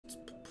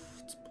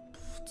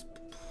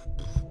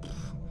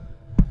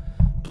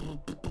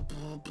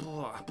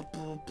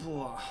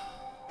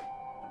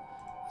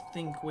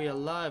think we are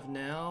live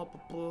now.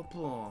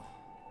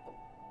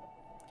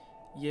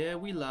 Yeah,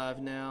 we live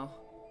now.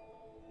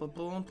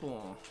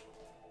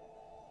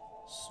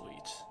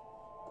 Sweet.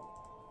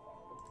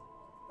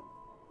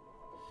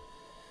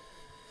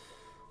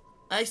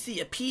 I see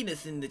a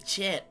penis in the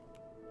chat.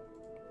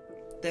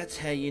 That's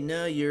how you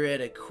know you're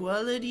at a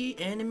quality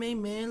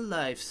anime man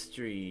live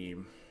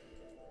stream.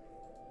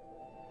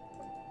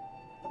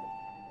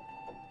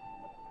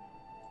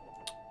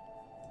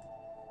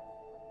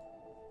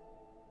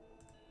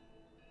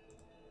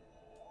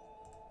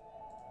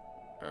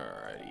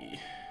 Alrighty.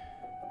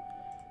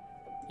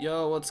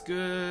 Yo, what's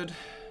good?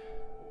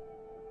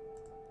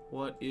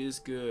 What is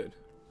good?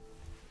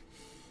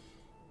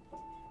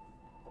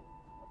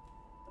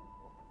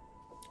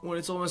 When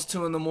it's almost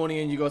 2 in the morning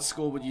and you got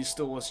school but you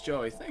still watch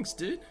Joey. Thanks,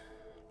 dude.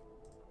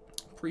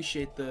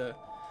 Appreciate the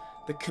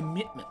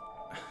commitment.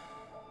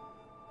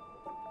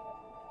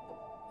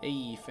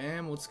 Hey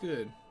fam, what's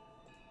good?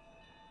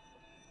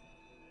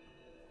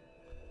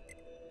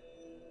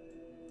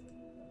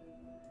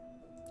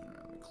 Alright,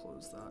 let me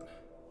close that.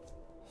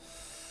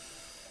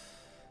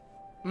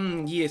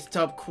 Yes,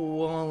 top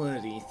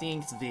quality.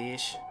 Thanks,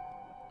 Vish.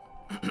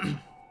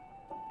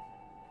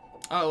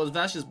 Oh, it was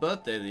Vash's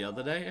birthday the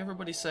other day.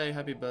 Everybody say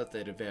happy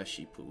birthday to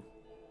Vashipu.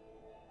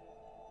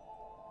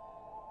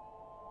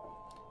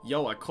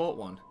 Yo, I caught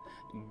one.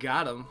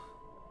 Got him.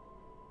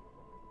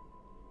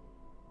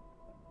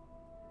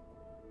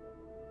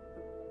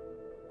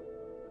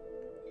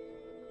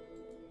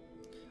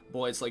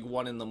 Boy, it's like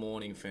 1 in the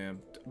morning, fam.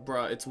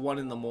 Bruh, it's 1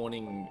 in the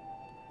morning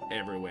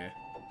everywhere.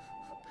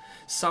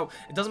 So,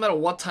 it doesn't matter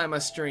what time I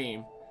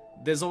stream.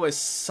 There's always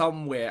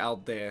somewhere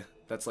out there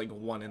that's like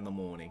 1 in the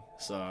morning.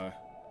 So...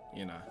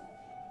 you know,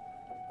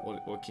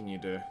 what can you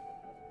do?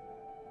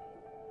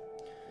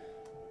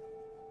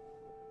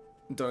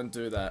 Don't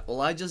do that.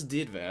 Well, I just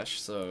did, Vash,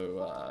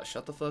 so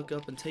shut the fuck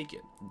up and take it,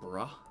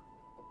 bruh.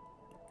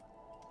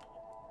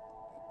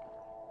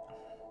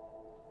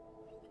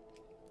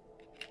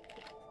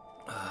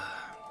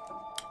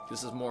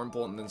 This is more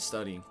important than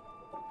studying.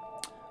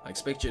 I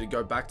expect you to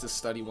go back to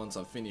study once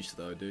I've finished,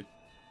 though, dude.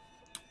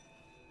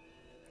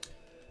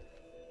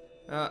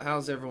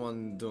 How's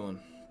everyone doing?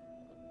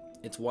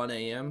 It's 1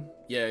 AM?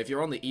 Yeah, if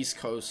you're on the East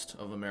Coast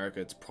of America,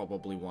 it's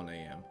probably 1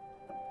 AM.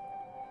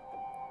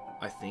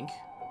 I think.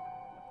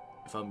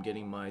 If I'm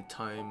getting my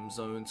time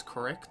zones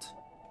correct.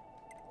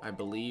 I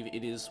believe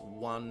it is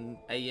 1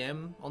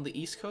 AM on the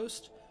East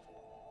Coast.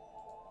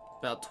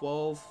 About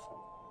 12,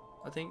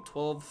 I think.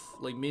 12,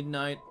 like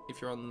midnight,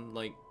 if you're on,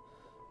 like,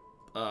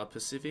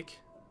 Pacific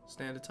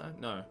Standard Time.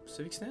 No,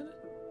 Pacific Standard?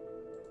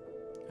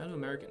 How do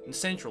American?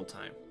 Central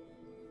Time.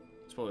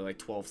 It's probably like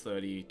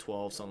 12:30,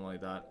 12, something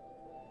like that.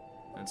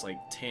 And it's like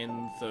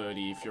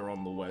 10:30 if you're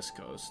on the West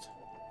Coast.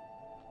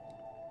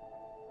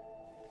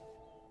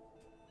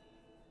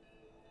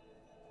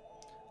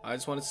 I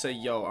just wanted to say,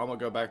 yo, I'm gonna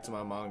go back to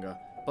my manga.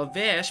 But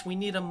Vash, we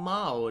need a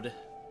mod.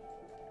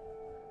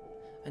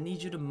 I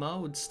need you to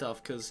mod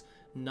stuff, because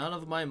none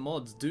of my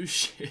mods do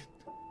shit.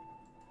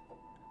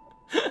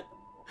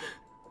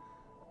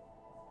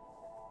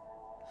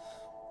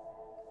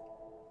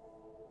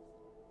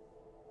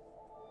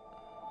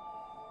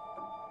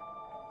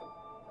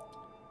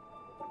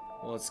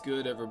 What's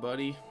good,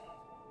 everybody?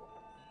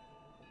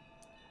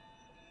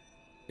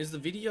 Is the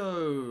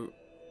video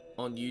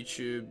on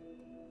YouTube,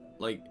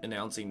 like,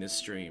 announcing this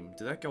stream,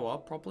 did that go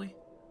up properly?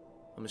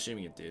 I'm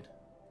assuming it did.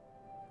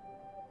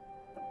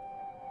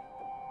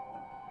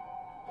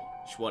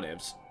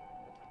 Whatevs.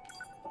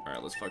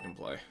 Alright, let's fucking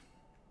play.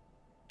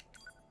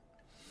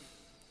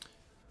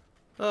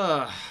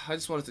 I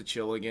just wanted to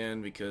chill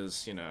again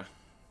because, you know,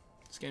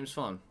 this game's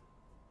fun.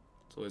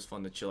 It's always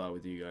fun to chill out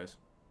with you guys.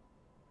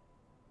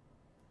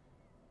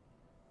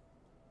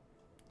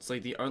 It's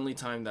like the only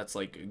time that's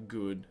like a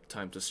good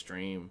time to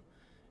stream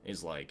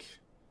is like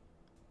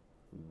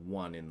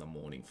 1 in the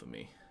morning for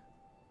me.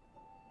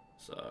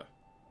 So,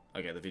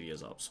 okay, the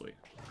video's up, sweet.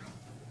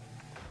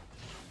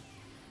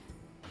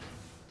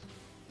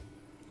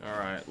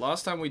 Alright,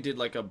 last time we did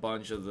like a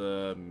bunch of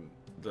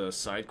the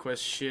side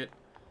quest shit,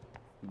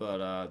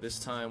 but this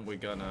time we're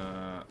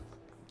gonna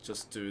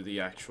just do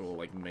the actual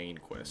like main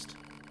quest.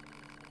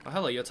 Oh,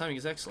 hello, your timing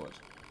is excellent.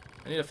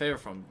 I need a favor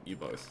from you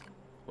both.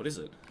 What is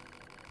it?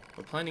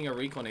 We're planning a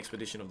recon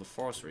expedition of the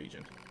forest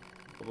region.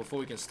 But before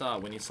we can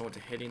start, we need someone to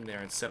head in there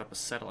and set up a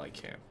satellite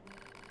camp.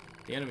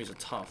 The enemies are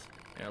tough,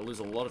 and I'll lose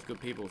a lot of good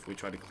people if we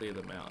try to clear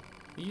them out.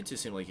 You two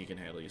seem like you can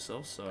handle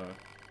yourselves, so...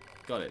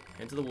 got it.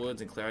 Enter the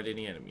woods and clear out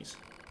any enemies.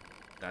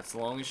 That's the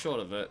long and short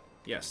of it.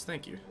 Yes,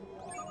 thank you.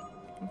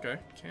 Okay,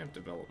 camp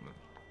development.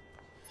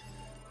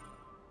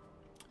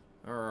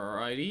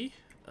 Alrighty.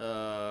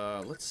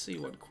 Let's see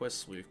what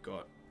quests we've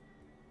got.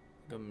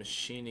 The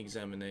machine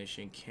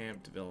examination,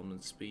 camp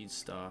development, speed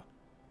star,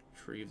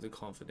 retrieve the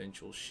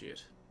confidential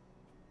shit.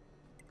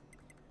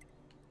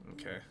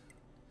 Okay.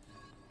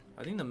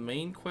 I think the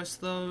main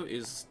quest though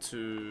is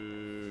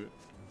to...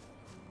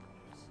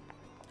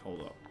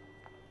 hold up.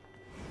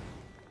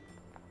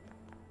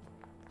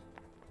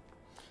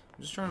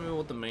 I'm just trying to remember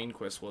what the main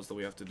quest was that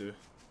we have to do.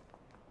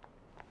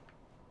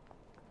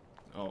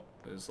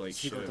 is like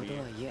仕 should 事 be. と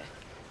はいえ、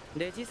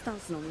レジスタン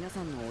スの皆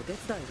さんのお手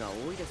伝いが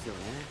多いですよね。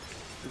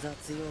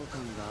雑用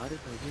感がある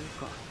という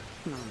か、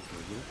なんとい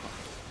うか。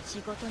仕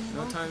事に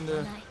文句言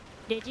わない。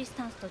レジス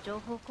タンスと情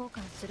報交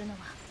換するのは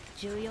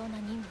重要な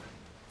任務。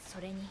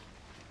それに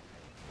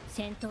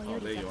戦闘よ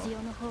り雑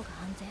用の方が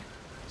安全。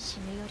死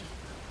ぬより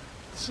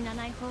死な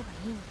ない方が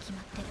いいに決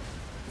まってる。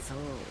そう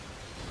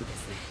で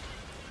すね。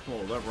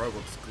 Oh, that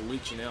robot's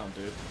glitching out,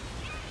 dude.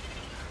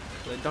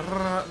 Like, got him.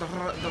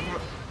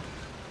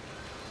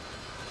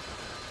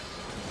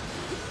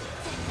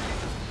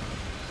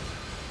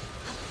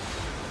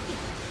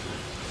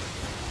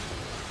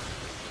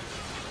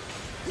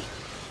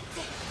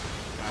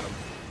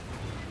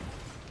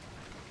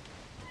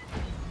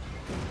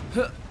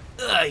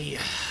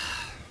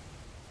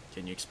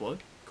 Can you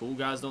explode? Cool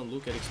guys don't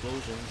look at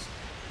explosions.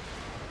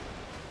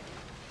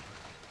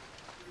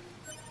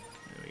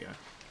 There we go.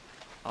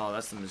 Oh,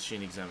 that's the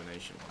machine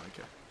examination one,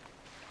 okay.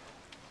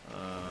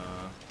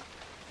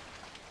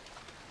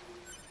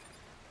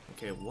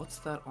 Okay, what's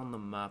that on the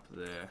map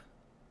there?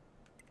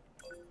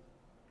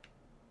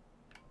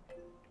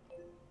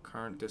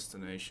 Current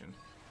destination.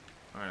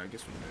 Alright, I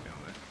guess we can go down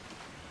there.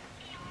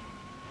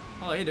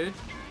 Oh, hey, dude.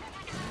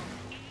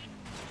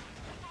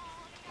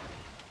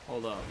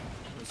 Hold up.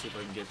 Let's see if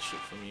I can get shit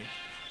from you.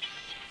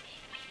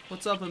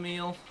 What's up,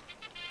 Emil?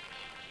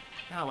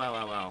 Ow, ow,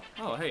 ow, ow.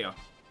 Oh, hey,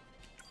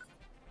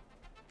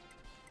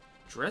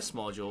 Dress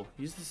module.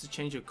 Use this to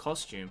change your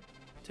costume.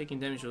 Taking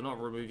damage will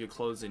not remove your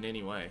clothes in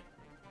any way.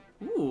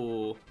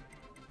 Ooh.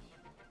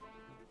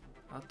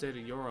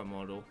 Outdated Yora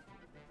model.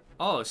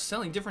 Oh, it's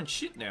selling different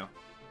shit now.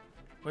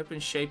 Weapon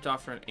shaped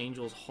after an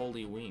angel's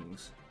holy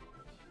wings.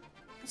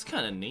 That's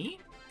kind of neat.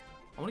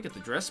 I want to get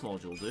the dress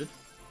module, dude.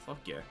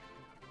 Fuck yeah.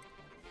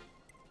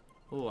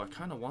 Oh, I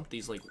kind of want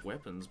these, like,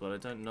 weapons, but I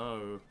don't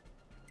know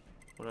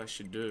what I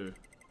should do.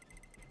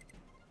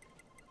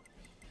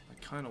 I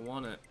kind of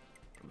want it,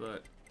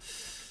 but...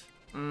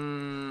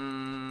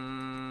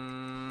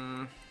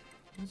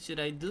 what should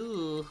I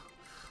do?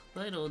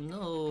 I don't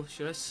know.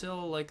 Should I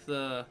sell, like,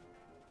 the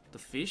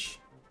fish?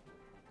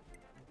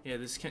 Yeah,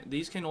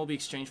 these can all be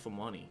exchanged for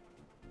money.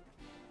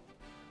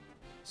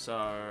 So,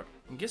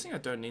 I'm guessing I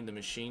don't need the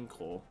machine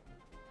core.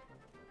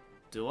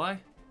 Do I?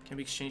 Can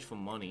be exchanged for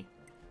money.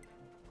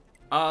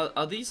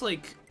 Are these,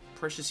 like,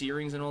 precious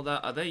earrings and all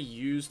that, are they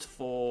used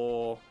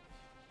for...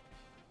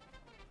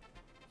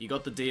 You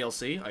got the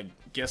DLC? I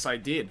guess I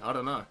did. I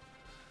don't know.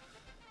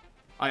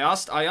 I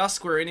asked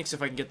Square Enix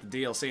if I can get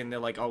the DLC, and they're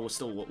like, oh, we're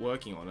still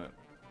working on it.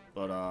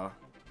 But, I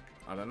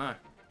don't know.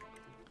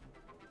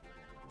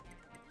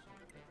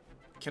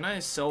 Can I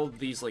sell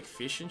these, like,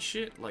 fish and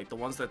shit? Like, the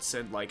ones that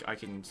said, like, I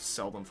can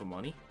sell them for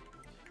money?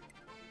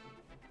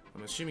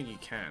 I'm assuming you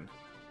can.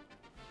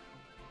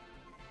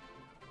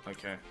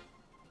 Okay.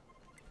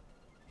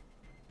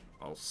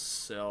 I'll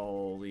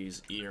sell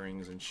these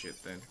earrings and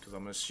shit then, because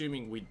I'm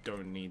assuming we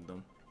don't need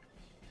them.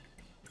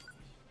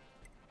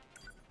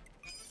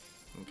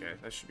 Okay,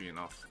 that should be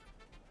enough.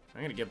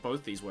 I'm gonna get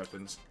both these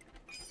weapons.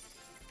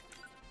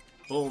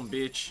 Boom,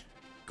 bitch.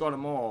 Got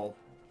them all.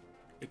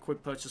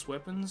 Equip purchase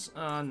weapons?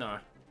 No.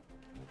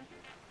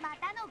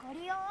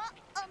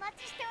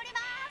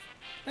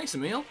 Thanks,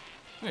 Emil. I'm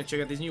gonna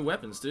check out these new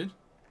weapons, dude.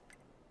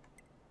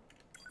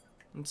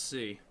 Let's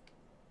see.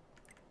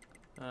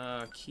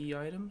 Key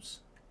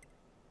items?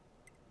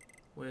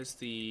 Where's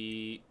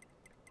the...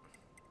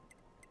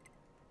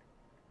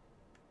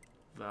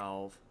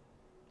 valve?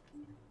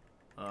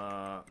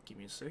 Give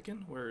me a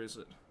second. Where is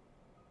it?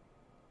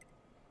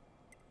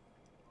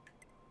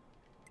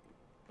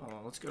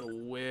 Oh, let's go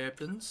to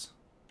weapons.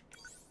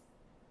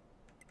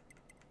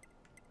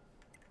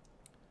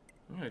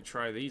 I'm gonna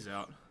try these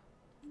out.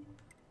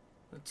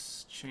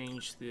 Let's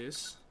change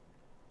this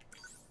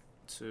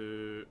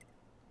to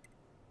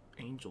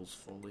Angel's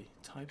Folly.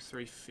 Type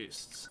 3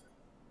 fists.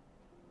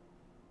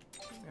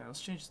 Yeah,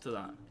 let's change it to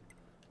that.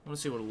 I want to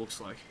see what it looks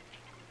like.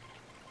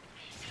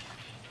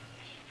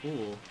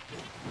 Ooh.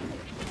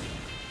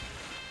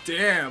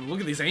 Damn, look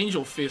at these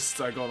angel fists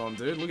I got on,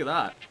 dude. Look at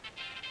that.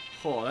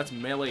 Oh, that's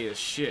melee as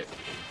shit.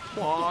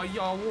 Whoa,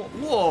 yo,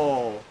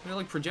 whoa. They're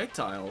like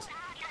projectiles.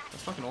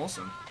 That's fucking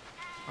awesome.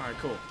 Alright,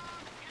 cool.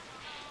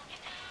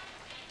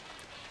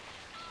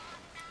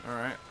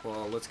 Alright,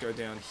 well, let's go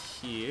down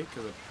here,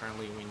 because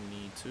apparently we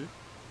need to.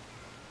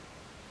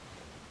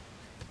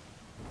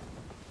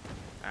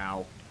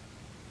 Ow.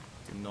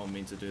 Did not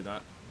mean to do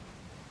that.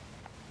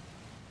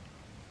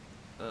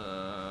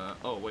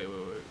 Oh, wait. Where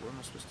am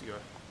I supposed to go?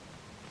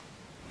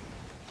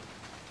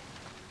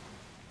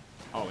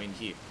 Oh, in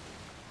here.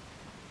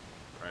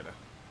 Right there.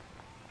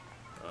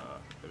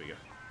 There we go.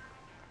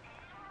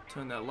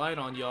 Turn that light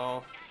on,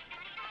 y'all.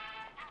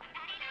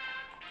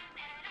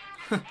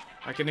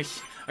 I can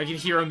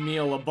hear a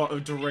meal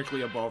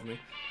directly above me.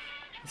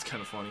 It's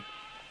kind of funny.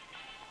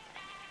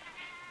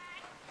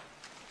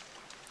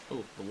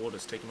 Oh, the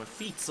water's taking my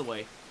feet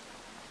away.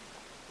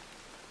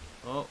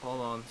 Oh,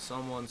 hold on.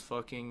 Someone's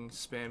fucking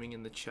spamming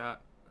in the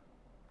chat.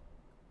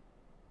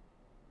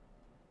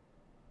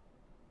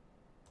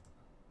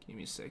 Give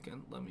me a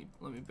second. Let me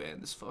ban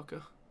this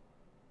fucker.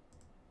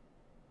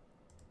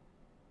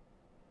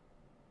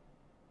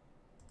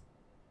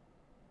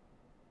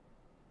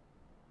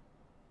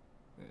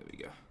 There we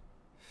go.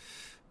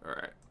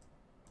 Alright.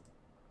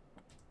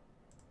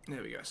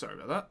 There we go. Sorry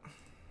about that.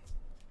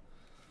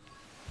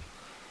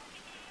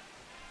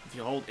 If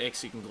you hold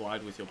X, you can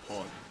glide with your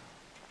pod.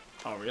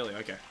 Oh, really?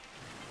 Okay.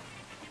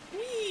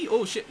 Whee!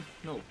 Oh, shit.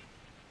 No.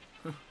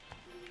 Oh,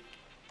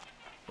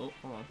 hold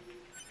on.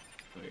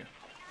 There we go.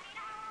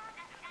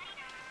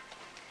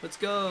 Let's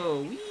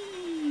go.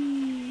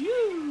 Whee!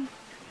 Woo!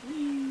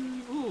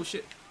 Whee! Oh,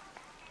 shit.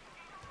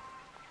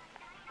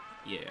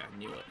 Yeah, I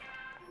knew it.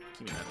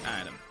 Give me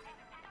that item.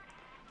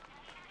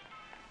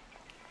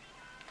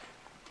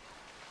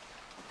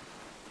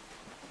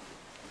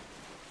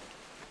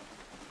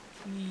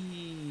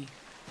 Whee!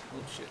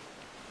 Oh, shit.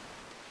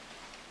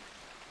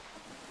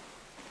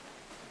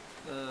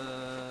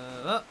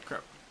 Oh,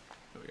 crap.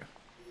 There we go.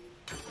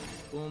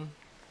 Boom.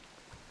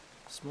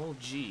 Small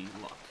G,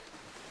 luck.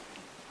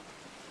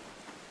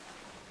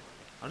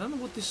 I don't know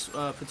what this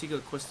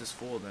particular quest is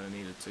for that I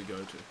needed to go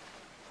to.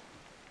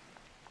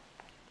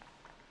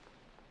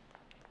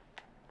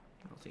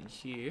 Nothing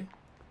here.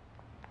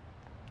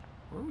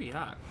 Where are we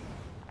at?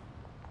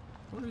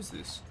 What is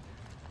this?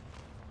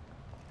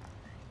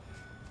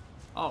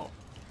 Oh.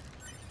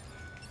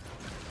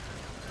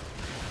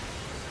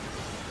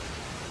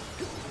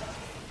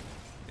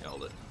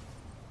 Nailed it.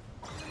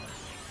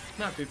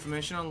 Map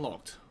information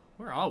unlocked.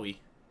 Where are we?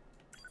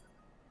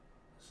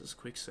 Let's just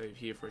quick save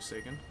here for a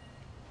second.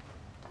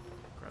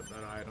 Grab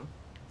that item.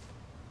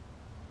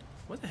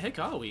 Where the heck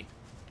are we? I'm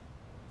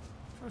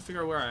trying to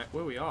figure out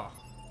where we are.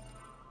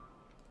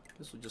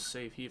 Guess we'll just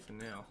save here for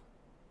now.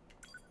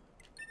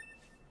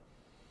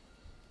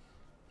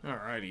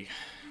 Alrighty.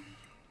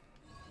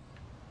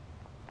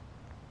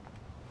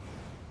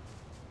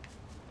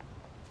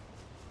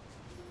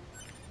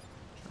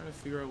 Trying to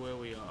figure out where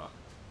we are.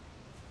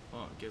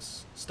 Oh, I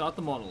guess start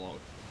the monologue.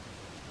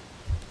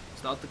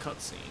 Start the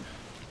cutscene.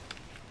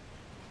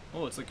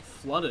 Oh, it's like a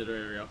flooded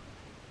area.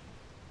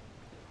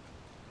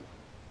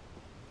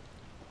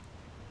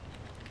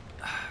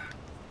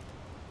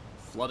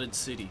 Flooded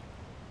city.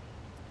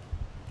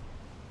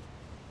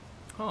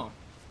 Huh.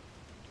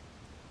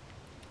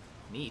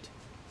 Neat.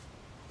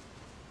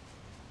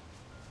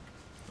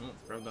 Oh,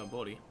 grab that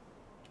body.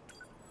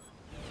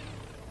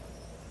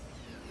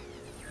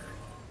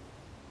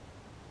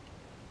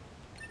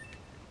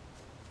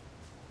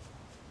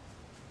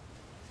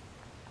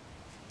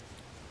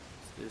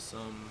 'There's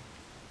some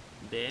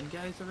bad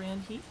guys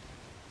around here?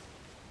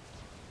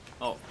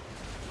 Oh. Up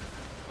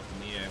in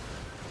the air.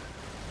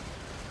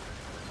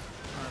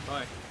 Alright,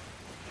 bye.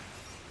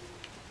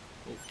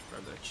 Oh,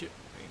 grab that chip.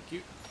 Thank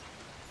you.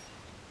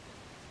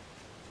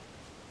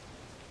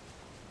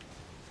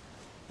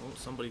 Oh,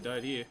 somebody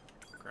died here.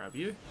 Grab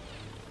you.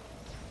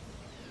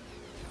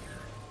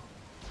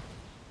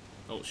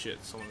 Oh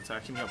shit, someone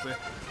attacking me up there.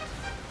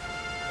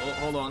 Oh,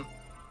 hold on.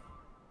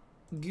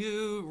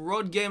 Goo,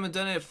 Rod Gamer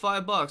donated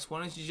 $5. Why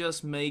don't you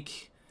just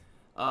make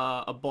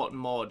a bot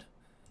mod?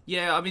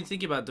 Yeah, I've been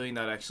thinking about doing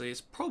that actually.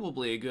 It's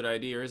probably a good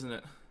idea, isn't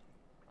it?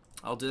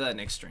 I'll do that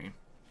next stream.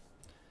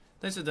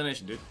 Thanks for the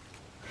donation, dude.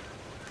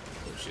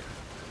 Oh shit.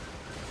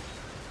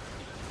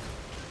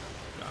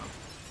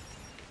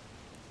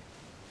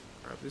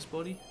 Grab this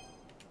body.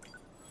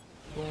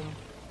 Boom.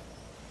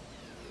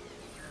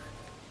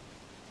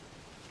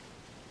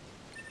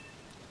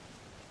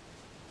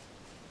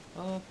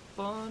 Up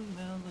on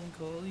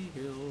Melancholy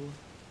Hill.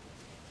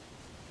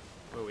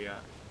 Where are we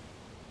at?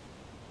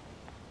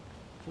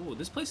 Ooh,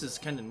 this place is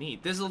kind of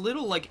neat. There's a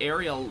little like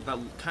area that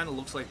kind of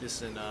looks like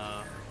this in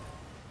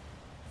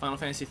Final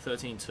Fantasy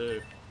 13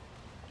 too.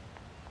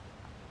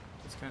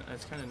 It's kind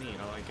of neat.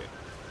 I like it.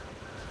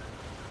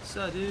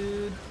 So,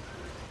 dude.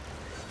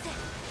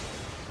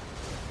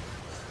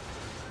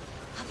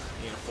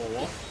 You gonna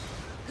fall off?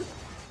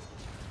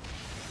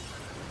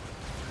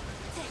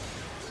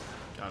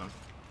 Got him.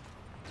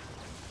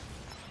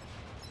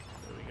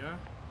 There we go.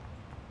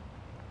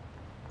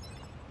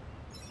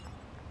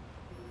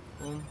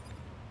 Boom.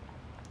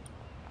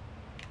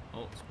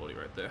 Oh, it's body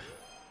right there.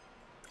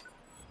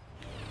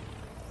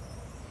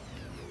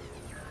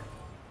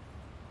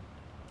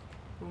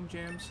 Boom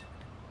jams.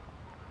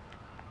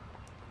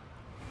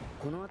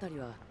 この辺り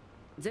は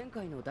前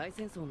回の大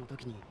戦争の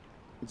時に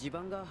地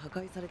盤が破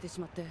壊されてし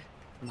まって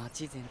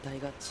町全体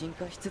が沈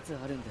下しつつ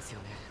あるんです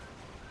よね。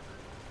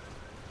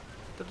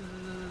Come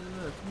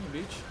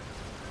here, bitch.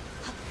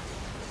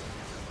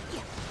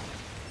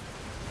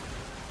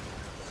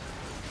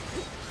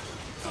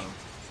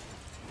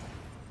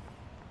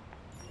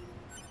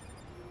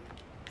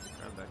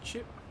 Grab that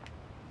chip.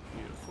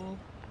 Beautiful.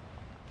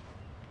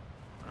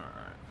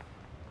 Alright.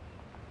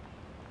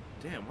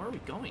 Damn, where are we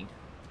going?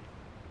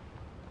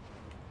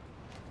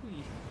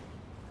 Whee.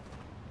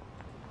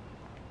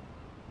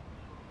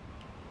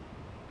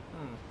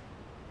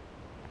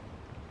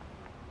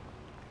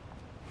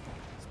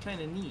 It's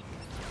kind of neat.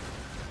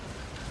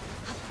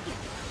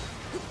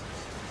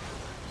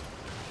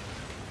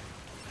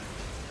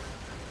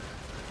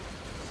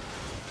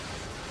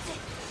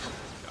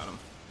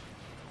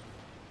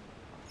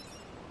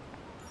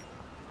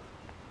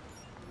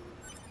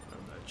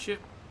 shit.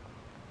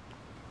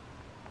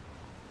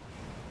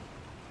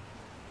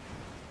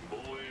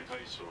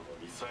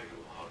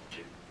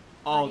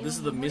 Oh, this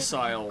is the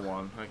missile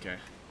one. Okay.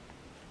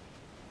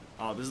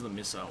 Oh, this is the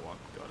missile one.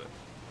 Got it.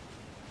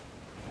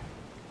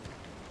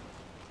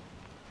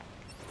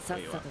 さっ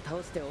さと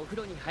倒してお風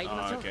呂に入り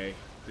ましょう。 Okay.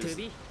 These are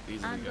the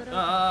アンドロイ guys. ド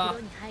が風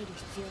呂に入る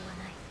必要は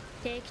ない。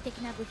定期的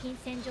な部品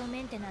洗浄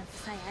メンテナン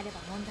スさえあれば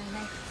問題な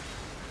いは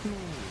ず。もう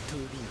トゥ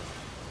ービー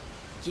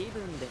気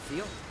分です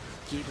よ。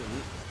気分。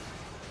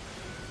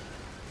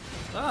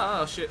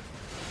 Ah, shit.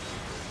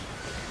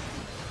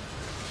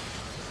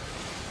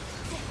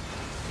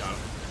 Got him.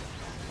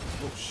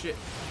 Oh, shit.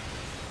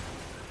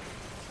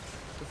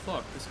 What the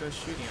fuck? This guy's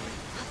shooting at me.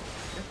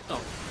 Get the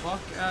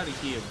fuck out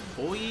of here,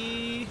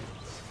 boy.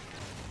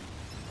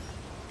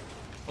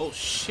 Oh,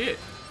 shit.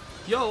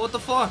 Yo, what the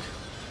fuck?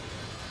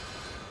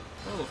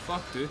 What the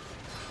fuck, dude?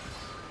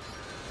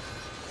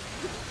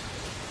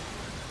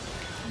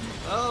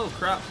 Oh,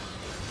 crap.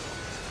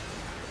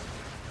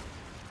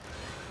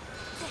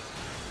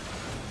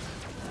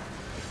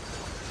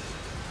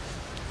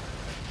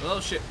 Oh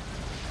shit.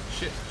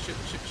 Shit.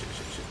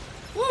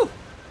 Woo!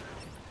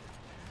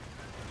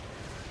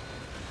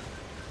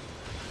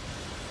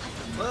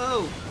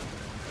 Whoa!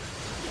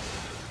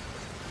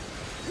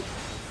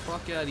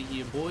 Fuck out of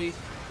here, boy.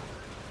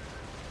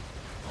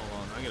 Hold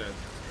on, I gotta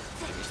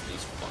finish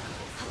these fucking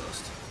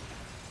first.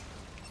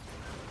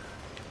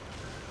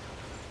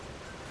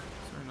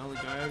 Is there another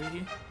guy over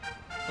here?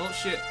 Oh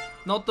shit.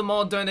 Not the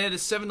mod donated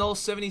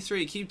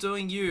 $7.73. Keep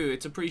doing you.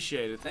 It's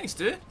appreciated. Thanks,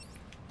 dude.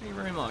 Thank you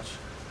very much.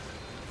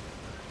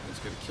 I'm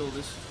just gonna kill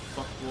this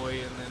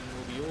fuckboy and then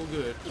we'll be all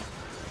good.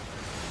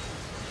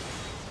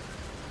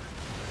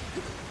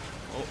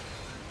 Oh,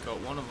 got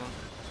one of them.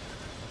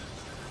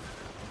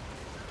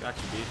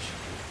 Gotcha, bitch.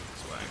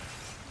 Swag.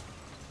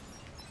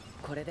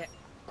 これで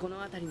こ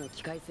の辺りの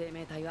機械生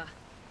命体は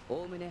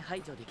おおむね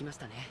排除できまし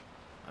たね。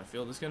 I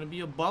feel there's gonna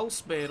be a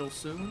boss battle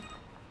soon.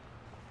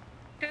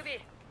 トゥービー、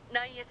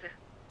9S。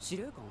司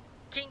令官？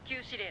緊急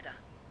指令だ。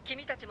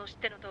君たちも知っ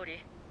ての通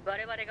り、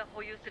我々が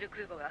保有する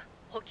空母が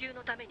補給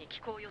のために寄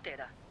港予定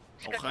だ。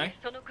しかし、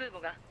その空母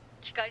が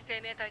機械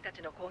生命体た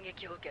ちの攻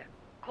撃を受け、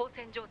交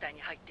戦状態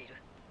に入っている。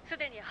す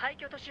でに廃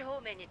墟都市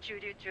方面に駐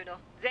留中の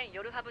全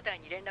ヨルハ部隊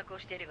に連絡を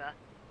しているが、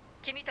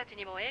君たち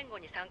にも援護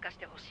に参加し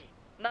てほしい。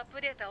マップ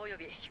データおよ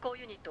び飛行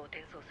ユニットを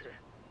転送する。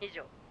以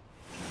上。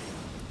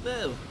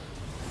Whoa.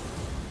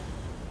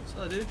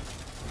 So, dude.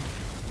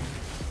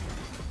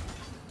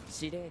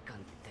 司令官っ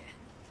て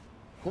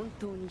本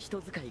当に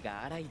人使い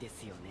が荒いで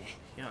すよね。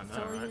Yeah, no,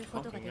 そう right? いうこ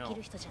とが Fucking でき hell.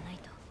 る人じゃない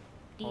と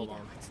リーダー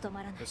は務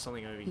まらない。 There's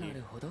something over な here.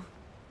 るほど。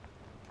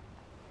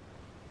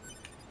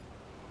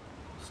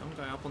 Some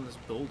guy up on this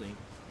building.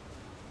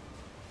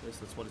 At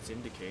least that's what it's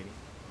indicating.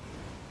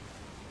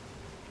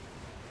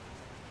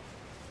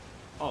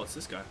 Oh, it's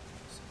this guy.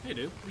 Hey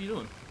dude, what are you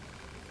doing?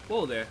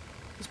 Whoa there.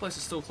 This place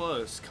is still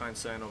closed, kind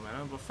Sand or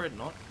manner, but fret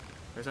not.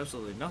 There's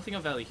absolutely nothing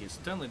of value here,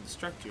 so don't let it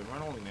distract you.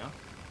 Run along now.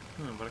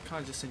 But I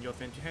can't just send you off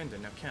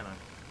empty-handed now, can I?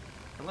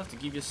 I'd love to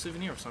give you a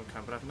souvenir of some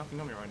kind, but I have nothing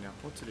on me right now.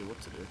 What to do?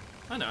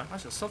 I know, I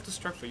shall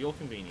self-destruct for your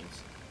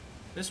convenience.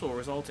 This will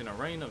result in a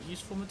rain of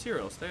useful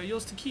materials. They are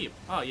yours to keep.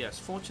 Ah yes,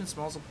 fortune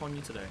smiles upon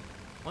you today.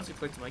 Once you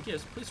collected my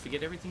gifts, please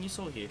forget everything you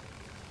saw here.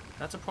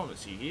 That's a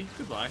promise, you hear?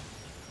 Goodbye.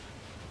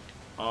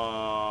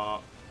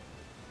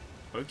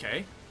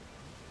 Okay.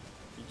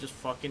 You just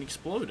fucking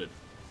exploded.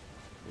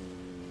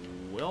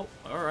 Well,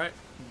 alright.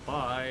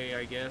 Bye,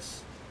 I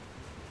guess.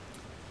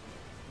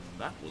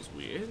 That was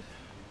weird.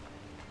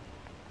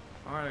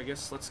 Alright, I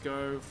guess let's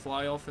go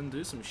fly off and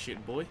do some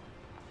shit, boy.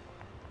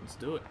 Let's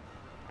do it.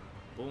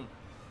 Boom.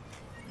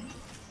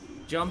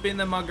 Jump in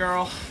there, my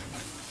girl.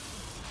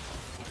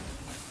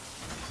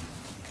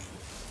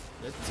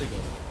 Let's go.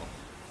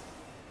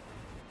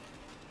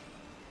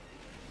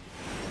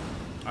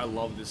 I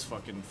love this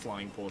fucking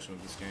flying portion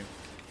of this game.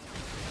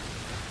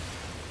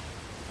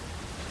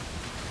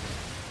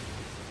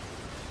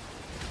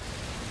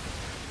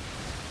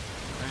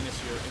 Manus,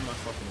 you're in my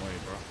fucking way,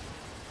 bro.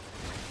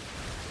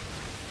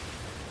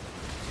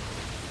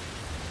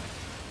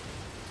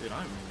 Dude,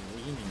 I'm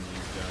reaming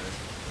these guys.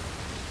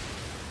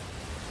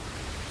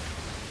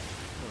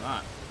 Look at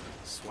that.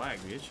 Swag,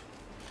 bitch.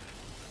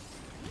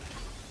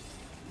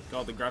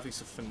 God, the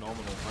graphics are phenomenal.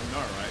 I know,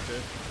 right, dude?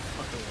 I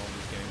fucking love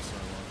this game so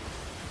much.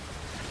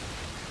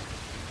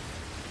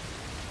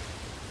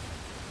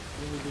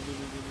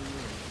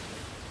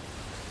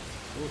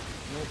 Oh,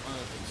 nope, I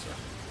don't think so.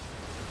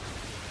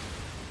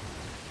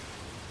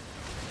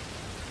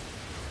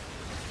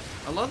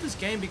 I love this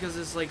game because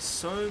there's like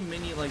so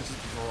many like just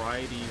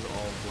varieties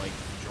of like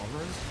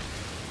genres.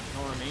 You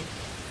know what I mean?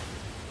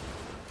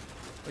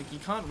 Like you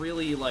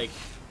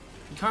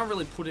can't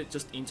really put it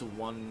just into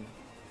one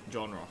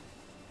genre.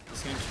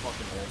 This game's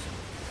fucking awesome.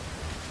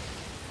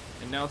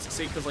 And now it's,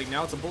 see, because like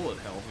now it's a bullet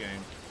hell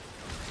game.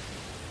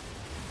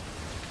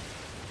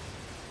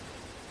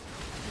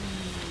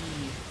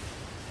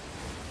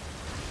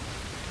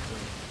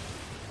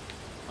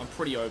 I'm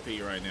pretty OP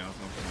right now,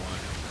 not gonna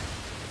lie.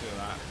 Look at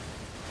that.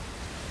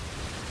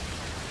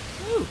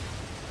 Woo!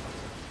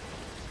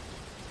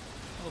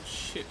 Oh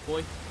shit,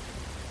 boy.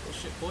 Oh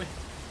shit, boy.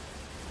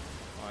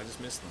 Oh, I just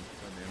missed them.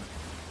 God damn it.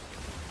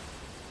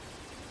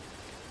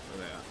 There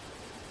they are.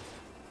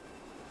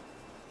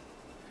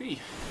 Hey.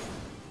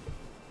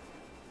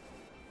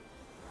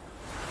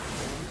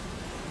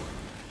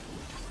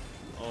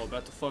 Oh,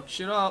 about to fuck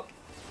shit up.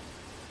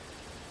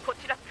 こ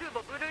ちら空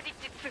母ブルーリッ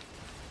ジ2。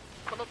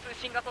この通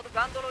信が届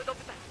くアンドロイド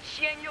部隊に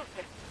支援要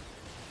請。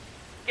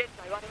現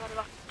在我々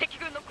は敵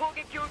軍の攻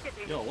撃を受け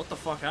ている。 Yo, what the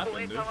fuck 護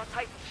happened, 衛 dude? 艦は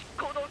逮捕し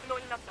行動不能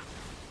になった。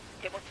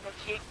手持ちの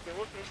支援機で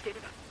応戦してい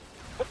るが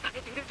押さ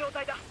れている状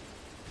態だ。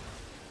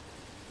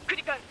繰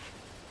り返す。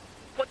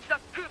こちら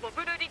空母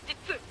ブルーリッジ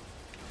2。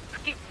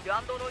付近にいるア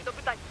ンドロイド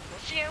部隊の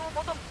支援を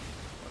求む。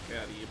 Fuck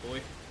out of here,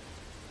 boy.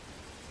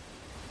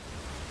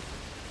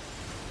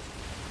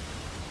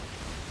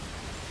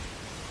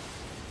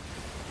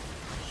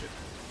 Shit.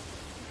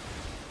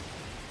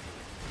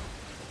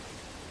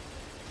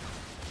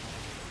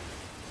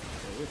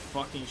 Oh, we're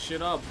fucking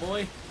shit up,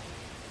 boy.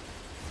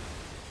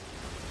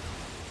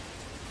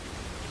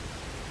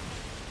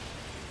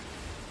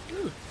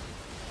 Woo.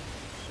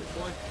 Shit,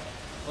 boy.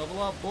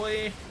 Level up,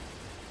 boy.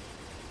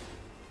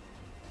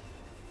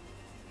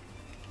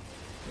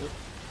 Oop.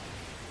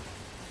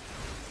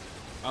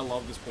 I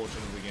love this portion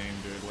of the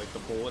game, dude. Like the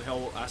bullet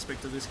hell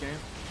aspect of this game.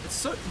 It's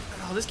so.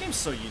 Oh, this game's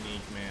so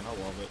unique, man. I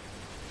love it.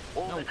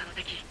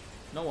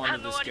 No wonder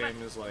this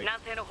game is like.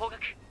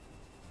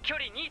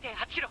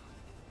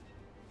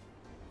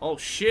 Oh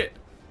shit.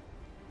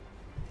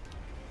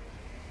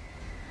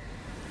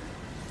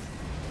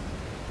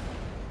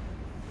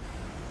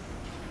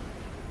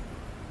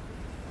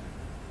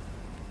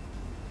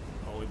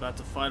 Oh, we about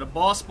to fight a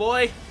boss,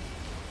 boy.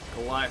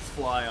 Goliath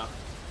flyer.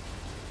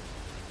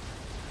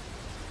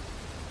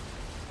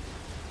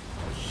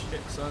 Oh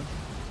shit, son.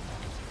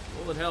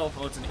 Bullet hell.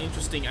 Oh, it's an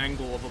interesting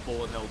angle of a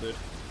bullet hell, dude.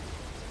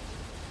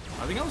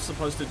 I think I was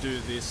supposed to do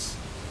this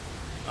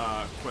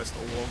quest a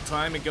long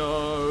time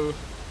ago.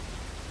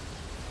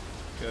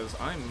 Because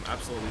I'm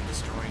absolutely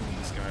destroying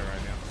this guy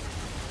right now.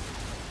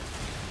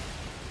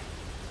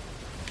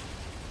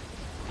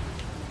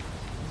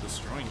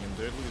 Destroying him,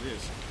 dude. Look at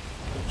this.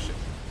 Oh shit.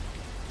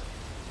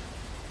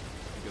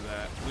 Look at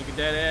that. Look at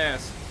that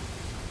ass.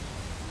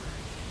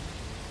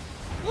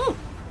 Woo!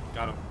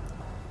 Got him.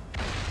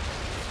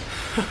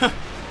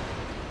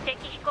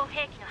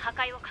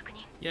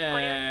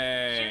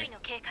 Yay!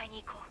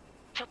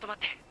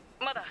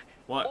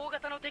 What?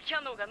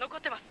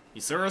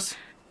 You serious?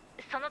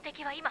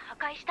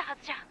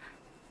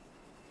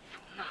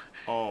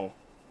 Oh.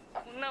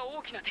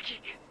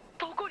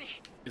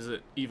 Is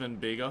it even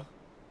bigger?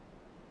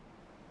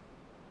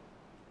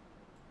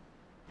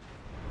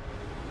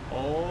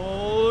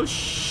 Oh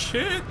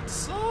shit,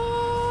 son!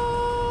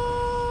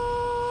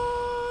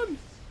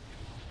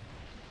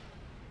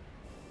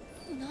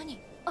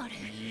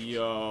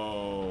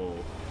 Yo.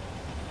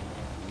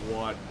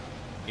 What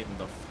in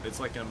the it's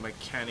like a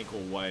mechanical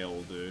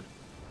whale, dude.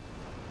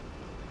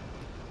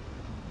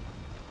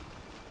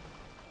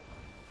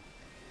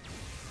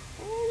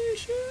 Holy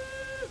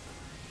shit!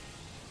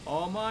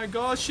 Oh my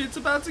gosh, shit's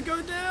about to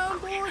go down,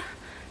 boy!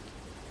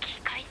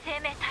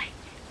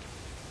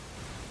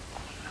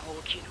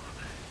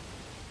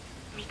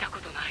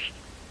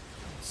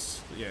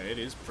 Yeah, it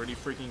is pretty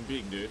freaking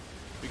big, dude.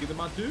 Bigger than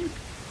my dude.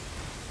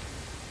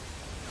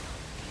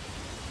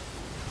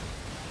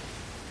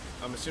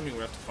 I'm assuming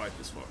we have to fight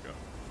this fucker.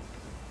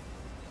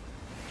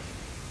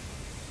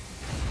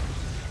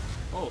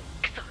 Oh.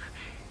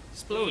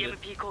 Exploded.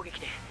 Okay.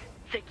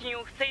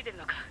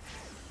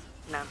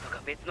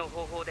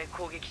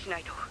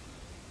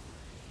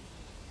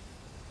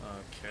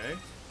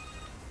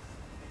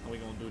 How are we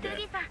gonna do that?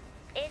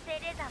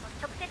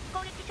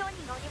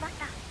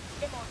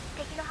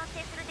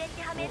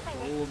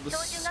 All of the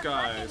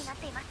skies.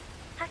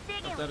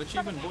 Got that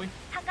achievement, boy.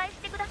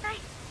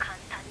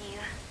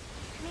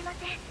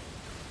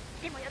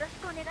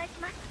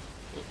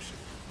 Oh shit.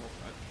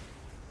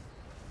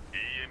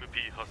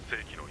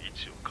 Ep.5 の位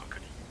置を確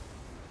認。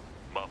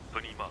マッ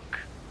プにマーク。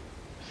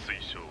推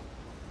奨。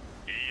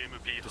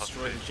Ep.5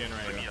 速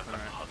やかな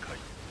破壊。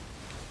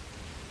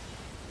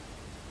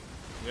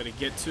We gotta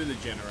get to the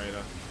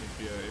generator.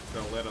 If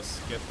they'll let us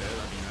get there,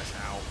 that'd be nice.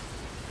 Ow.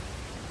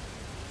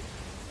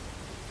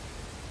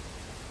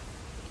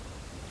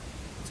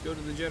 Let's go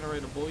to the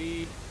generator,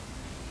 boy.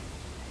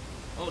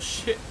 Oh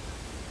shit.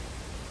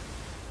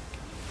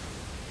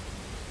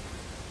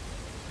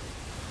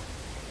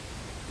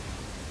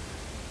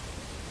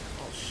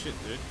 Oh shit,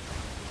 dude.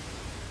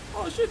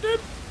 Oh shit, dude.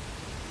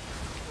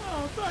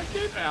 Oh fuck,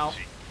 dude. Ow.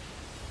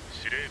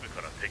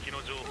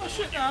 Oh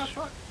shit, ah,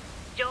 fuck.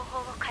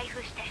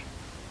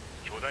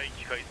 巨大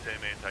機械生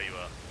命体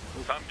は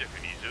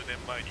320年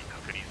前に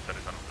確認され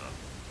たのが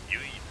唯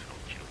一の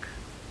記録。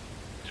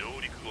上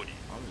陸後に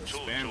超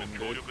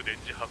強力電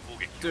磁波攻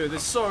撃。Dude, this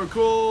is so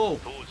cool.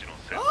 当時の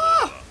戦闘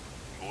は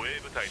護衛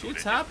部隊の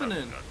Shit's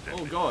happening.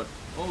 Oh god.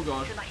 Oh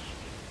god.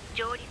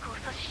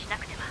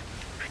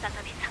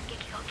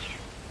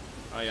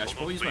 Oh yeah, I should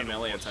probably use my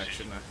melee attack,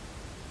 shouldn't I?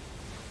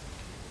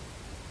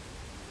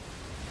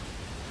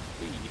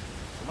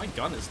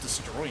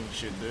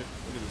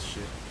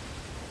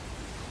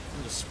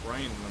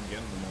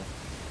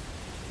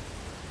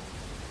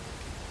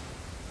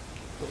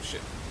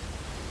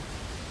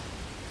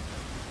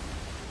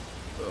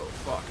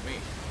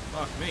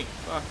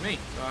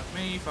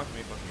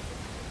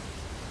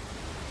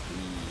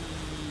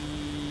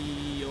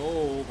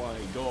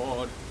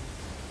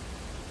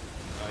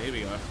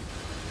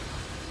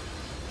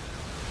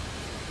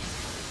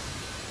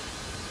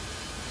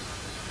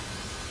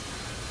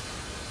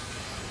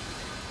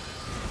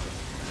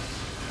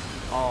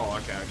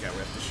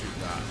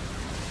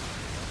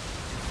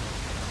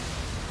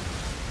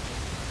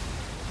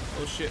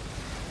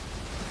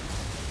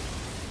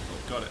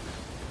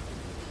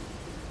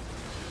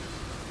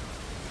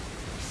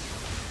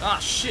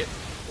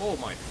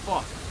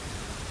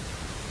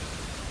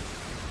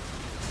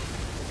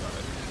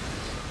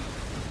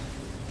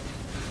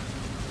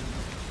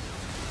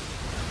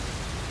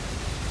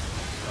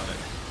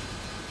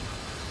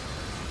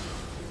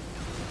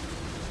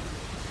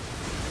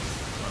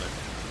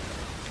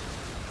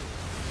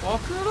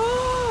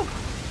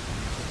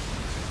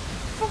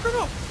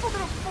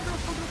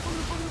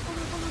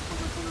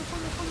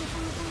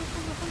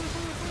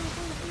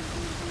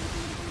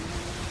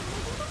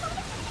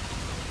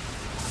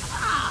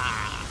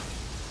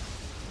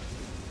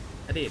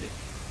 I did it.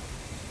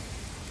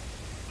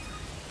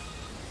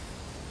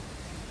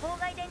 妨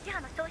害電磁波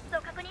の消失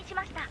を確認し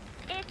ました。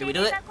衛 Can 星 we レ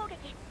do ー it? ザー攻撃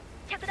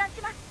着弾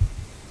します。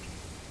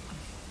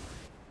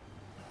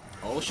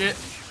 Oh shit!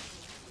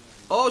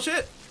 Oh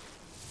shit!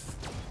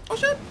 Oh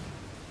shit!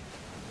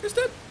 It's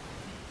dead!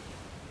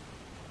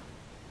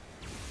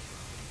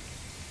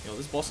 Yo,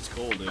 this boss is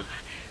cool, dude.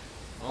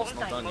 Oh, it's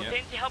not done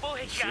yet.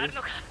 Shit.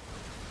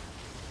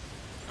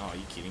 Oh, are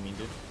you kidding me,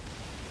 dude?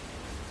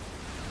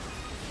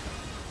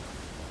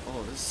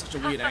 Oh, this is such a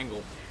weird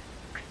angle.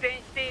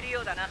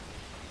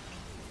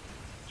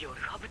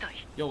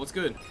 Yo, what's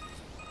good?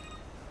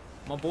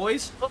 My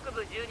boys? 北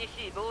部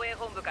 12C 防衛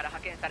本部から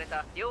派遣され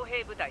た傭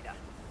兵部隊だ。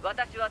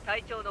私は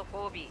隊長の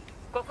 4B。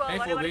ここは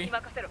我々に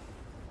任せろ。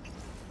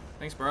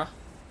Thanks, bruh.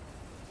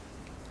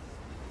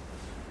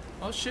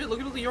 Oh shit, look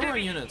at all the Euro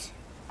units.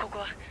 ここ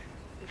は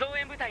増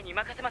援部隊に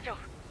任せましょう。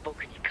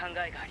僕に考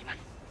えがあります。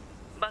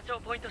場所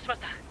をポイントしま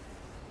した。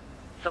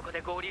そこ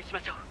で合流しま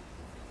しょう。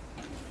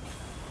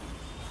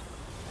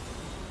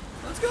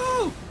Let's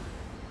go!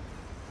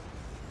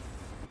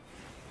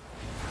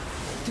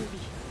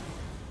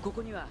 こ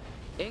こには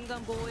沿岸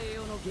防衛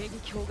用の迎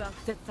撃砲が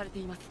敷設されて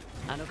います。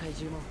あの怪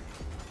獣も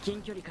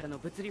近距離からの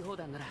物理砲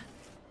弾なら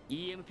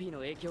EMP の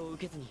影響を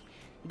受けずに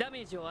ダ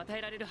メージを与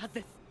えられるはず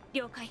です。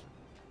了解。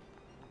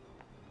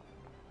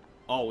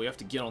 Oh, we have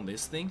to get on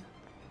this thing?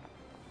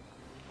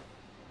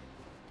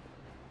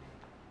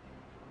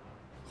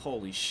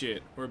 Holy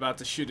shit, we're about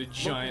to shoot a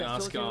giant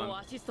Ascon.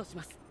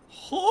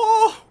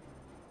 Oh!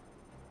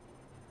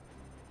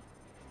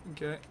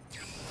 Okay.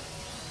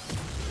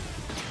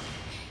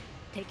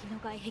 敵の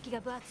外壁が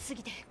分厚す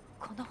ぎて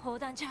この砲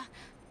弾じゃ。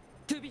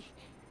2B、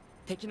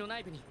敵の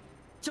内部に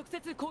直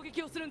接攻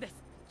撃をするんです。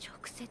直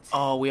接。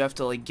 Oh, we have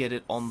to like get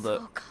it on the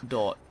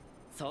dot.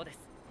 そうです。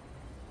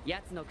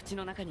奴の口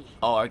の中に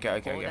Oh,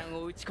 okay, okay, 砲 okay. 弾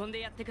を撃ち込んで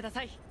やってくだ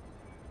さい。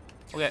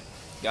Okay,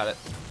 got it.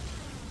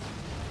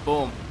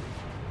 Boom.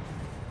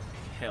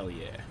 Hell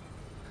yeah.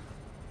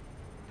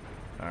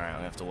 Alright,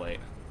 we have to wait.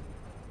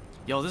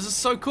 Yo, this is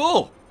so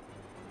cool!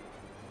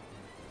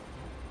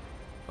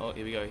 Oh,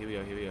 here we go, here we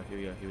go, here we go, here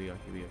we go, here we go,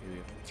 here we go, here we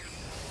go.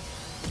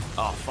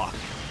 Oh, fuck.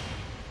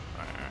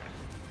 Alright, alright.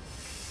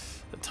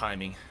 The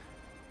timing.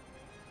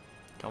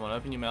 Come on,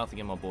 open your mouth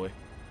again, my boy.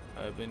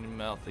 Open your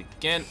mouth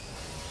again.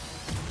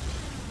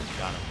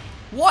 Got him.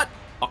 What?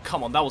 Oh,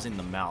 come on, that was in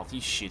the mouth. You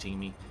shitting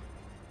me.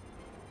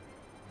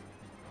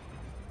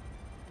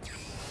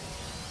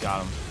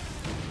 Got him.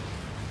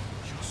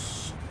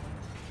 Yes.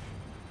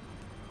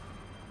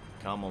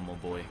 Come on, my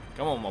boy.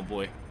 Come on, my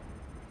boy.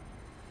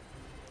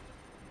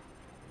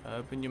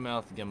 Open your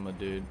mouth again, my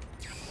dude.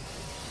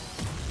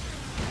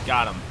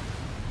 Got him.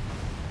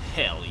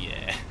 Hell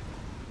yeah.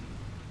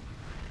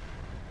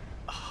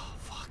 Oh,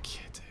 fuck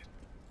yeah,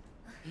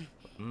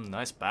 dude.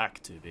 Nice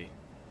back, 2B.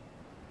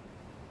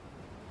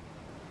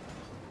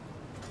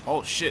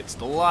 Oh shit,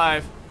 still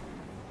alive.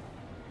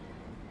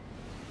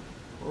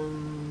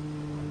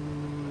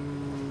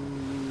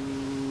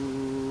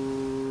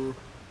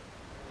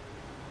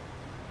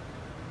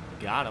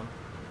 Got him.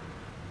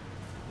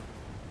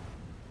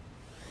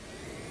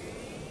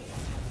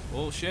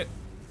 Oh shit.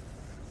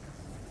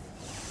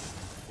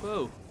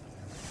 Whoa.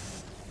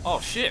 Oh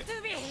shit.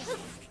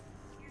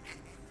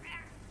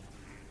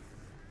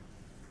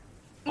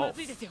 Oh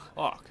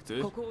fuck,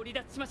 dude.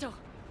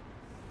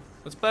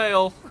 Let's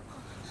bail.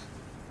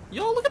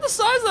 Yo, look at the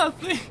size of that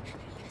thing.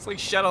 It's like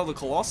Shadow of the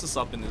Colossus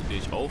up in this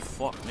bitch. Oh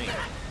fuck me.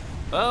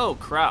 Oh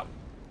crap.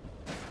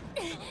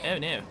 Oh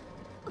no.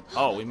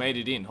 Oh, we made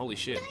it in. Holy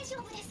shit.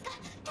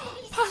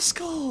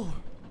 Pascal!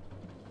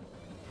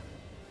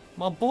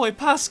 My boy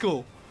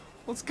Pascal!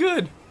 What's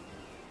good?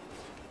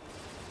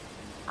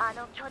 あ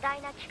の巨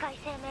大な機械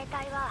生命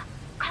体は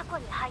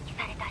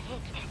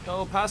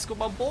Oh, Pascal,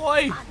 my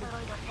boy!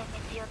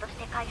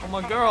 Oh,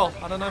 my girl.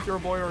 I don't know if you're a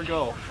boy or a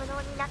girl.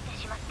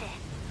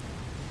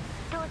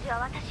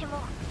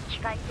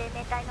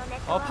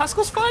 Oh,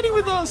 Pascal's fighting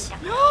with us!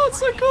 Yo, it's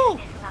so cool!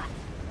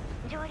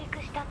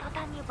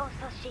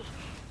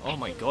 Oh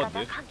my god,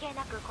 dude.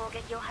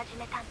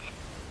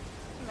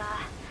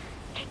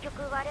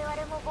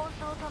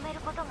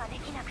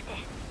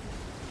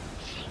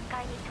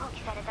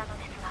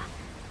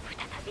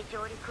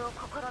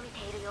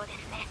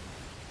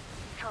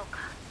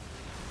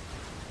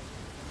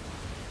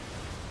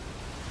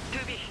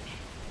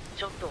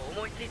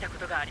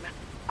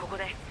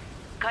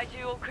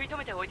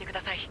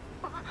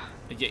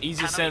 Yeah,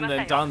 easier said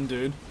than done,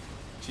 dude.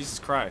 Jesus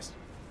Christ.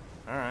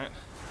 Alright.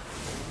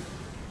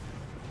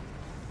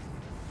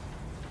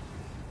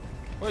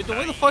 Wait,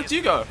 where the fuck do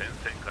you go?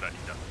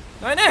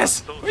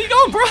 NieR! Where you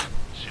going, bro?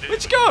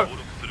 Where'd you go?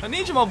 I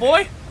need you, my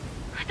boy.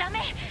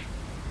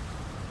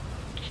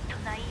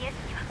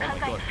 Oh my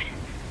god.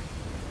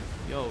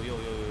 Yo.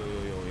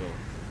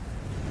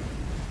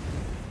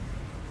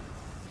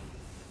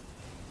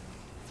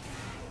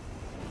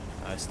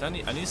 I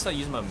need to start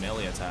using my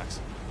melee attacks.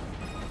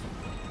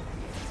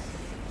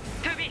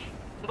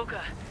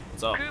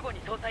 What's up?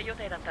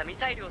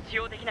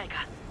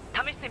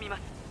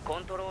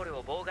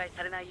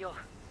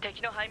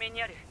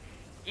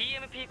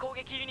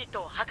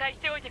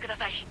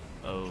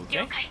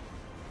 Okay.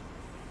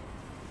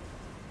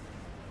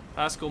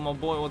 Pascal, my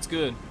boy, what's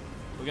good?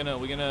 We're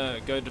gonna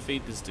go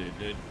defeat this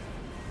dude.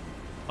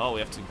 Oh, we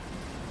have to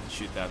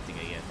shoot that thing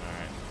again.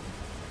 Alright.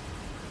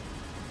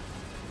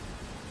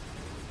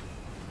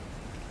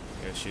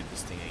 Go shoot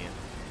this thing again.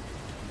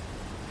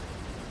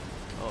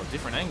 Oh,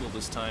 different angle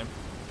this time.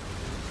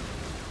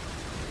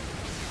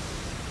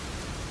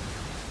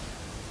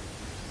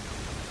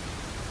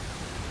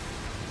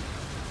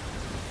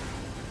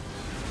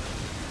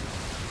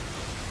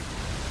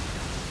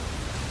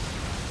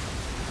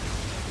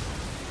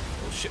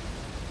 Oh shit.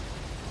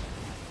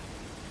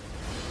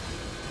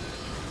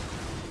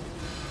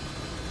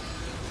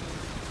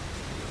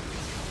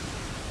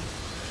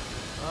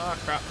 Ah,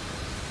 crap.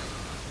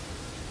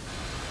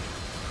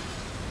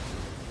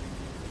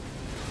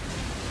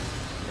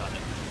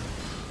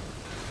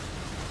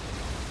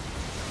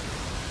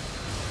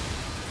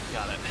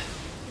 Got it.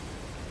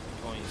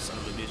 Oh, you son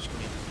of a bitch, come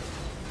here.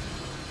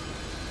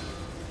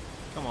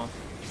 Come on.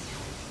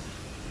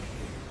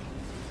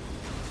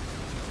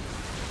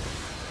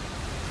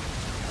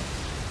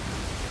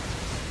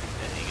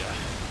 There you go.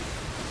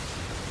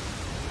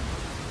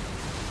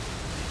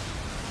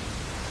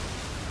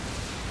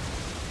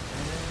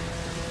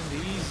 And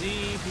easy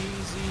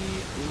peasy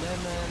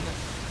lemon.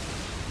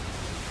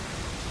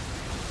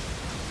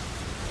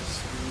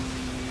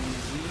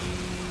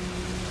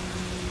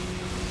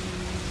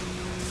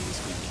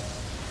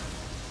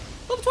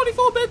 Level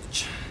 24,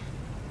 bitch!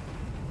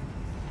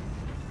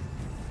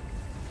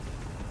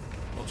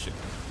 Oh shit.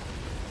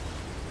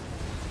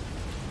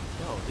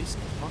 Yo, these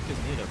fuckers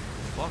need to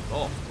fuck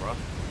off, bruh.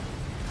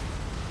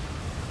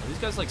 Are these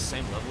guys like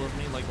same level as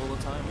me like all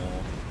the time,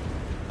 or?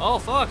 Oh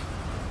fuck!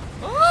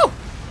 Oh!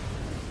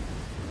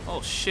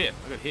 Oh shit,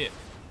 I got hit.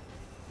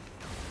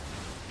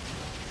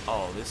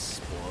 Oh, this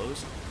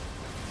blows.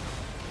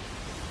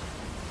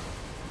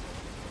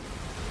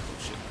 Oh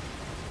shit.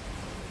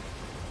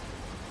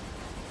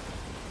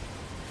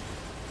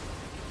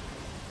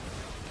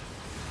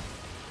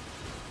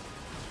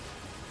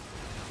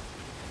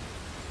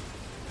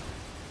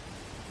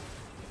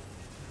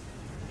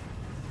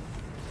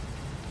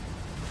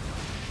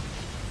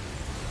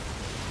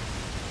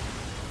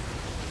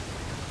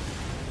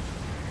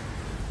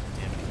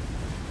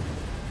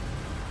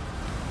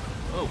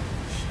 Oh,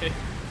 shit.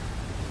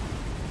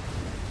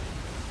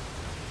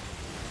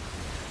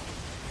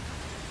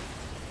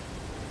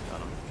 Got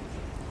him.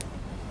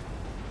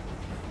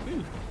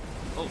 Whew.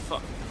 Oh,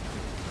 fuck.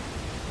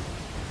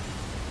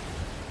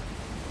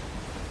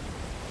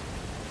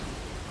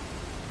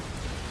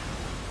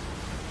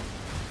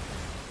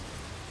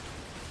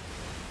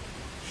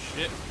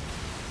 Shit.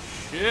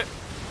 Shit.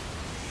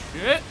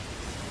 Shit.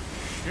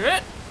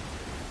 Shit.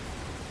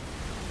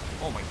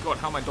 Oh my god,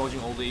 how am I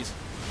dodging all these?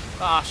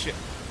 Ah, shit.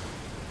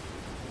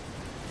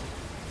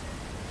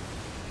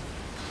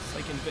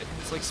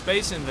 It's like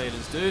Space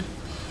Invaders, dude.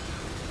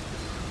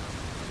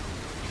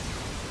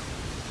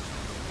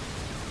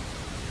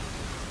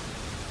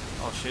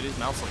 Oh shit, his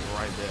mouth's like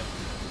right there.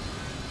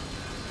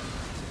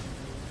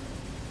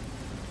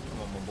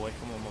 Come on, my boy.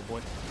 Come on, my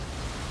boy.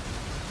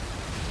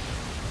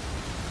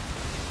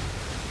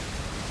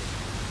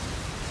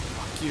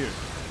 Fuck you.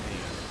 There you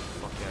go.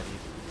 Fuck out of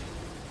here.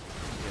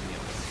 Get me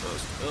up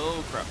first.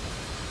 Oh crap.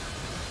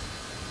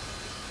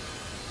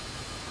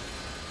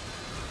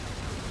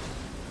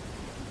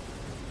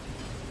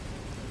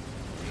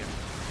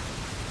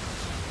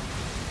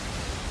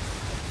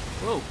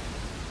 Whoa.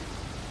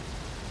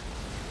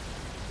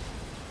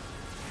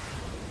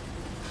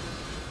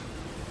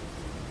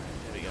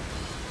 There we go.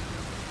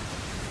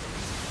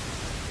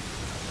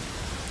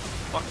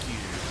 Fuck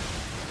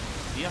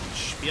you.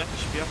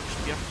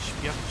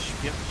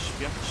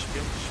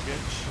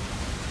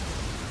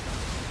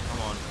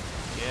 Come on.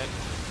 Get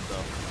the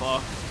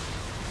fuck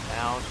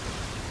out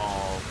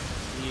of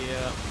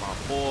here, my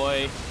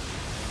boy.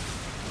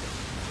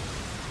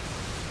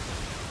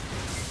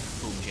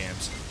 Boom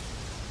jams.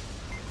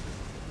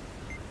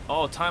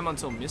 Oh, time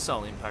until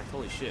missile impact.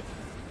 Holy shit.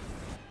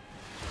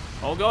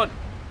 Oh god.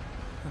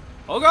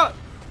 Oh god.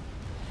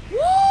 Woo!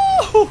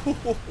 Oh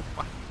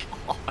my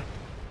god.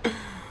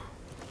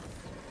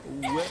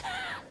 Where?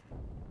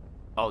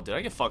 Oh, did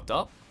I get fucked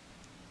up?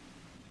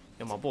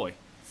 Yeah, my boy.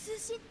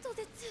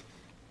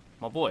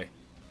 My boy.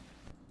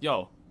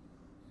 Yo.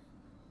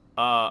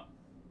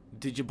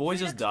 Did your boy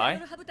just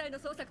die?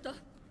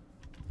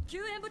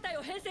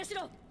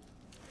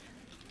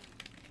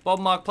 Bob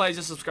Mark plays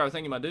just subscribe.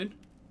 Thank you, my dude.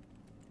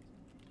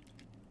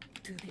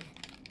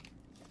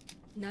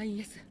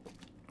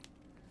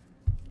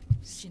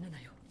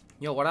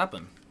 Yo, what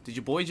happened? Did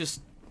your boy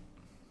just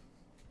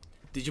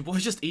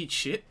eat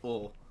shit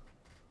or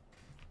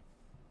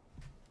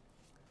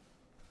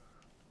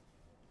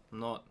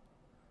not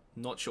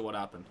sure what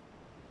happened.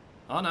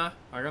 Oh no,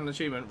 I got an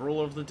achievement,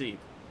 Ruler of the Deep.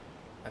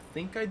 I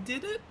think I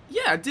did it?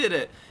 Yeah, I did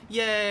it!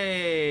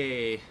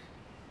 Yay!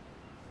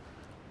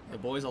 The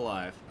boy's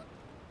alive.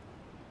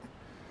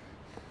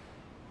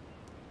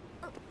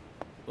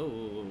 Whoa,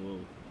 whoa, whoa, whoa.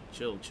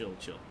 Chill, chill,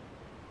 chill.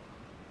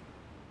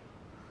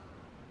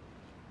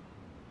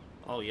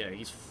 Oh yeah,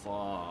 he's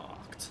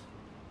fucked.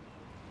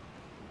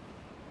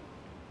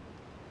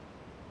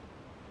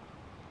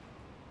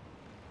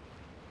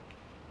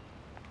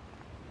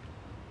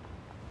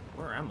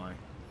 Where am I?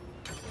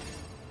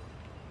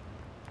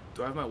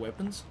 Do I have my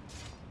weapons?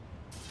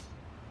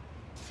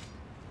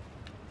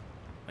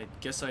 I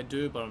guess I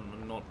do, but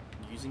I'm not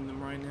using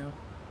them right now.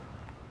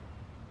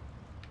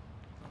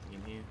 Nothing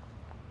in here.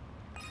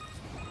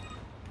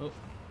 Oh.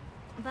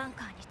 バン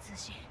カーに通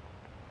信。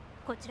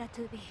こちら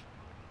 2B。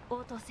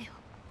応答せよ。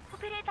オ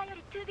ペレーターよ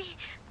り 2B。2B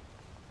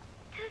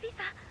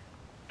さん、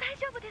大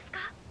丈夫です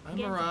か？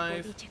現在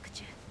ボディチェック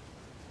中。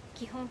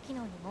基本機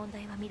能に問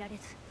題は見られ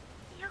ず。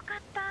よか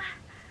った。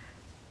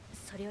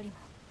それよりも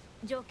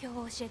状況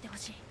を教えてほ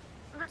しい。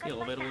わかり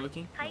ました。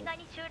海岸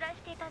に襲来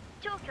していた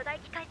超巨大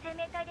機械生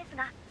命体です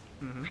が、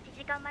8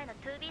時間前の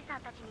 2B さ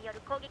んたちによ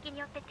る攻撃に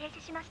よって停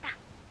止しました。8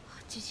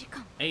時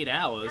間。8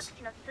 hours。各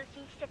地の通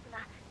信施設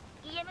が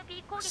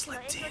EMP 攻撃の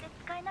影響で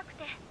使えなく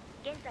て、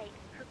現在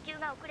復旧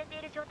が遅れて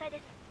いる状態で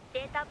す。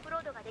データアップロ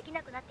ードができ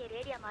なくなってい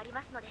るエリアもあり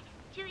ますので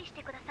注意し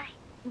てください。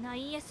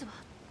9S は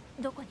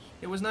どこに？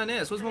 It was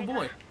 9S. Where's my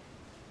boy?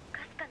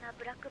 かすかな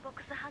ブラックボッ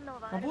クス反応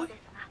はあるので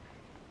すが、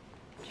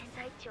現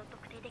在地を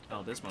特定できてい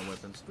ます。Oh, there's my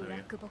weapons. ブラ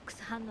ックボック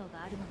ス反応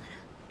があるのなら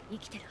生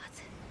きてるは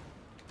ず。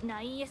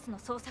9S の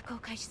捜索を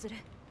開始する。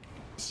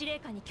司令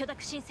官に許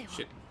諾申請を。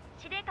司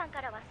令官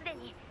からはすで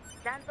に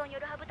残存ヨ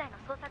ルハ部隊の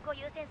捜索を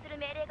優先する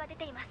命令が出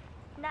ています。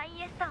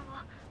9S さんを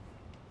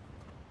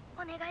お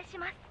願いし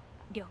ます。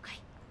了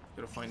解。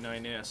Gotta find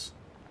 9S.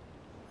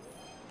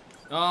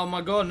 Oh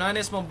my god,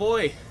 9S, my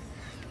boy.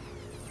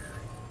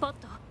 ポッ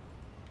ト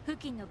付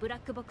近のブラッ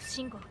クボックス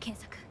信号を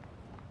検索。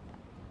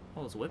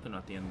Oh, there's a weapon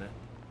at the end there.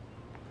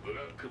 ブ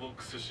ラックボッ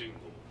クス信号を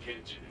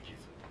検知でき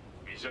ず、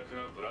微弱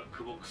なブラッ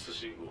クボックス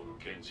信号の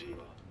検知には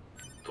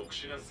特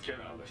殊なスキャ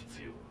ナーが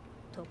必要。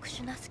特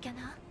殊なスキャ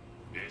ナ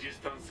ー？レジ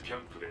スタンスキャ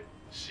ンプで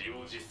使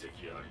用実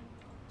績あり。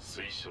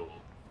推奨。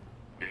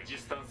レジ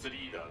スタンス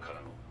リーダーか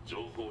らの情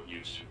報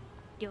入手。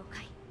了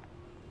解。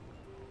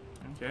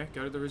Okay,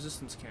 go to the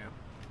resistance camp.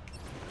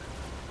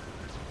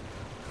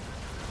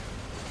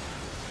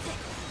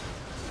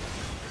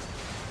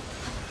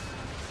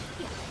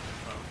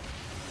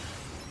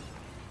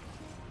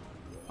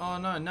 Oh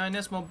no,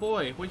 9S, my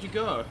boy, where'd you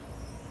go?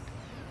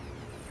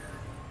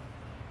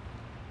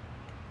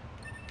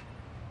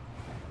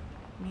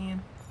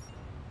 Man.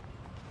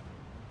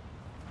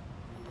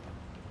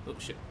 Oh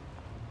shit.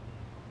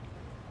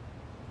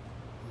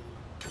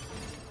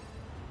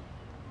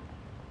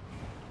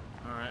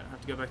 Alright, I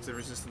have to go back to the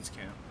resistance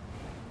camp.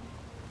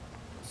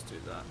 Let's do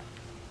that.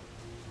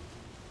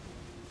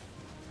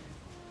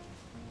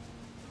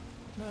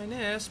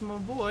 9S, my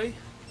boy.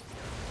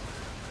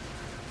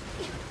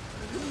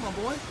 My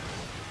boy.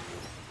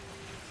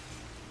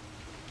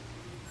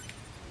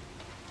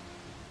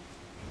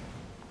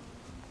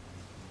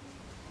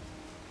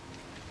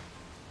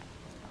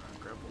 Alright,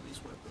 grab all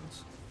these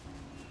weapons.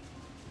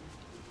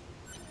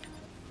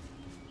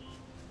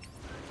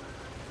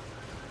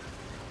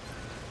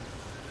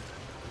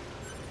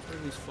 What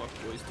are these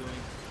fuckboys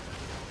doing?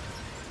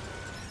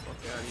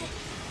 Fuck out of here.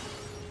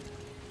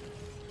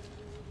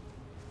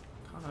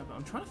 Can't open.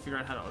 I'm trying to figure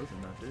out how to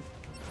open that, dude.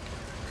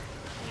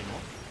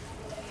 Anymore.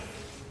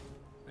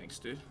 Thanks,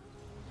 dude.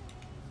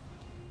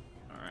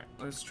 Alright,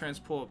 let's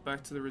transport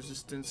back to the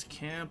resistance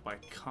camp. I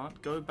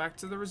can't go back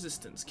to the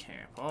resistance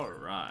camp.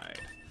 Alright.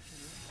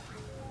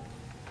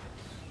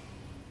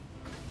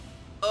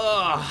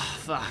 Ugh,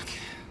 fuck.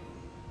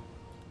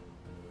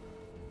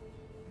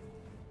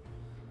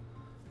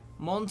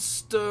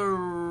 Monster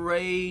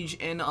Rage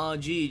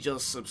NRG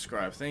just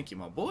subscribed. Thank you,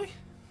 my boy.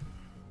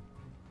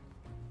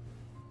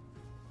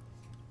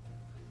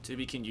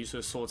 Tibi can use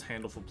her sword's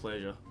handle for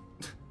pleasure.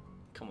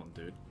 Come on,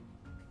 dude.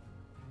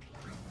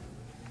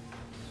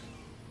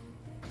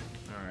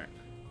 Alright.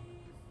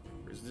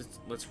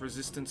 Let's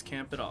resistance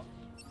camp it up.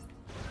 Let's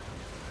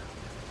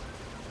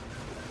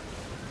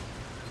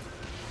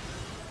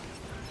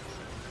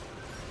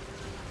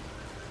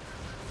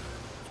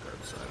grab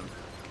this item.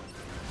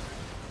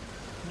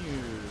 You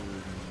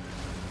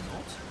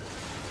not?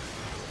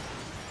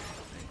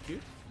 Thank you.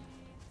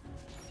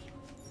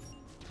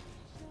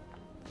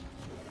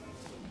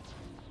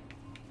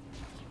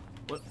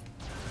 What?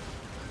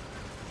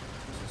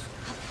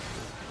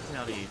 Get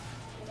out of here.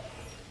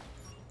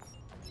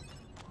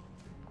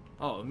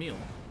 Oh, Emil.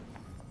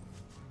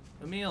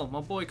 Emil, my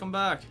boy, come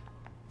back.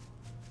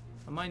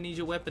 I might need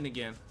your weapon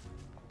again.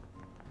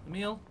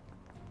 Emil?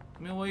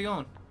 Emil, where you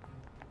going?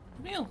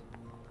 Emil!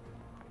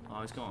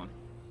 Oh, he's gone.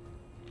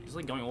 He's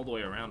like going all the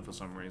way around for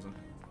some reason.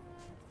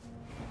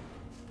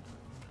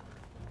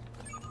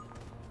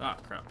 Ah,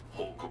 crap.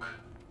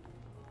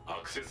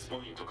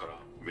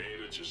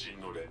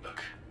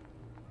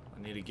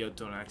 I need to get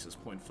to an access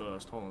point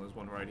first. Hold on, there's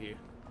one right here.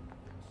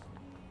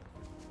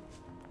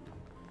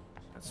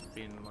 That's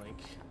been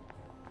like...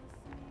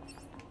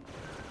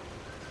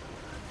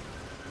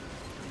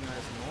 You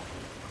guys not?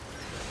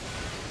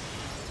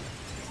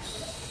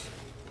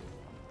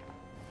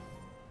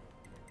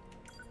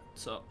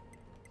 So,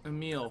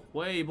 Emil,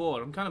 way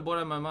bored. I'm kind of bored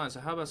out of my mind, so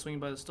how about swinging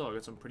by the store?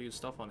 Got some pretty good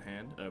stuff on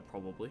hand,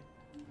 probably.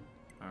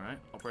 Alright,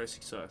 Operator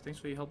 6, thanks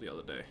for your help the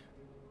other day.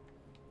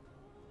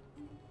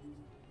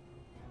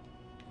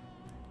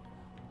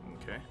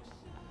 Okay.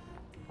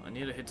 I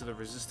need to head to the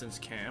resistance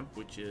camp,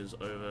 which is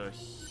over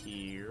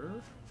here.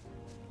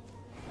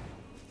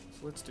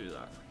 So let's do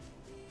that.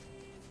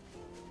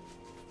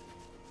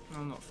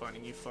 I'm not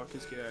fighting you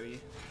fuckers, get out of here.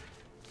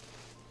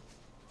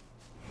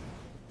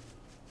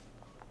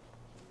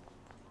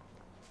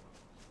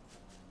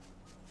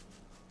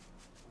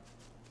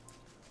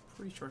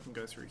 Pretty sure I can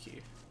go through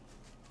here.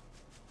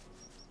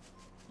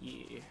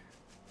 Yeah.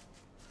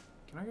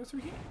 Can I go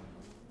through here?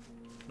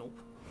 Nope.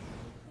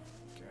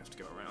 Okay, I have to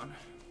go around.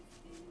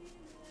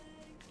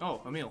 Oh,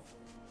 Emil.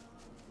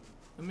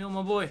 Emil,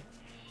 my boy.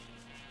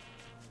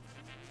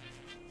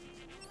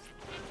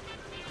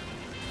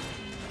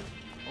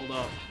 Hold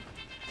up.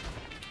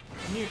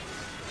 Can you...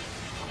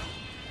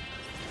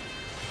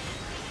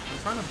 I'm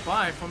trying to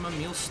buy from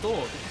Emil's store.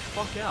 Get the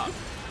fuck out.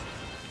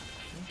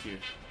 Thank you.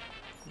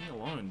 Leave me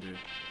alone, dude.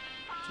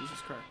 Jesus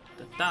Christ.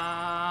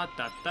 Da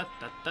da da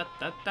da da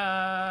da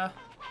da.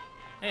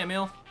 Hey,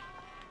 Emil.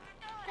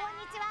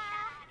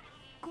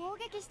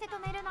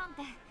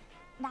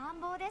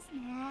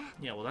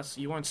 Yeah, well, that's...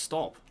 You won't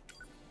stop.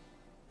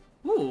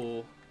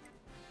 Ooh.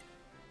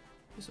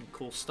 Here's some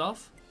cool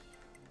stuff.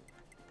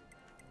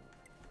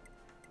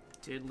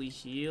 Deadly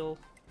heal.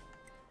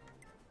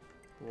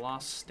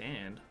 Last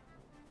stand.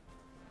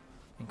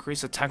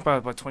 Increase attack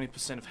power by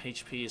 20% if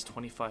HP is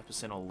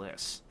 25% or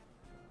less.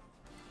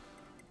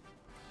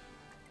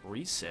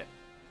 Reset.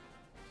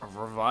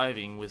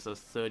 Reviving with a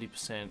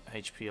 30%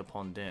 HP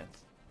upon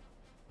death.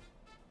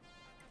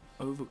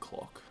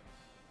 Overclock.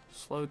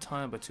 Slow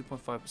time by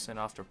 2.5%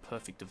 after a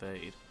perfect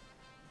evade.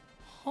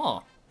 Huh.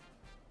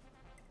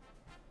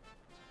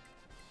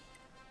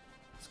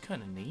 It's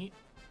kind of neat.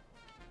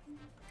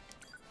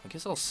 I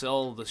guess I'll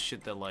sell the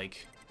shit that,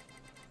 like,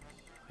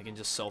 I can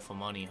just sell for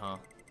money, huh?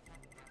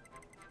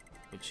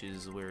 Which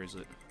is, where is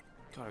it?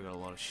 God, I got a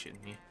lot of shit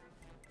in here.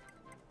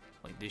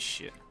 Like this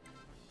shit.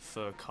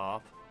 Fur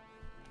carp.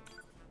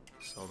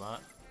 Sell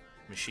that.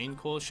 Machine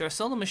cores. Should I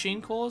sell the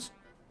machine cores?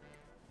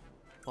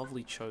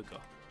 Lovely choker.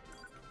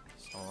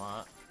 Sell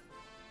that.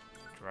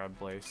 Drab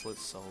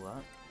bracelets. Sell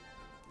that.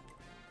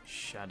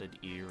 Shattered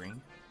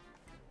earring.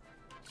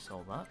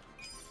 Sell that.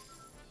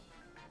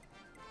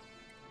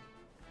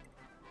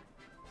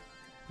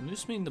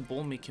 Noose mean the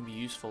ball meat can be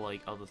used for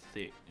like other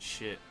thick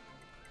shit.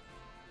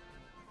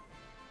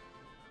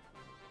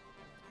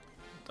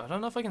 I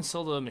don't know if I can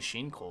sell the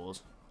machine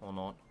cores or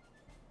not.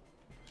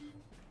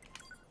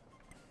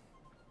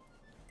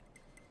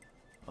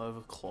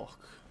 Overclock.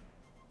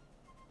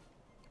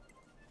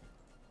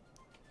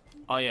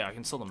 Oh yeah, I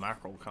can sell the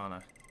mackerel, can't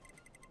I?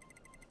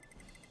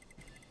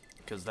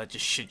 Because that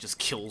shit just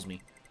kills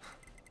me.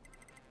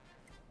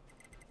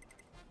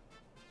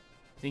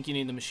 I think you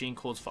need the machine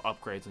cores for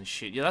upgrades and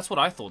shit. Yeah, that's what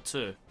I thought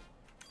too.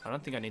 I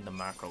don't think I need the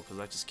mackerel because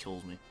that just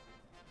kills me.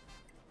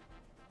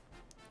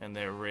 And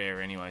they're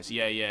rare anyways.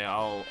 Yeah,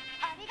 I'll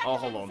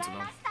hold on to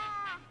them.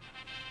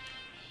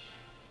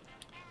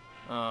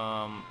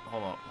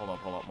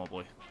 Hold up, my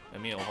boy.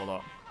 Emil, hold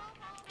up.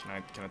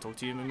 Can I talk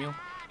to you, Emil?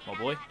 My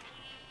boy?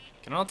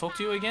 Can I not talk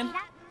to you again?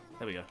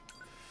 There we go.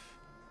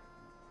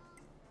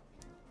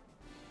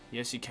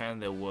 Yes, you can,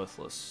 they're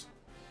worthless.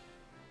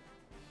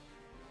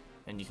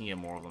 And you can get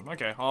more of them.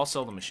 Okay, I'll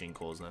sell the machine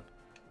cores then.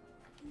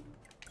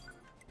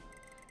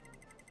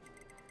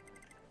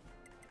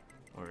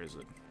 Where is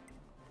it?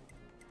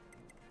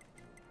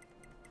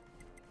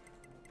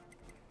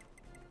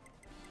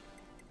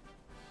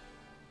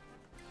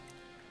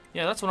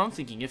 Yeah, that's what I'm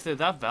thinking. If they're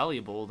that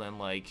valuable, then,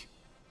 like...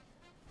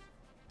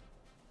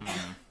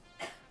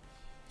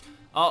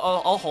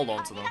 I'll hold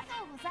on to them.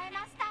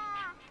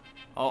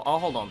 I'll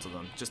hold on to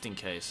them, just in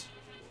case.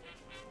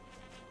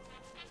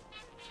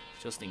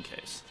 Just in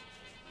case.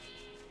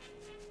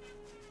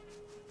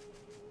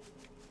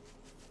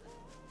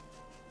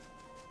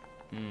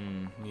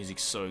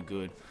 Music's so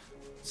good.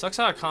 Sucks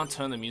how I can't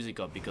turn the music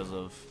up because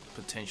of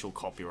potential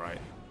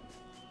copyright.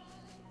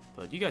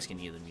 But you guys can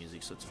hear the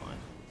music, so it's fine.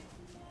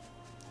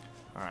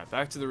 Alright,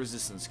 back to the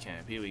resistance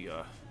camp. Here we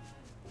go.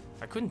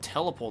 I couldn't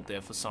teleport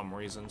there for some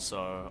reason,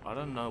 so I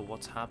don't know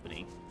what's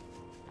happening.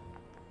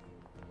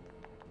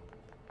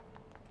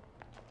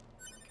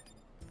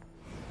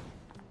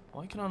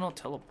 Why can I not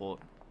teleport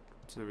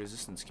to the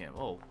resistance camp?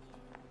 Oh.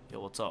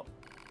 Yo, what's up?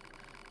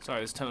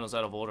 Sorry, this terminal's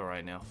out of order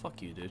right now.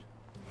 Fuck you, dude.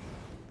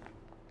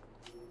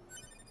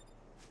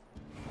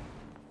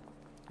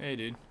 Hey,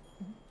 dude.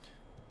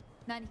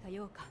 何か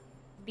用か。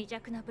微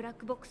弱なブラッ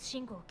クボックス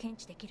信号を検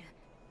知できる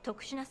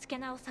特殊なスキャ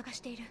ナーを探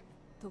している。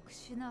特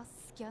殊な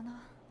スキャナー。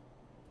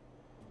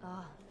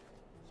ああ、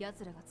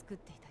奴らが作っ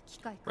ていた機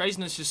械か。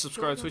Raisin has just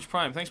subscribed to Twitch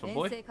Prime. Thanks, my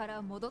boy. 遠征か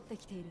ら戻って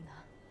きているな。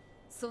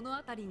その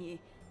あたりに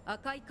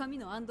赤い髪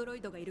のアンドロ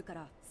イドがいるか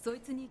ら、そい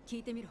つに聞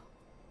いてみろ。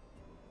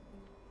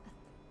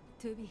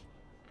2B、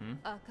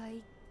赤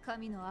い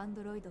髪のアン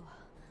ドロイドは。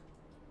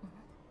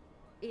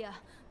いや、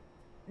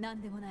な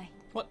んでもない。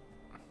What?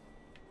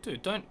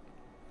 Dude, don't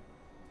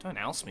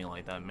oust me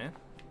like that, man.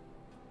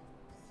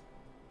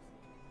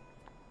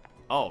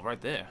 Oh, right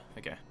there.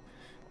 Okay.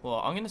 Well,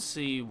 I'm gonna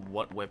see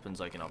what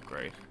weapons I can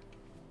upgrade.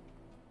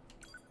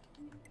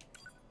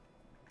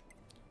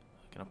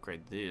 I can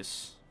upgrade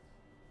this.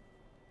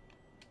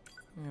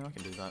 Yeah, I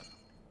can do that.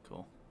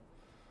 Cool.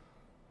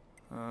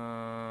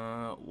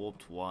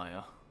 Warped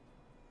wire.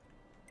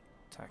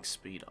 Attack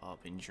speed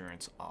up,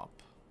 endurance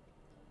up.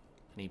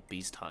 I need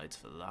beast hides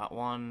for that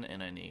one,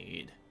 and I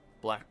need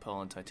black pearl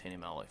and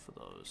titanium alloy for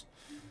those.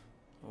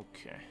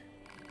 Okay.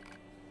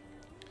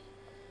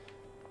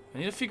 I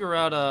need to figure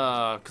out,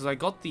 cause I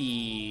got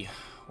the,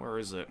 where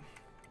is it?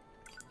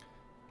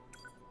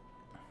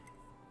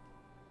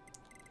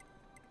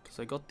 Cause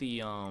I got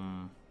the,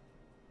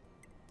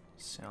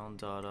 sound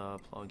data,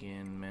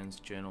 plug-in, men's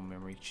journal,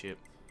 memory chip.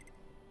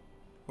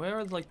 Where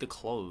are, like, the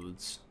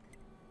clothes?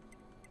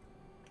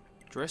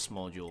 Dress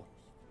module.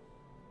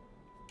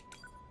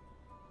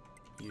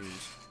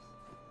 Use.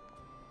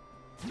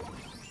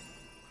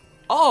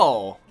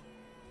 Oh!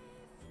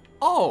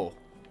 Oh!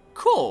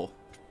 Cool!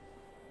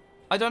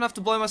 I don't have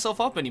to blow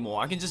myself up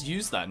anymore. I can just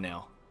use that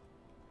now.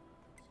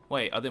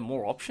 Wait, are there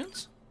more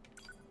options?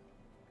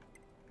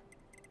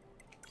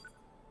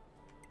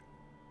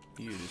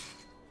 Use.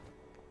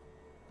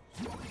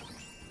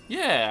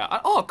 Yeah!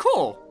 Oh,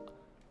 cool!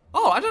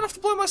 Oh, I don't have to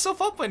blow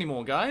myself up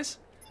anymore, guys.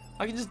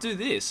 I can just do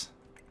this.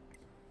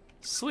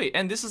 Sweet.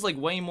 And this is like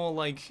way more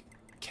like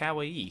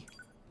kawaii.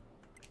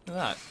 Look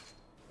at that.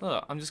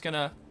 Look, I'm just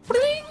gonna...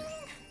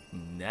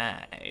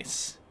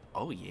 Nice.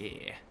 Oh,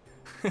 yeah.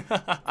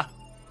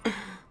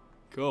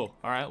 Cool.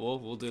 Alright, well,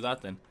 we'll do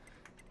that then.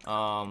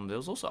 There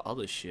was also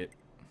other shit.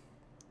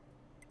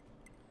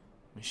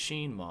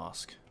 Machine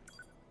mask.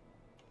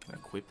 Can I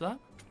equip that?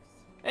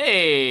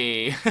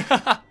 Hey!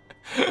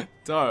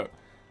 Dope.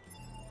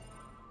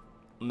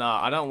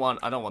 Nah, I don't want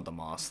the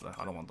mask though.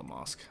 I don't want the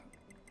mask.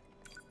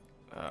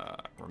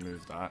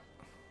 Remove that.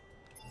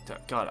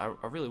 God,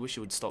 I really wish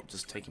it would stop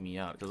just taking me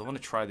out, because I want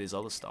to try this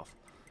other stuff.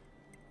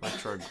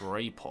 Electro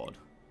grey pod.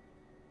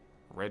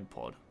 Red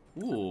pod.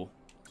 Ooh.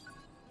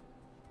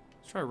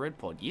 Let's try red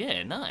pod.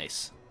 Yeah,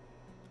 nice.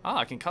 Ah,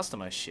 I can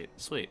customize shit.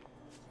 Sweet.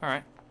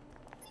 Alright.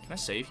 Can I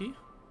save here?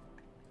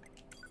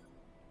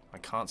 I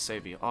can't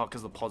save here. Oh,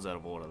 because the pod's out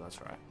of order, that's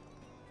right.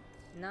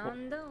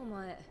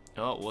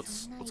 Oh,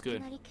 what's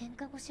good?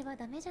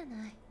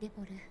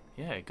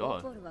 Yeah,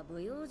 God.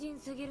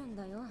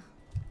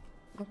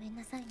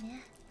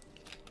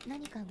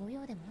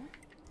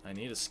 I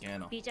need a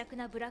scanner. 微弱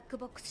なブラック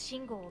ボックス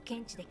信号を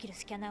検知できる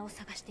スキャナーを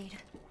探している。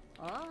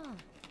ああ、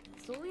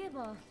そういえ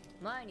ば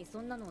前に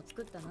そんなのを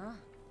作ったな。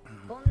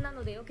こんな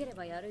のでよけれ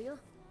ばやるよ。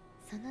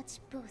そのチ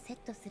ップをセッ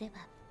トすれば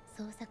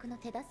捜索の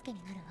手助け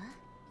になるわ。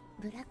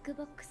ブラック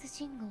ボックス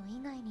信号以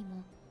外に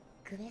も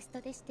クエスト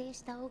で指定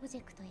したオブジ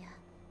ェクトや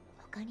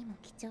他にも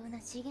貴重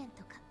な資源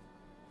とか、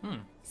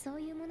そ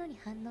ういうものに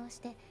反応し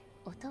て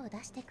音を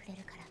出してくれ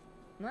るか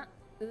ら。ま、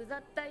うざ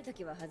ったい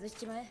時は外し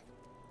ちまえ。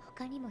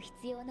他にも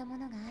必要なも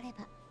のがあれ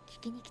ば聞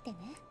きに来てね。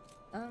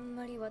あん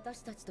まり私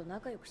たちと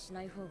仲良くし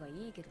ない方が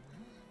いいけどな。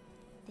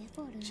デ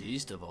ボル。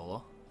Jeez,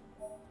 Devola.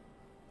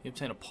 You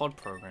obtain a pod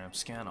program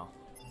scanner.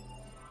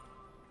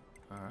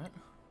 Alright.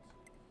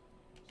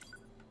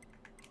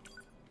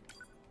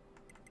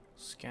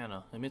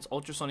 Scanner. Emits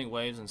ultrasonic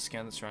waves and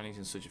scans the surroundings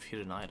in search of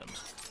hidden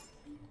items.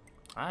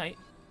 Alright.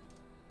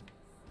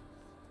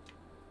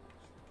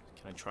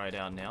 Can I try it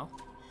out now?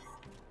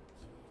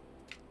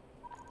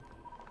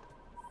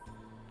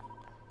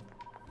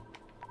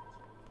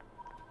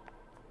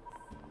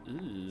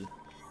 Ooh.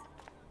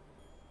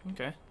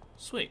 Okay,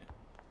 sweet.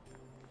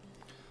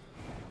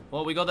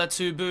 Well, we got that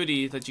 2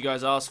 booty that you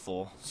guys asked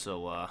for,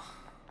 so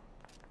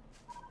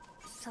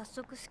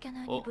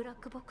Oh.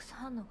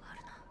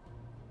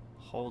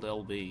 Hold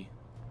LB.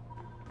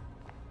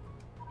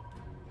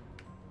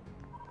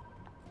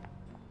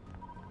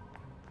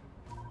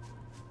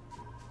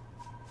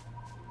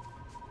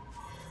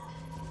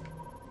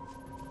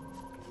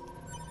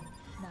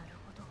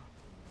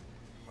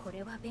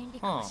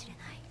 Huh.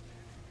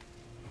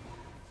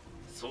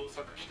 So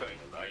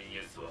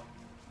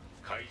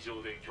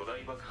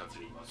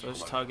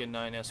this target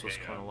 9S was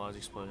kind of large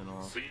explosion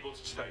or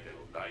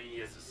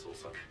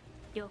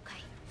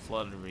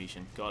flooded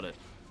region. Got it.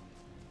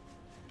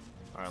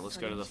 Alright, let's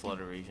go to the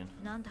flooded region.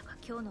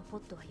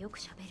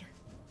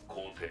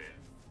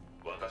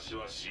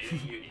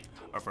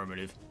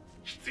 Affirmative.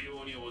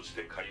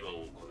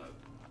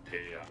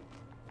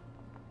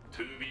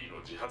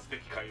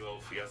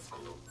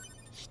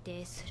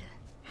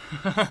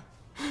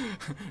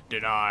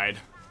 Denied.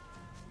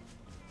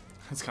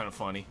 That's kind of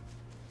funny.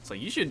 It's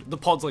like, the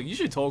pod's like, you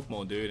should talk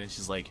more, dude. And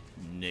she's like,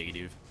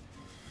 negative.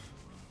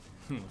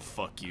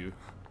 Fuck you.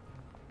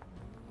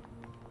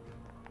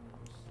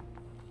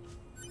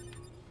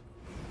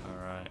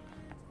 Alright.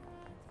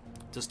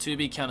 Does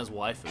 2B count as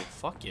waifu?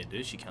 Fuck yeah,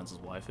 dude. She counts as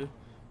waifu.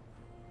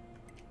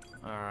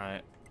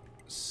 Alright.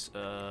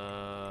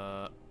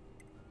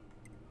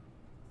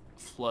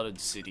 Flooded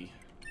city.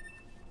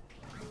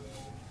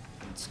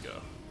 Let's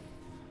go.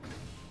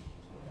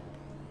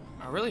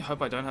 I really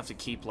hope I don't have to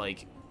keep,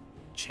 like,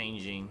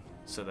 changing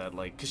so that,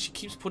 like, because she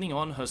keeps putting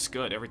on her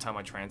skirt every time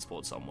I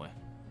transport somewhere.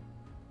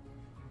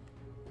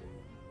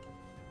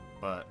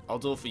 But I'll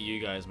do it for you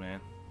guys, man.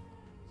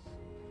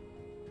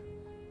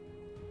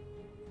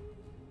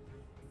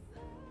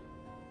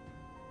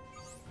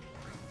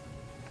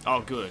 Oh,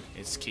 good.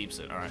 It keeps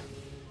it. Alright.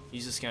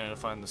 Use the scanner to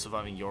find the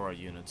surviving Yora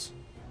units.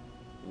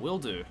 Will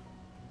do.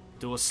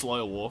 Do a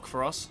slow walk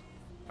for us.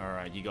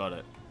 Alright, you got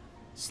it.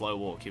 Slow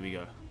walk. Here we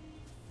go.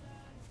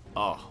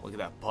 Oh, look at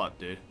that butt,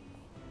 dude.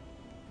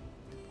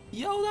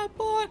 Yo, that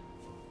butt!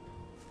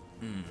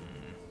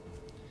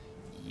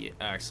 Yeah,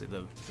 actually,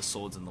 the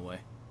sword's in the way.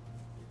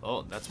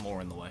 Oh, that's more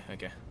in the way.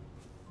 Okay.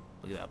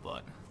 Look at that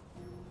butt.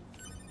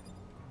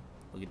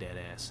 Look at that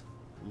ass.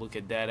 Look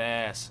at that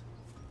ass.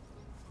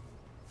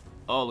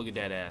 Oh, look at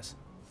that ass.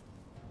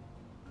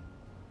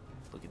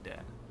 Look at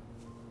that.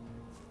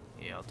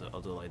 Yeah,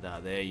 I'll do it like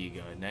that. There you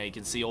go. Now you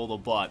can see all the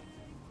butt.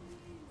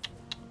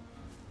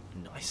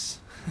 Nice.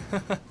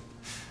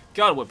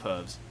 God, we're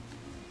pervs.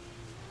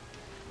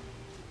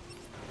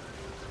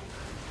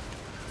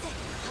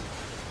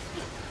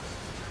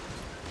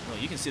 Oh,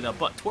 you can see that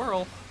butt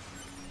twirl.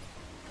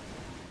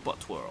 Butt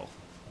twirl.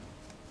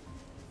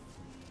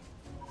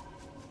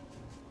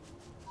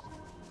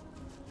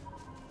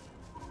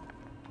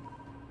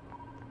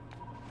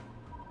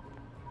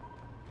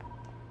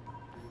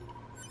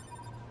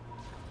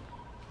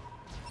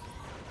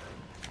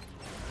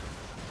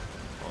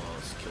 Oh,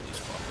 let's kill these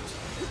fuckers.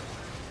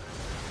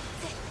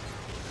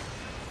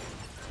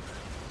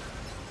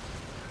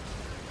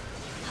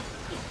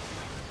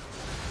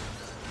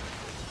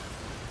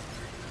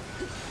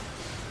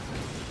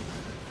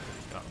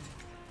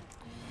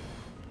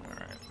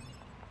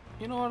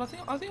 You know what?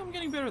 I think I'm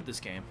getting better at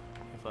this game,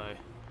 if I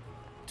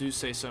do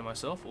say so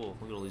myself. Oh,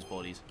 look at all these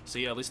bodies.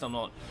 See, at least I'm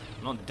not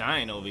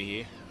dying over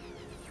here.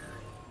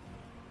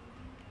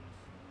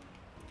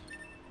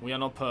 We are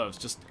not pervs,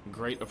 just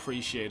great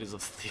appreciators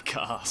of thick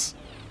ass.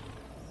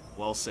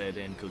 Well said,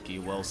 N Cookie.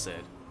 Well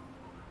said.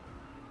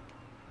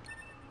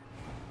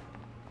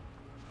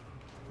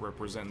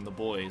 Representing the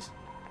boys.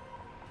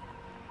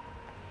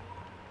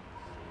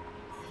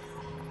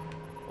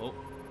 Oh,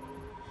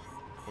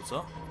 what's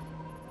up?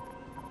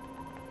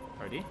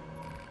 Ready?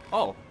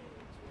 Oh!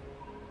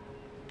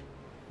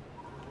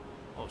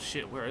 Oh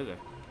shit, where are they?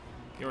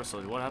 You're a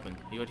soldier, what happened?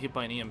 You got hit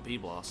by an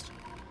EMP blast.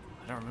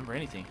 I don't remember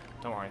anything.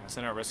 Don't worry, I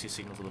sent out a rescue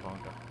signal to the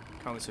bunker.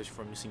 Currently searching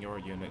for a missing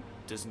Yora unit,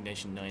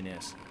 designation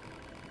 9S.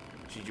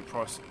 Should you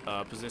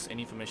possess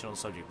any information on the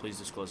subject, please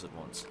disclose it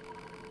once.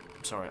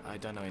 I'm sorry, I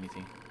don't know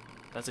anything.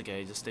 That's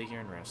okay, just stay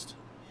here and rest.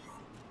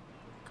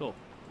 Cool.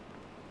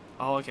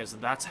 Oh, okay, so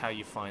that's how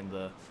you find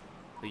the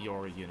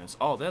Yora units.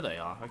 Oh, there they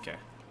are, okay.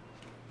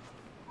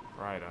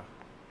 Righto.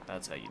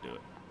 That's how you do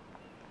it.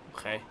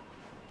 Okay.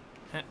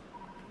 Heh.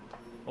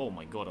 Oh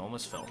my god, I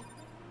almost fell.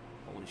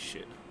 Holy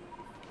shit.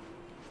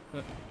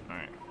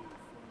 Alright.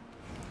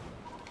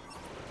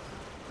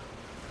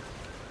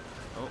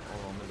 Oh,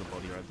 hold on, there's a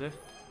body right there.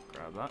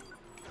 Grab that.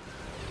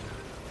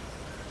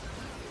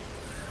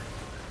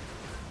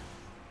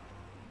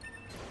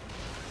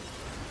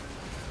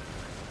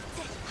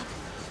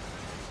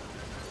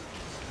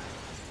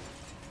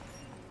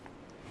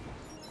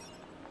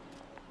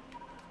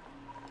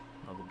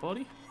 Another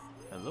body.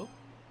 Hello.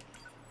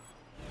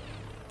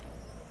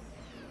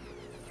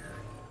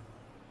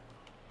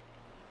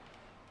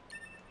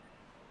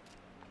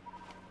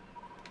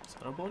 Is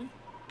that a body?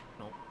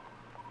 No.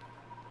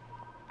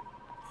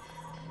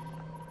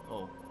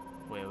 Oh.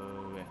 Wait.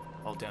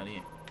 Oh, down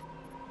here.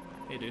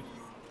 Hey, dude.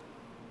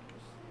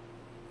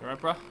 You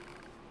alright, bruh?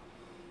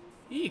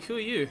 Eek, who are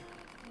you?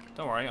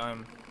 Don't worry,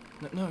 I'm...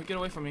 No, get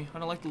away from me. I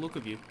don't like the look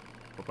of you.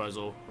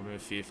 Proposal,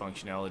 remove fear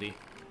functionality.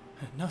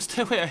 No,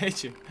 stay away, I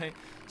hate you. Hey,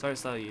 sorry to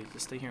start you.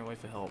 Just stay here and wait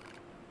for help.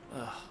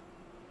 Ugh.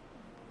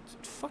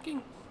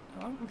 Fucking...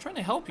 I'm trying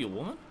to help you,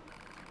 woman.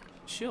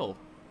 Chill.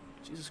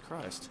 Jesus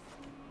Christ.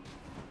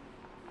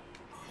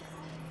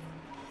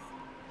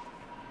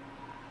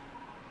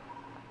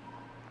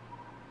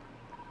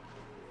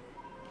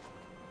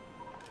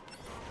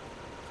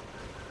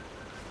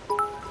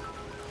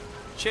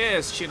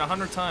 Cheers, cheat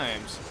 100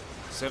 times.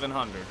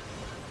 700.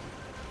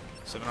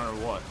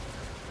 700 what?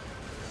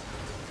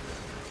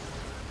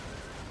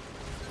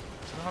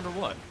 700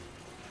 what?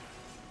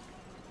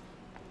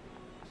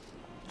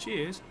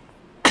 Cheers.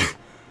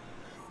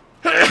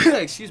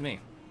 Excuse me.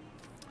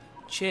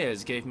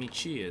 Cheers gave me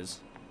cheers.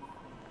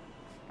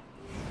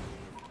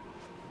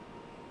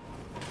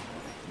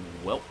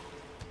 Well.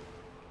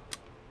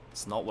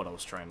 It's not what I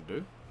was trying to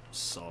do.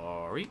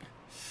 Sorry.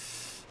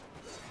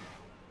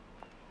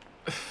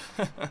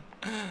 I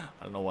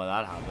don't know why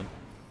that happened.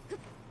 I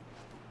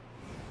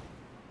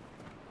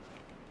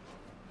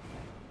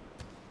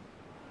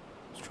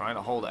was trying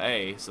to hold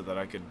A so that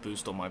I could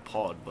boost on my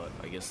pod, but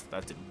I guess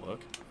that didn't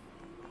work.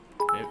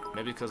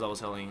 Maybe because I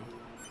was holding.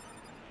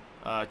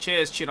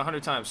 Cheers, cheat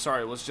 100 times.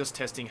 Sorry, was just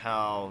testing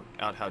how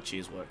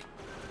cheers work.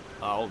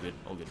 All good,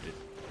 dude.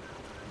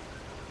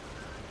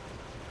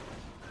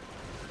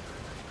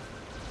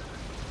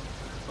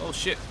 Oh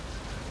shit.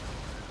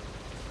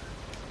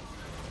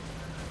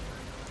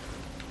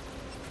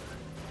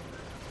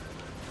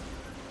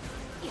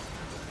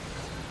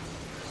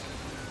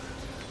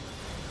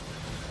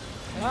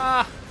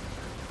 Ah!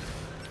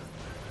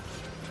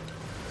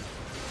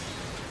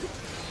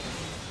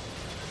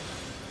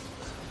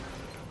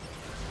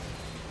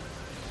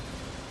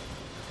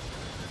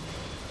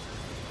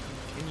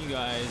 Can you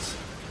guys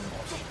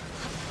not?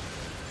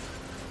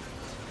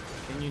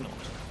 Can you not?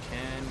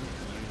 Can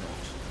you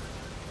not?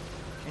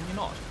 Can you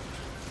not?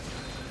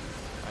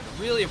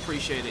 I'd really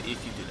appreciate it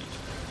if you didn't.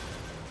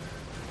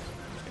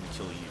 I'm gonna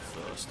kill you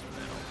first, and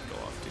then I'll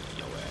go after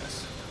your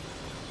ass.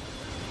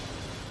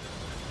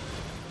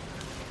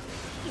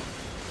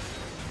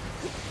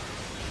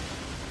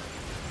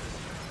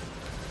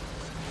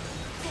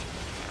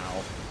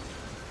 Ow.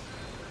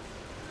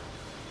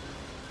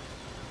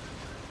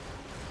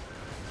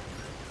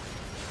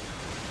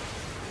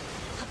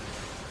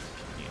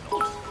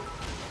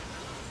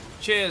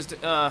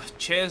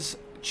 Cheers,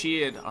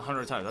 cheered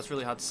 100 times. That's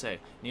really hard to say.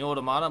 NieR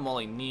Automata,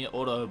 Molly, NieR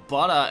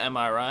Automata, am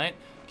I right?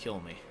 Kill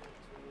me.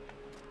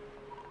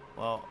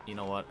 Well, you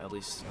know what? At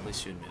least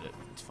you admit it.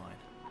 It's fine.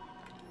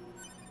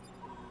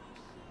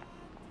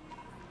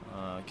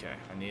 Okay,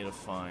 I need to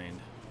find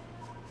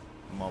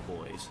my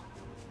boys.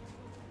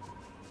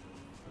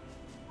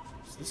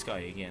 It's this guy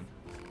again.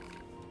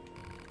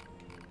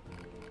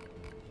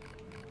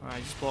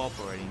 Alright, just blow up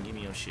already and give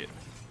me your shit.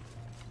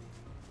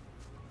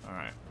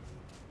 Alright.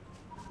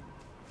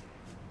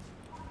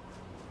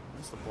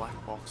 Where's the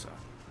black boxer?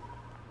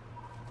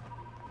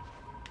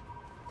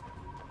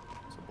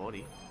 It's a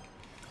body.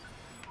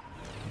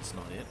 That's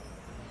not it.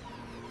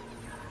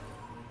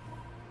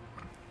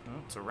 Oh,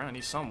 it's around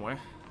here somewhere.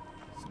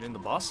 Is it in the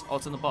bus? Oh,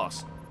 it's in the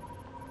bus.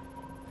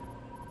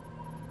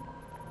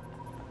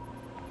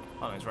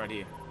 Oh, no, it's right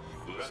here.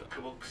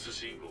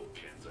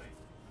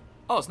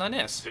 Oh, it's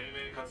NieR.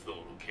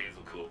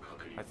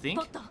 I think.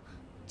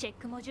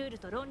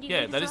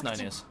 Yeah, that is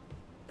NieR.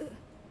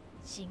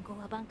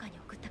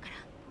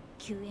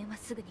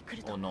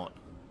 Or not.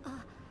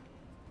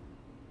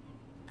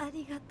 あ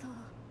りがとう。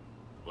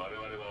我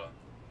々は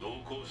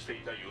同行して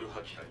いた夜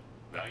破機隊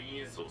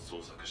 9S を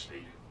捜索して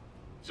いる。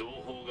情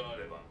報があ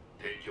れば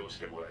提供し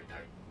てもらいた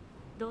い。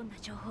どんな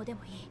情報で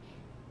もいい。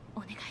お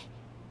願い。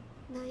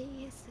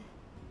9S。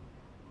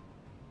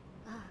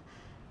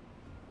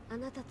あ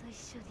なたと一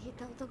緒にい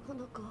た男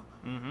の子。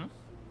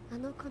あ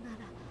の子なら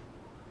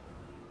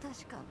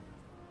確か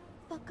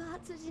爆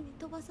発時に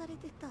飛ばされ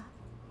てた。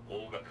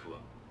方角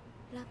は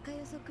落下予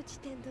測地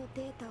点の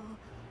データを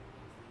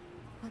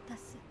渡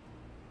す。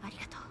あり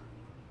がとう。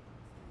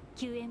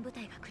救援部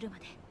隊が来るま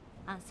で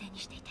安静に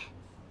していて。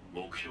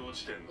目標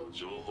地点の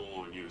情報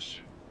を入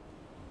手。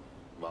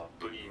マッ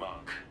プにマー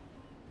ク。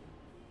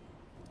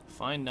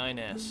Find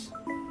 9S.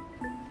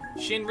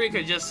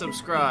 Shinrika just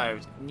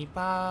subscribed.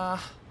 Nipa.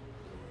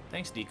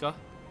 Thanks, Dika.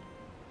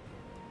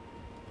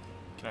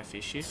 Can I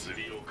fish you?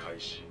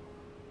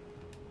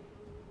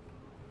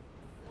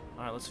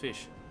 Alright, let's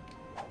fish.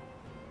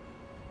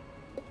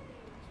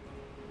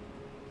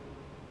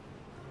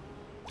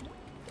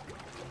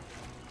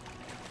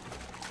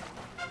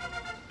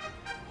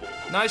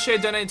 Nice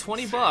shade donated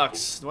 20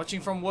 bucks.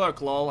 Watching from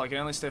work, lol. I can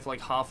only stay for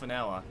like half an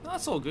hour.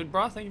 That's all good,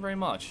 bruh. Thank you very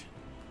much.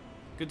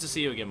 Good to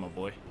see you again, my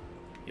boy.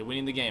 You're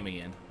winning the game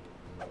again.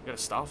 We got a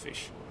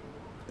starfish.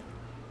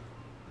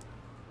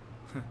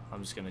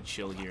 I'm just gonna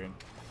chill here and...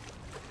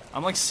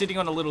 I'm like sitting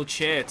on a little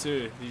chair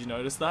too. Did you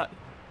notice that?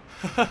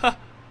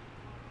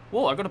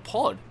 Whoa, I got a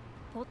pod.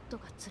 Well,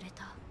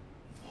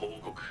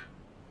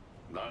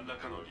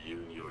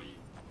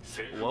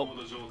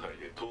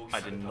 I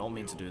did not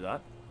mean to do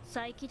that.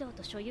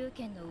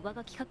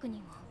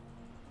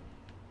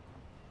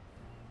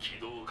 起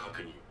動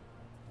確認。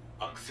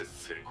アクセ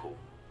ス成功。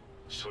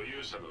所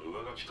有者の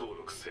上書き登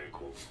録成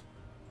功。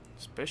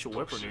 Special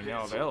weaponry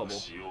now available.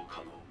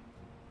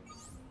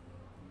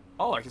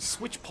 Oh, I can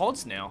switch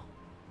pods now.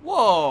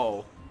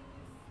 Whoa!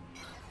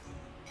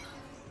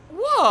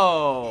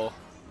 Whoa!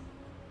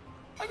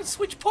 I can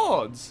switch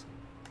pods.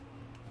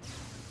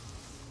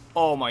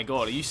 Oh my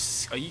god,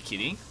 are you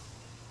kidding?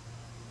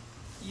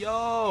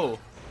 Yo!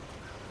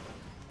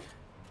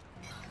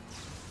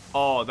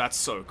 Oh, that's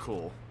so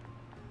cool.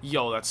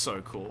 Yo, that's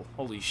so cool.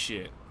 Holy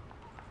shit.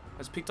 I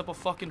just picked up a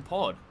fucking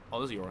pod. Oh,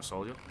 there's a Euro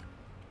soldier.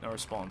 No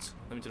response.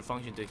 Limited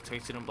function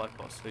detected in black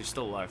box. He's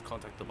still alive.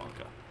 Contact the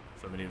bunker.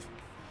 Affirmative.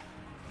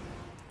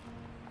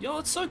 Yo,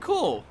 it's so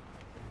cool.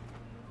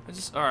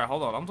 Alright,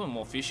 hold on. I'm doing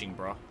more fishing,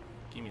 bro.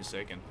 Give me a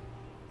second.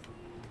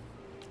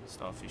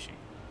 Start fishing.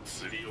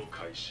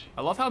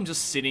 I love how I'm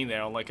just sitting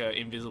there on like an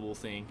invisible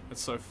thing.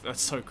 That's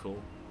so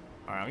cool.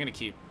 Alright, I'm gonna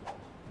keep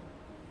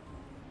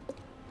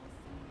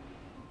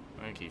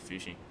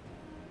fishing.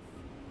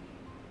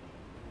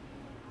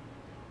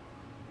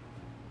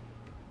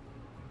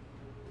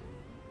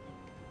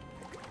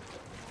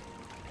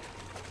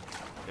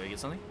 Did I get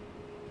something?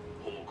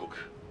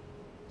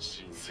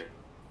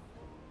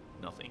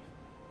 Nothing.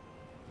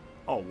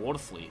 Oh, water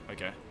flea.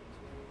 Okay.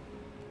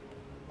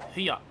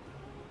 Here.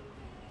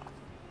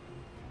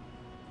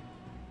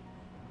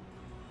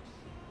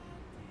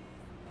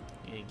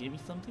 Can you give me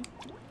something?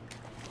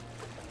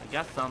 I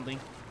got something.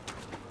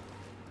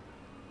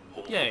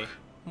 Yay.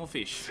 More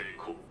fish.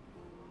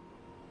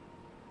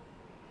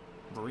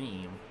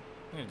 Bream.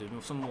 I'm gonna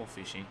do some more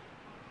fishing.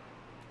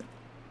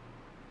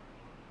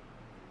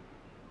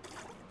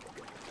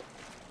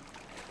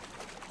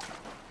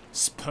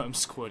 Sperm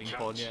squirting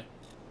pod, yeah.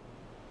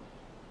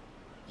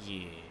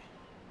 Yeah.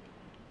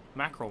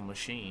 Mackerel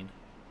machine.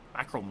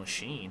 Mackerel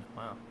machine.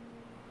 Wow.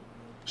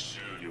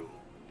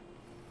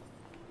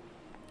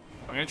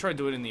 I'm gonna try to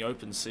do it in the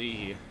open sea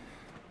here.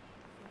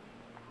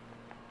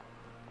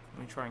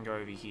 Let me try and go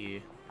over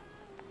here.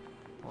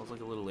 Oh, there's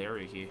like a little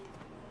area here.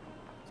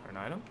 Is there an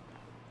item?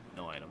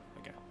 No item.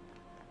 Okay.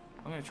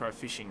 I'm gonna try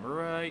fishing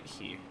right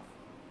here.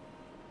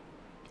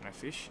 Can I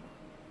fish?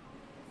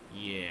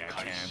 Yeah,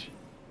 I can.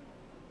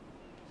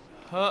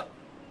 Huh.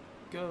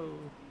 Go.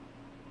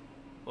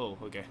 Oh,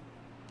 okay.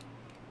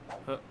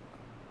 Huh.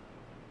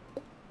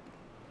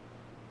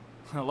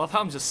 I love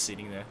how I'm just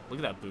sitting there. Look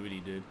at that booty,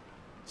 dude.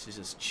 She's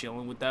just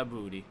chilling with that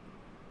booty.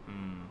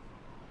 Hmm.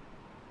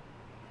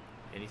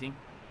 Anything?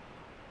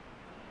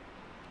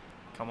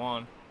 Come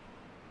on.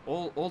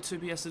 All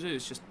 2B has to do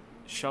is just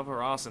shove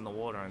her ass in the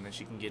water and then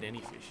she can get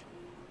any fish.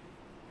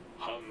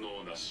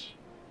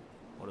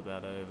 What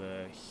about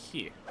over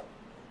here?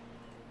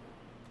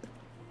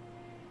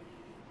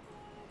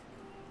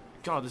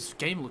 God, this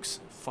game looks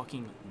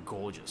fucking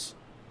gorgeous.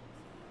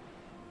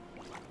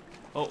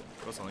 Oh,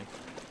 got something.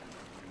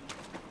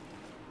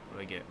 What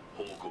do I get?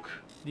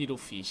 Little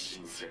fish.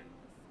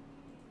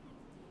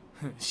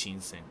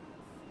 Shinsen.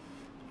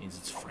 Means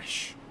it's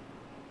fresh.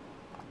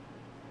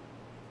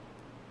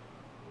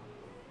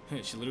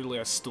 She literally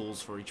has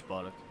stools for each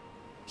buttock.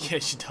 Yeah,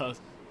 she does.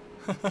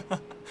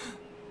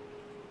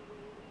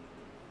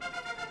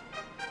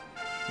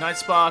 Night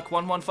Spark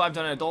 115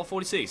 donated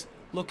 $1.46.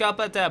 Look up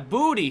at that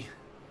booty.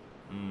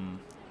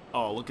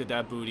 Oh, look at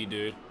that booty,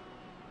 dude.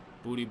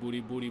 Booty, booty,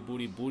 booty,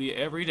 booty, booty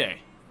every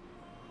day.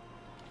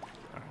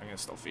 Alright, I'm gonna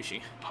stop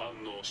fishing.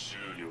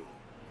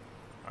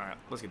 Alright,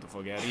 let's get the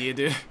fuck out of here,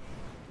 dude.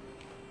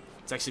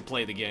 Let's actually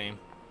play the game.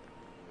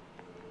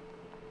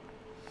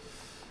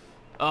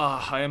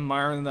 Ah, I am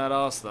admiring that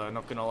ass though,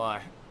 not gonna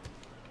lie.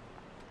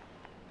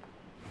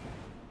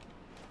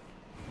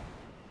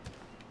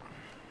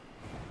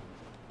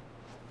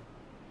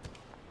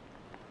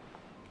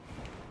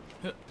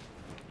 There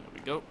we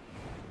go.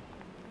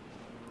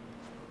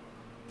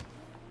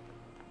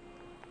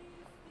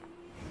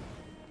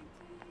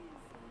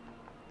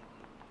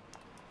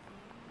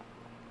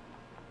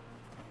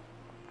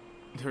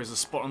 There is a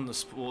spot on the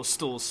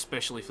stool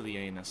specially for the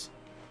anus.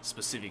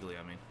 Specifically,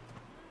 I mean.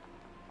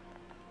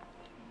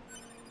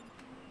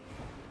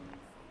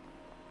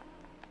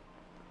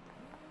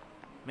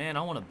 Man,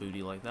 I want a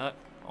booty like that.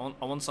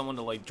 I want someone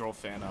to like draw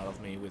fan art of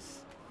me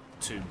with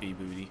 2B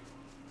booty.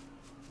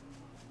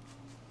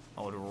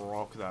 I would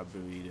rock that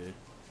booty, dude.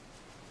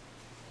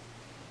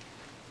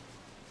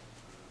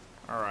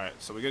 Alright,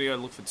 so we gotta go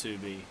look for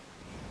 2B.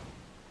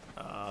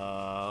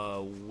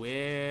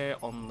 Where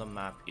on the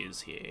map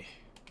is here?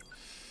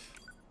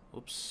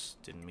 Oops,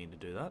 didn't mean to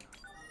do that.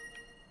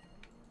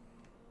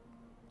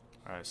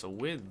 Alright, so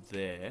we're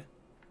there.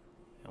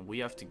 And we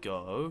have to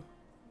go...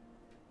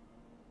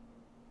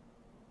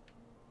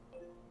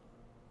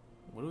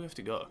 Where do we have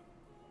to go?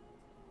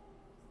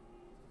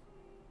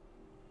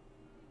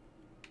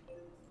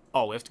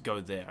 Oh, we have to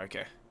go there,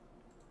 okay.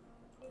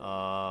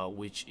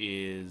 Which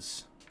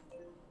is...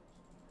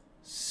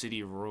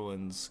 City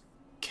Ruins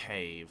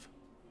Cave.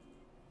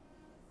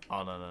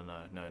 Oh, no,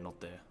 not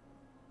there.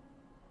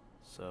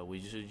 So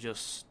we should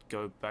just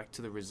go back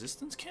to the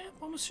Resistance camp,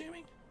 I'm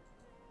assuming?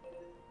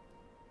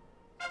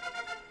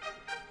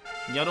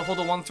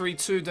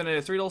 Yadoholder132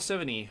 donated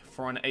 $3.70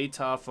 for an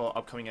ATAR for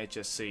upcoming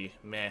HSC.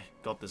 Meh,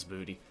 got this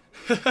booty.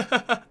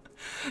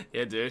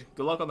 Yeah, dude.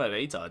 Good luck on that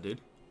ATAR, dude.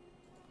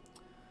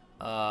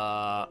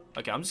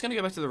 Okay, I'm just gonna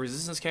go back to the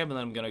resistance camp and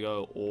then I'm gonna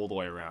go all the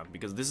way around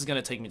because this is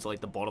gonna take me to like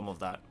the bottom of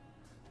that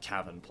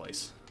cavern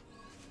place.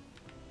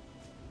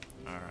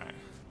 Alright.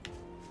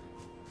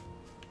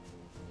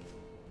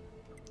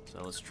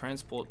 So let's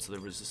transport to the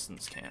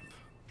resistance camp.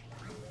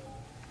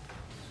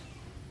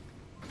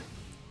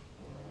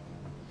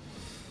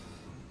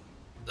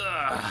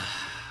 Ugh.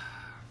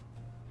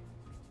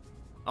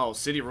 Oh,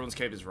 City Ruins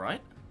Cave is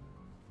right?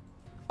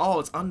 Oh,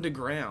 it's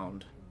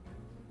underground.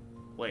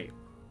 Wait,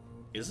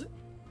 is it?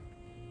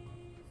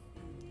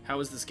 How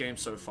is this game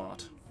so far?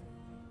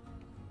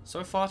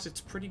 So far,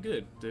 it's pretty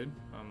good, dude.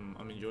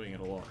 I'm enjoying it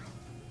a lot.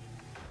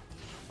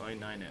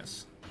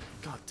 9S.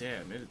 God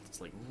damn, it's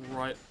like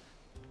right...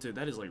 Dude,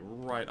 that is like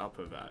right up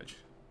her vag.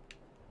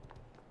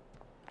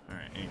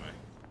 Alright, anyway.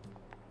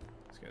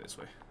 Let's go this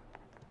way.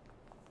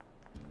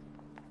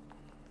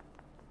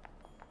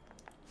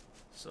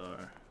 So,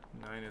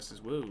 9S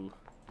is woo.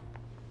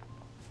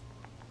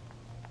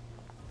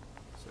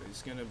 So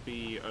he's gonna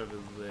be over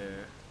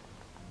there.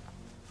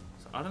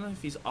 So I don't know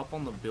if he's up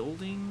on the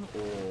building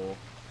or...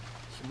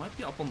 He might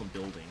be up on the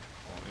building,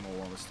 in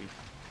all honesty.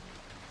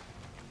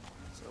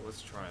 So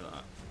let's try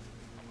that.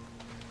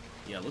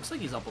 Yeah, it looks like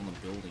he's up on the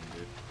building,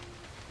 dude.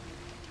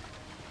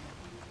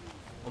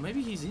 Or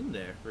maybe he's in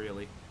there,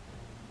 really.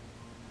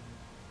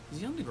 Is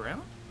he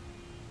underground?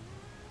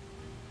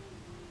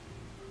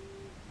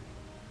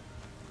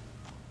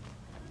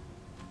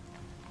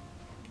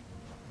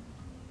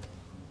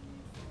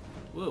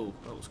 Whoa,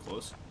 that was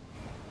close.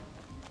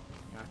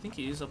 Yeah, I think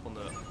he is up on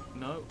the...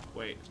 No,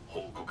 wait.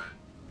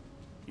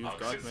 You've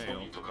got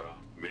mail.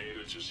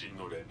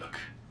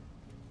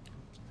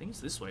 I think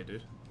it's this way,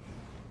 dude.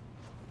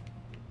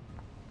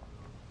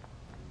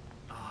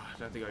 Oh, I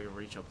don't think I can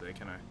reach up there,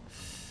 can I?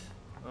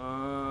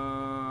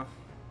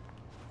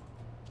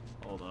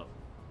 Hold up.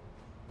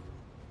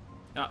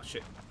 Ah,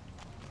 shit.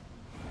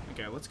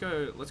 Okay, let's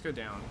go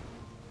down.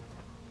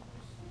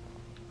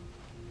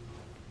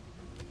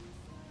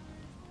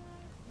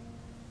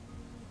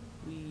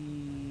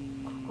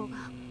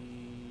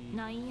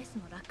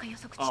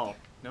 Oh,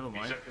 never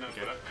mind.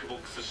 Okay.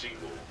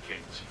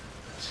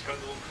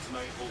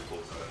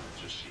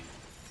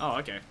 Oh,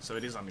 okay. So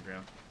it is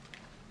underground.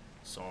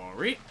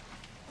 Sorry.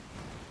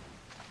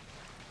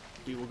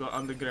 We will go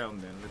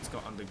underground then. Let's go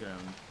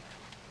underground.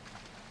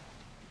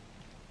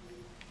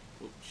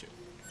 Oh, shit.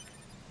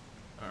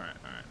 Alright,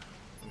 alright.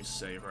 Let me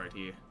save right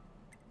here.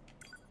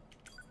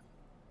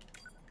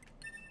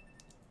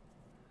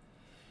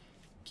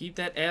 Keep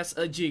that ass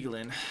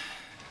a-jiggling.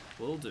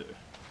 Will do.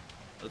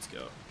 Let's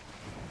go.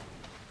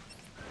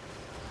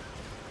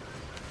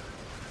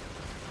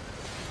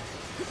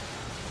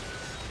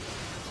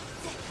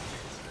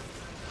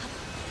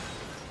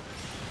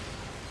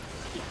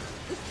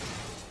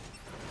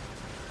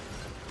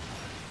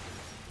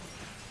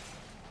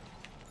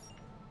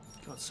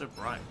 God, it's so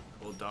bright.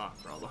 Or dark,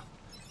 rather.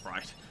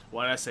 Bright.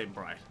 Why did I say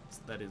bright?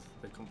 That is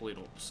the complete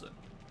opposite.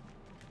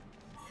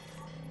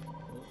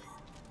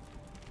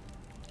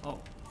 Oh.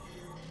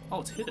 Oh,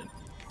 it's hidden.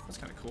 That's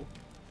kind of cool.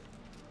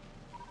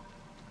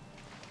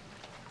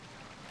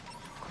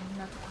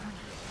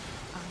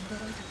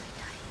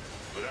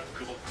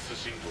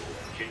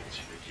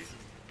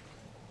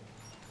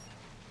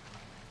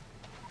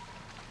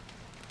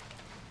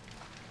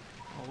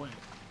 Oh, wait.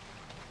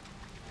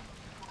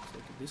 Let's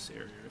look at this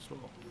area as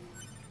well.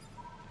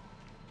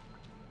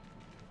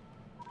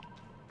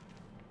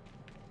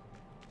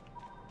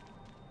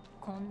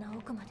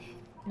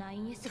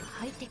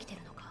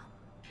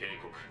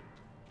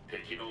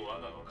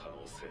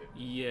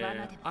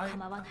 Yeah,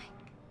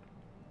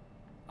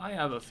 I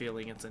have a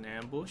feeling it's an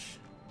ambush.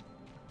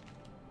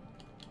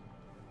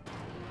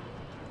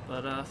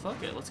 But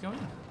fuck it, let's go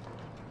in.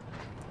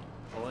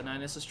 Follow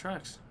 9S's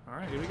tracks.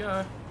 Alright, here we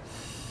go.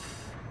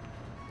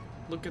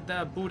 Look at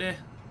that booty.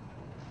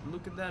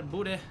 Look at that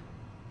booty.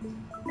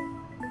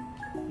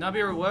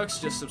 Nabira Works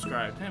just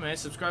subscribed. Hey man,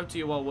 subscribe to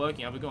you while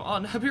working. How's it going? Oh,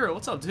 Nabira,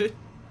 what's up, dude?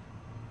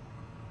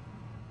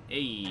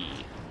 Hey.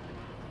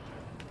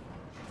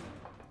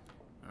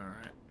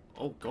 Alright.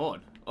 Oh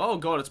god. Oh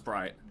god, it's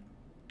bright.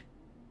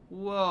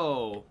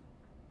 Whoa.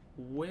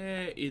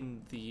 Where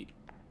in the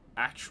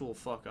actual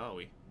fuck are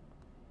we?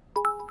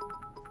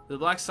 The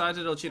Black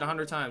Sided will cheat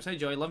 100 times. Hey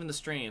Joey, loving the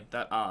stream.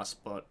 That ass,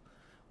 but...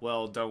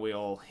 Well, don't we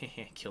all?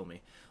 Kill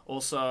me.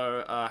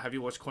 Also, have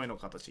you watched Koi no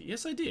Katachi?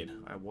 Yes, I did.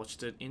 I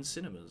watched it in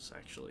cinemas,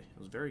 actually. It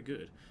was very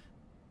good.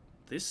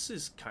 This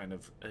is kind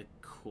of a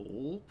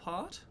cool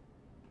part.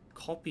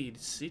 Copied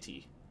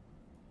city.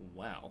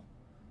 Wow.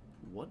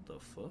 What the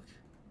fuck?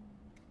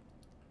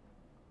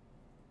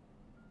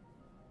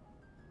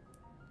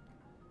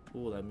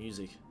 Ooh, that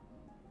music.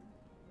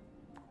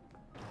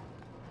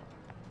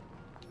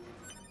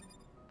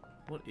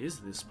 What is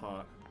this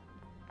part?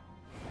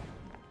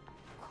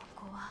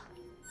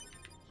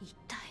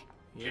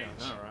 Yeah,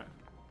 alright.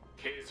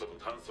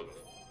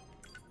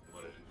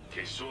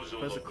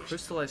 There's a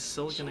crystallized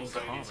silicon and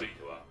carbon.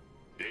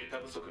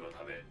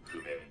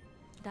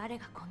 誰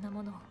がこんな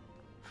ものを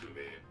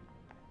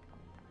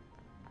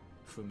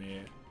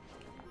Fume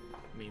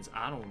means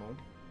I don't know.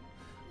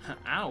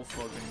 I don't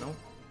fucking know.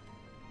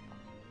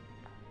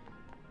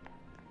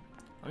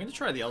 I'm gonna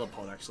try the other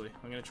pod actually.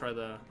 I'm gonna try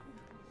the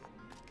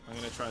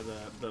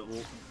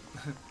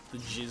the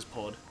jizz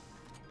pod.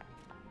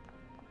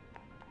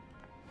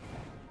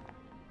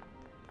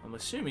 I'm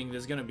assuming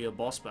there's gonna be a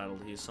boss battle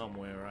here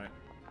somewhere, right?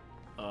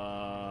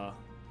 Oh.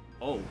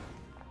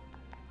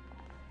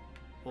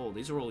 Oh,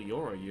 these are all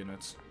Euro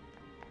units.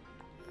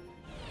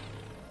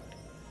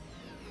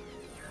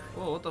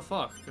 Whoa, what the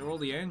fuck? They're all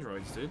the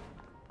androids, dude.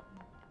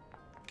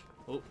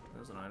 Oh,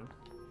 there's an item.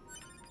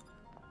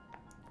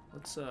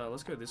 Let's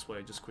go this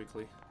way just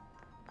quickly.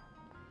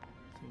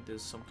 I think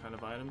there's some kind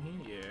of item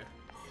here, yeah.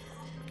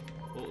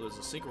 Oh, there's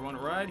a secret one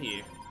right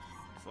here.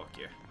 Fuck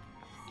yeah.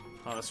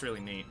 Oh, that's really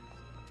neat.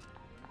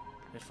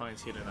 It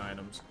finds hidden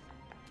items.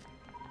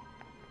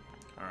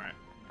 Alright,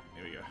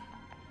 here we go.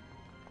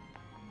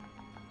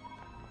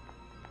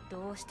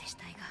 どうして死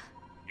体が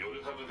ヨ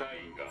ルハム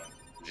隊員が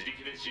自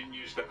力で侵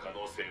入した可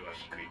能性は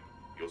低い。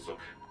予測。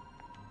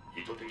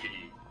意図的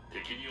に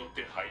敵によっ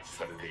て配置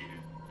されている。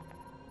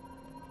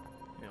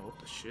 Yeah, what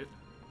the shit?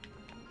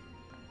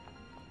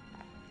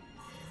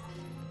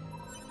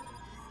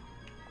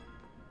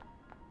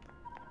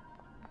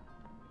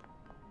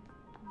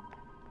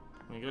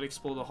 We gotta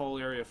explore the whole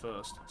area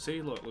first.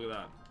 See, look at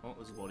that. Oh,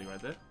 there's a body right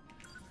there.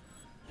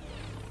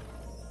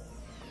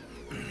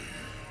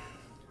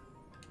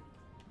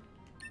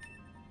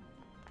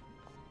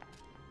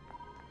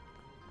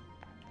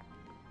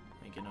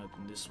 I can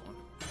open this one.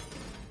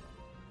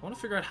 I want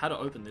to figure out how to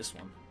open this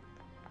one.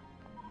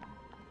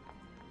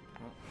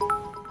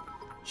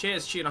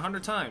 Cheers, cheat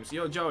 100 times.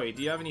 Yo, Joey,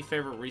 do you have any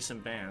favorite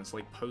recent bands,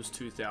 like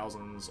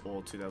post-2000s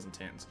or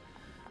 2010s?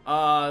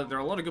 There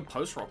are a lot of good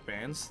post-rock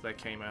bands that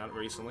came out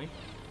recently.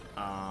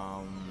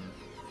 I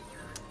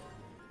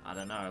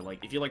don't know,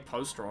 like, if you like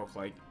post-rock,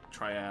 like,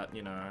 try out,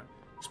 you know,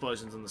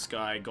 Explosions in the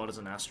Sky, God is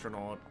an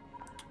Astronaut,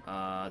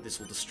 This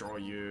Will Destroy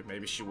You,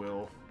 Maybe She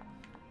Will.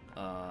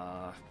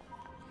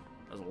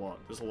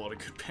 There's a lot of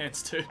good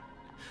bands too.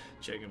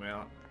 Check them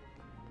out.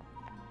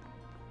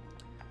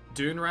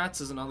 Dune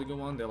Rats is another good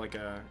one. They're like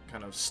a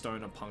kind of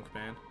stoner punk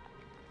band.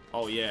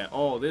 Oh yeah.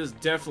 Oh, there's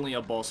definitely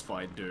a boss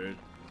fight, dude.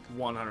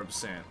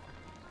 100%.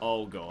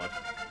 Oh god.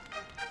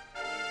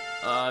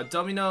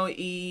 Domino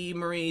E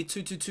Marie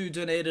 222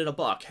 donated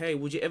 $1. Hey,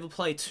 would you ever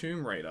play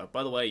Tomb Raider?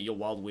 By the way, your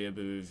Wild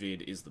Weeaboo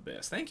vid is the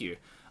best. Thank you.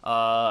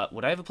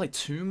 Would I ever play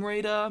Tomb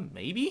Raider?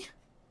 Maybe?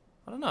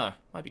 I don't know.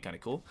 Might be kind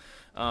of cool.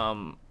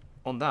 On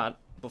that,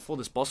 before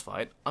this boss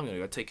fight, I'm gonna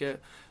go take a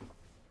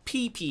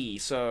pee-pee.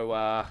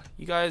 So,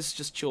 you guys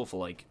just chill for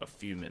like a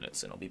few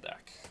minutes and I'll be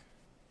back.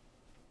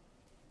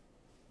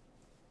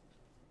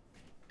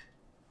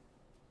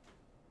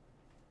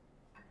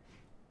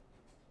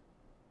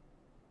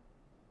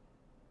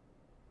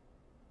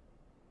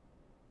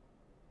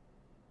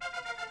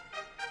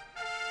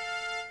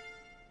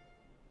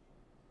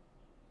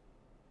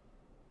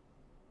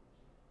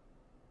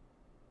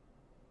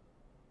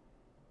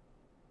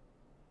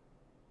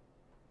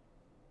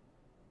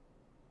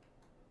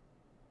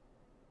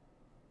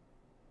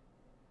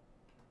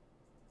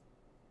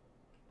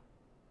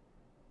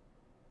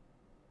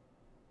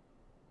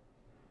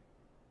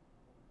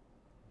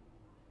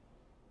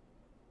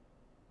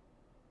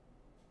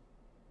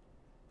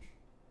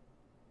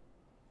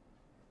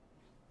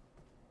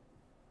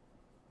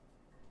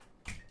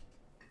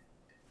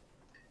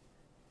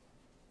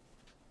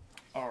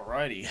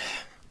 Alrighty.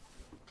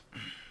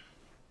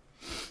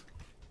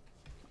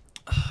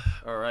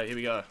 Alright, here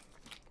we go.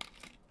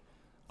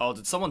 Oh,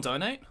 did someone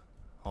donate?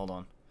 Hold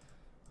on.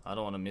 I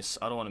don't want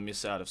to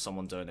miss out if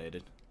someone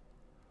donated.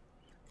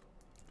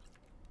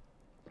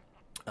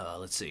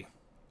 Let's see.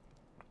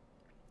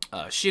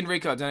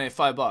 Shinrika donated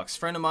 $5.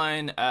 Friend of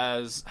mine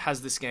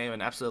has this game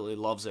and absolutely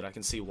loves it. I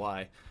can see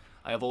why.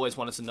 I have always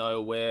wanted to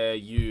know where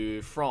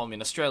you from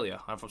in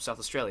Australia. I'm from South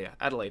Australia.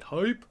 Adelaide.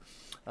 Hope.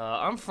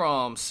 I'm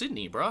from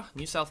Sydney, bruh.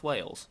 New South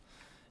Wales.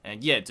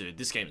 And yeah, dude,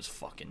 this game is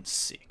fucking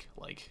sick.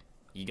 Like,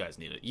 you guys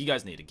need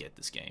to get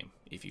this game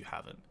if you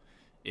haven't.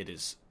 It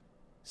is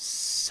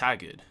so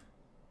good.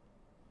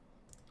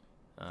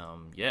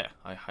 Yeah,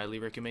 I highly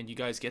recommend you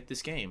guys get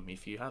this game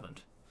if you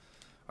haven't.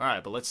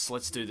 Alright, but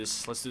let's do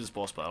this. Let's do this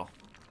boss battle.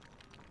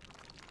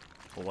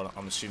 Or what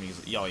I'm assuming is,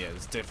 oh yeah,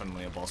 it's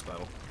definitely a boss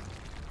battle.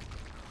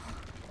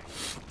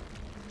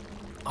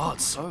 Oh,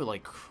 it's so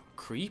like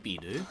creepy,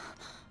 dude.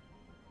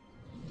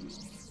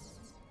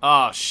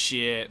 Oh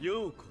shit.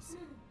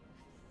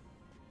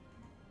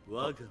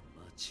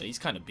 He's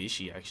kind of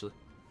bishy, actually.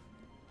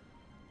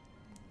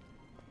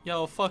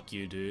 Yo, fuck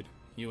you, dude.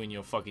 You and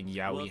your fucking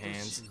yowie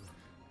hands.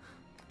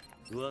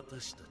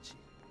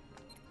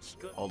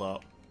 Hold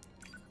up.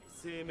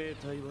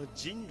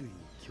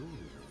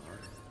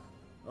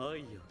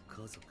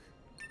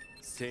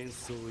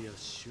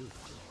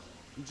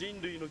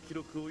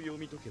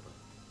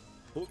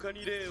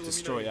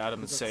 Destroy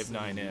Adam and save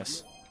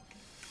 9S.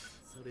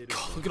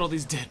 God, look at all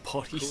these dead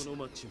bodies.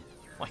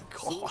 My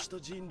God.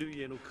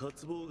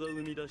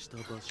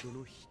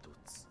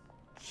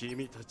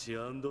 君たち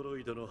アンドロ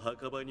イドの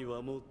墓場に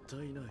はもった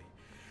いない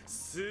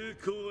崇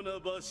高な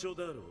場所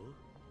だろう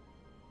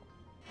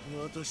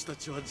私た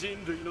ちは人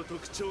類の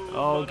特徴を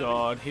Oh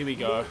God, here we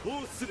go.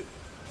 模倣する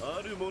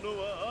あるもの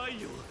は愛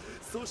を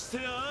そして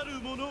ある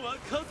ものは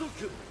家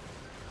族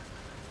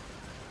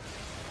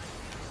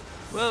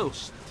Whoa.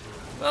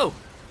 Whoa.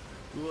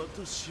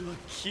 私は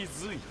気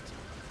づいた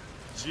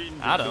人類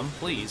の Adam,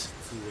 please.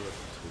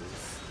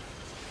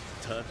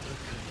 戦い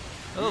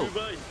Oh.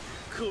 奪い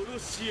殺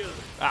し合う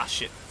Ah,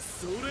 shit.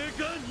 それ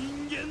が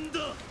人間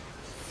だ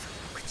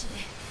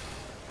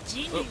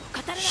Oh,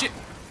 shit.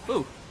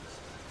 Oh.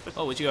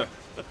 Oh, where'd you go?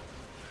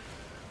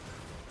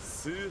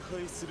 崇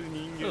拝する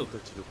人間た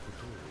ちのこ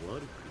とを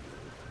悪く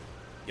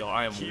Yo,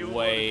 I am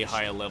way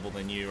higher level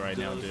than you right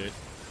now, dude.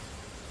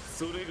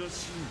 それが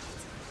真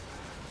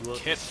実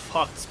Get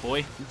fucked,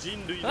 boy.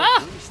 人類の Ah!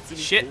 本質に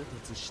Shit. 到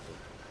達した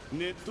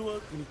ネットワ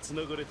ークにつ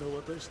ながれた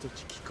私た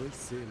ち機械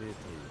生命体は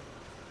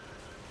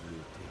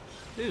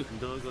Ooh.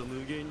 だが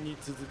無限に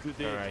続く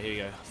データ Alright, here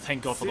you go.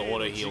 Thank God for the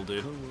auto heal,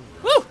 dude. 生の実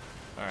感は Woo!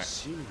 Alright.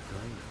 真の概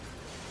念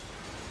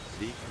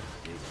理解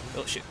できな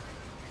い Oh, shit.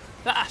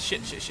 Ah,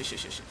 shit, shit, shit, shit,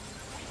 shit, shit.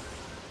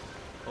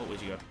 Oh,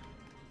 where'd you go?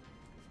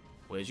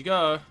 Where'd you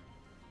go?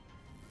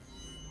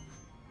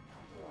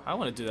 I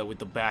want to do that with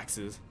the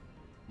Baxes.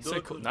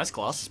 So cool. Nice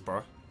glasses,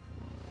 bro.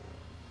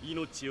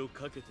 命を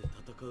かけて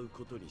戦う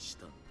ことにし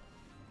た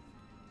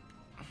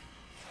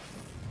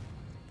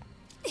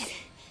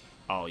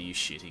Oh, you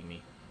shitting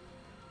me.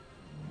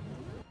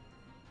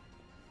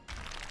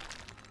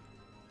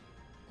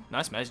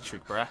 Nice magic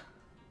trick, bruh.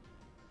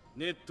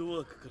 ネット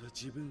ワークから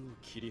自分を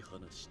切り離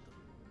した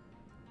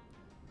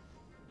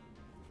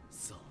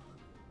さあ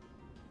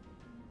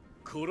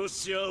殺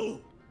し合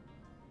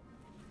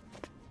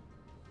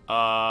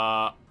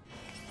おう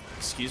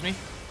Excuse me?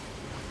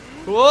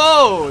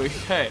 Whoa!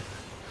 Okay.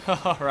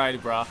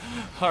 Alright, bro.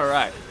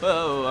 Alright.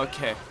 Whoa,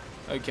 okay.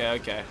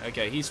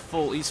 Okay. He's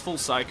full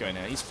psycho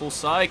now. He's full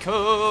psycho!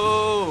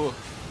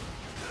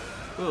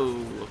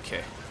 Oh,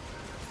 okay.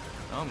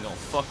 I'm gonna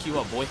fuck you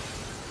up, boy.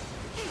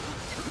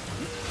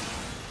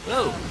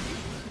 Whoa!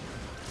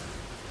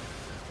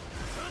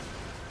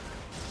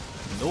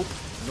 Nope.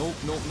 No.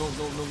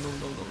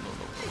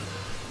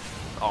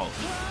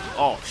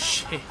 Oh,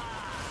 shit.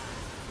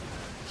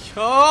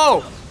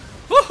 Yo!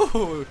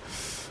 Woo!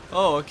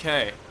 Oh,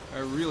 okay. I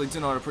really do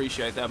not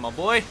appreciate that, my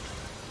boy.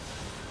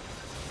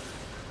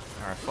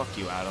 Alright, fuck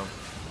you, Adam.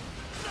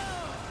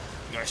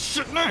 You got a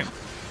shit name!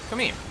 Come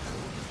here.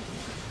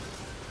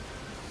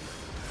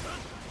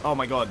 Oh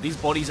my god, these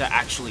bodies are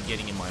actually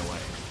getting in my way.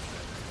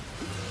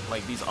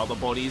 Like these other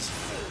bodies.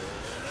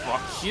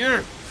 Fuck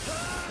you!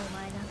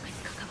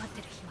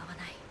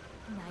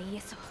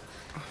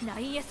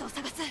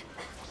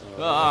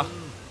 Ah.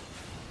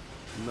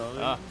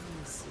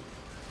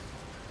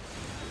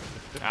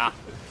 Ah.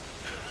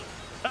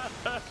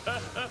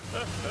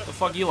 What the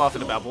fuck are you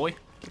laughing about, boy?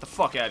 Get the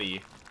fuck out of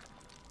here.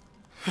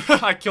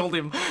 I killed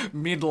him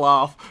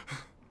mid-laugh.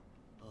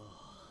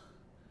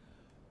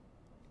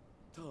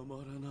 たま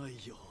らな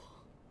いよ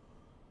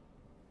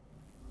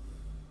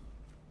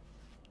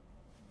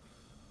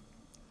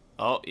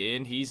Oh,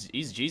 and he's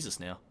Jesus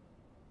now.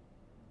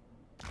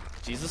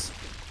 Jesus?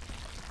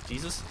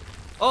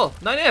 Oh,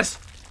 9S!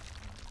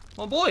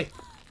 My boy!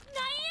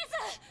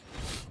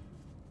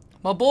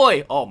 My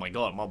boy! Oh my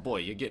god, my boy,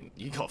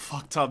 you got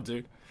fucked up,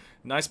 dude.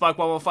 Nice Spike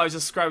 115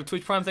 just subscribed to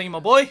Twitch Prime, thank you, my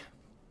boy.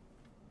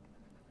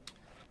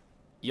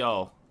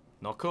 Yo,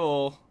 not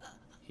cool.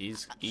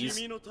 He's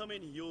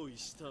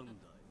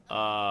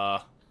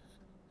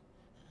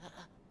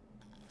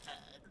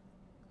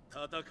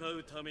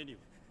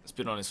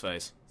spit on his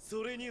face.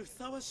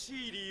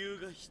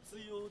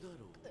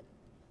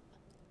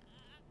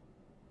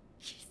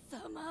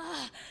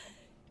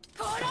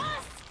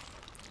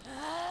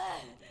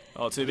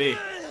 Oh, 2B.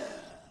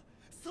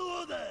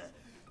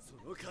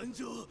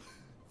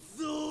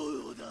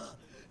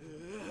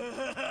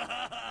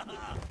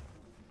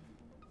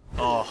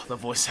 Oh, the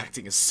voice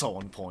acting is so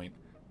on point.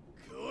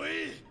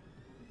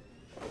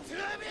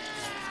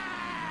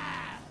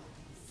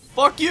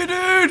 Fuck you,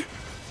 dude!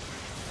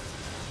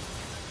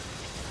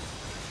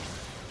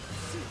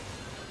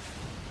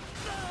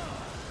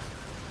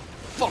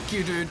 Fuck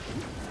you, dude!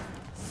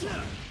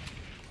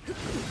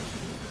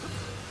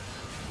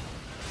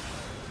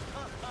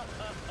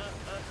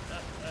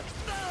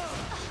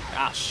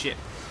 Ah, shit.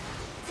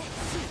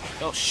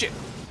 Oh, shit.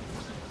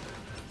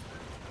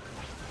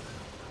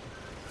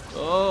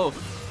 Oh.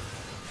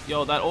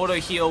 Yo, that auto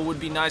heal would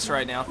be nice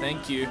right now,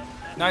 thank you.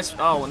 Nice,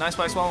 oh, nice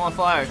place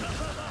 115.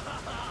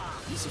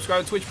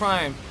 Subscribe to Twitch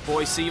Prime.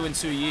 Boy, see you in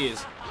 2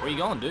 years. Where are you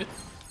going, dude?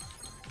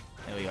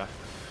 There we go.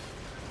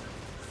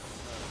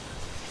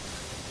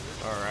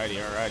 Alrighty.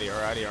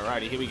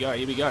 Here we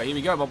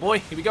go, my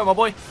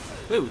boy.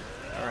 Woo.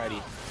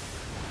 Alrighty.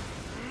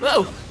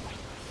 Whoa!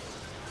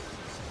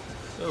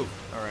 Oh,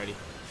 alrighty.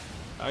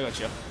 I got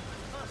you.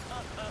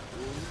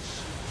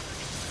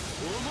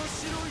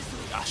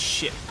 Ah,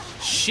 shit.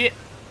 Shit!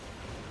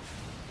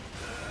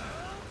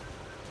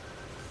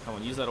 Come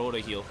on, use that auto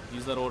heal.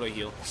 Use that auto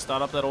heal.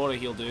 Start up that auto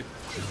heal, dude.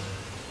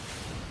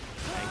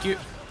 Thank you.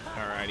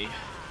 Alrighty.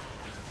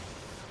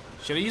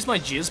 Should I use my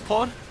jizz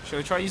pod? Should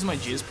I try using my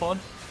jizz pod?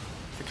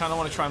 I kind of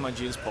want to try my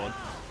jizz pod.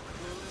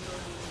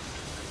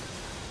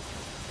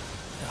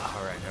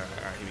 Alright.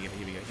 Here we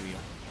go.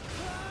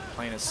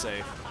 Playing it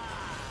safe.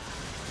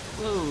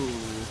 Whoa.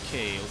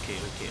 Okay.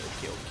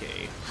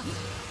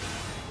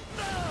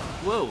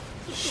 Whoa.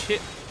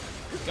 Shit.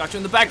 Got you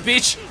in the back,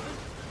 bitch.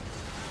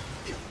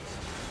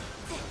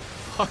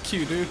 Fuck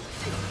you, dude.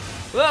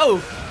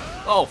 Whoa.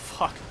 Oh,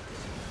 fuck.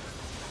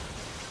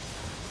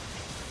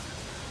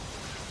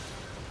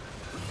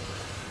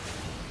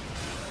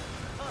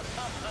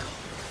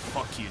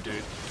 Fuck you,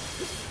 dude.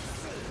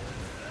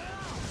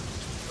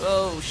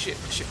 Oh, shit.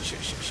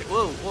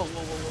 Whoa.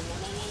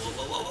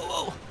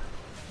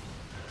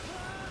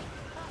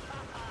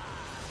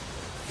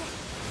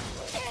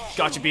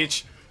 Gotcha,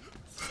 bitch.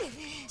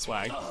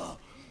 Swag. Oh,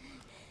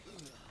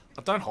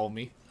 don't hold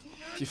me.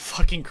 You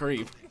fucking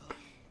creep.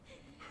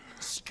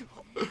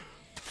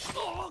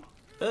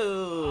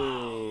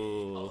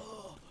 Oh.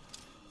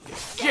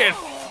 Get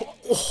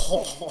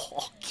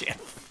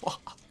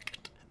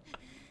fucked.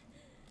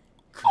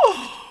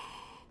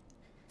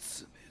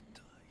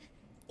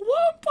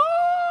 One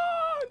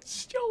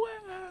punch your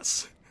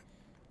ass.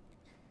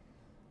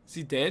 Is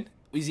he dead?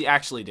 Is he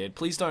actually dead?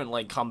 Please don't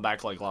like come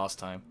back like last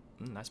time.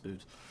 Nice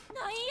boobs.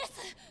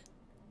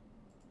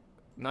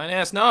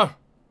 9S, no!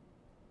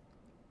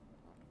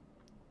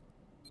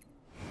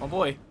 Oh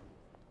boy.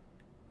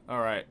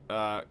 Alright,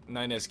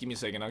 9S, give me a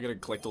second. I gotta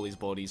collect all these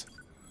bodies.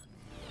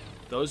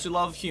 Those who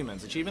love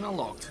humans. Achievement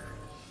unlocked.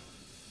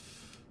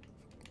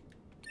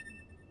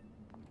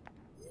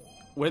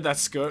 Where'd that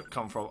skirt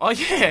come from? Oh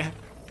yeah!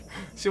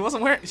 She was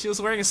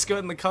wearing a skirt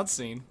in the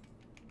cutscene.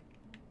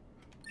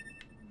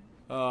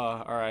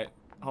 Alright.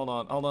 Hold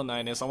on,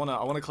 9S. I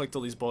wanna collect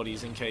all these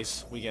bodies in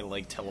case we get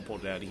like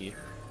teleported out of here.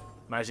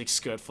 Magic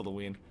skirt for the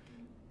win.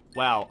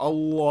 Wow, a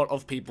lot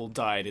of people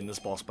died in this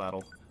boss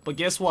battle. But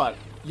guess what?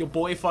 Your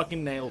boy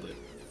fucking nailed it.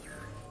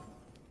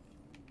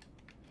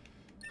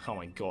 Oh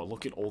my god,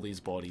 look at all these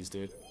bodies,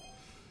 dude.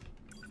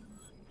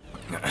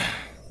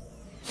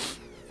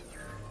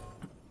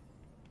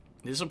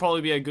 This will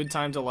probably be a good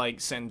time to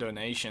like send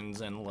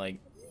donations and like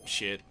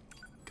shit.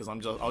 Cause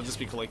I'll just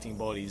be collecting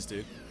bodies,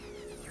 dude.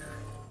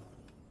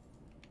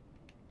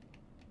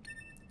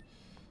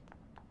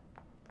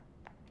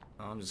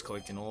 I'm just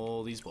collecting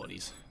all these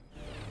bodies.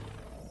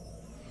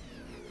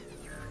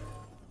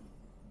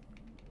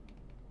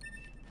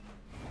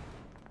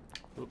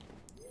 Oop.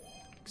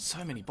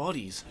 So many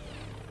bodies.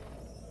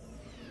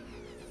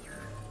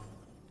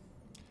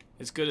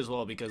 It's good as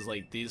well because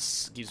like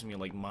this gives me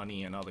like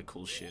money and other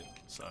cool shit.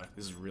 So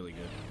this is really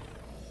good.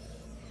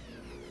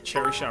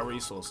 Cherish our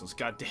resources.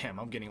 God damn,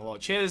 I'm getting a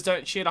lot. Share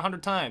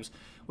 100 times.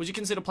 Would you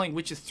consider playing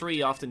Witcher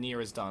 3 after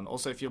NieR is done?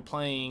 Also, if you're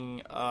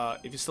playing,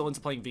 if you're still into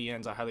playing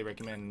VNs, I highly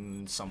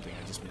recommend something.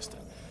 I just missed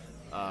it.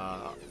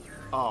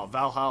 Oh,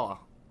 Valhalla.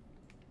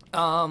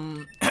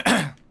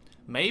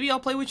 Maybe I'll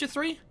play Witcher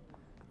 3?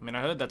 I mean,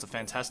 I heard that's a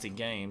fantastic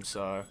game,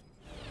 so...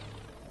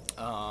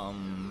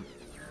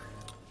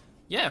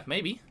 yeah,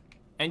 maybe.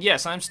 And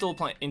yes, I'm still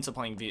into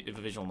playing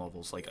visual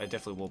novels. Like, I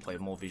definitely will play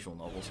more visual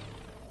novels.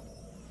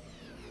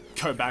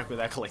 Go back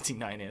without collecting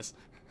 9S.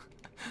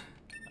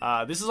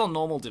 This is on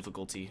normal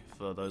difficulty,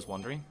 for those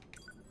wondering.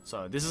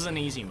 So, this is an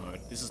easy mode.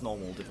 This is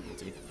normal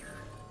difficulty.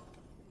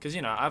 Because,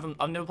 you know,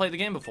 I've never played the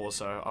game before,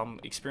 so I'm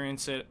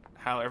experiencing it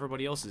how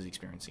everybody else is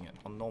experiencing it,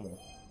 on normal.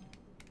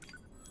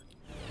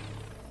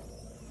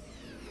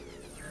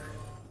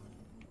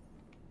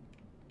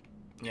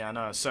 Yeah, I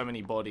know, so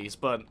many bodies,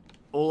 but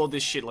all of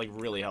this shit, like,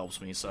 really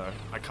helps me, so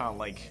I can't,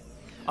 like...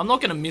 I'm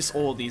not gonna miss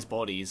all of these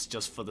bodies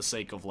just for the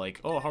sake of,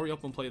 like, oh, hurry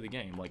up and play the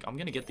game. Like, I'm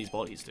gonna get these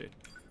bodies, dude.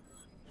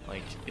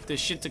 Like, if there's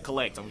shit to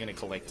collect, I'm gonna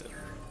collect it.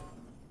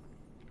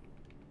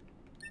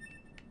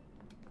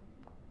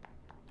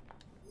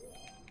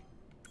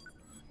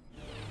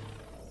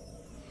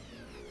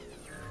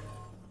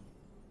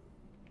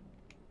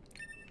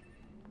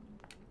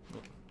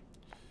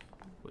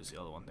 Where's the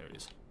other one? There it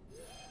is.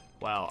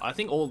 Wow, I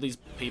think all these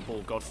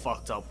people got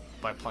fucked up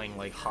by playing,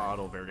 like, hard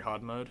or very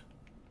hard mode.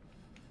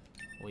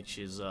 Which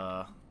is,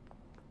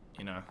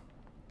 you know,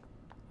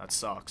 that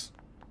sucks.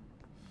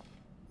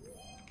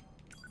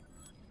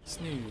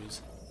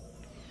 Snooze.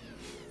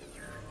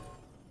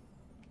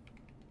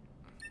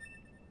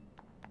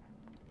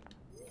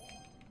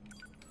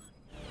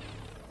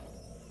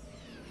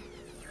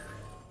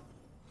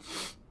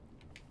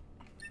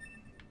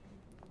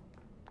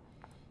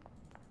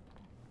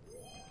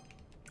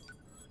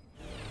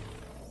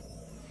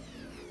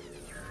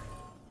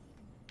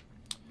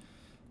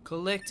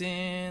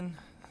 Collecting.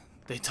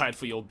 They died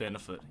for your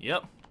benefit.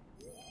 Yep.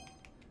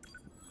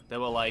 They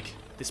were like,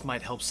 this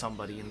might help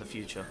somebody in the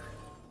future.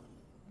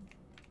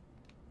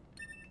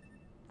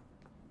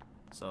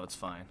 So it's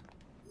fine.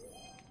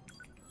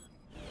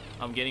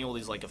 I'm getting all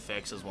these like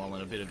effects as well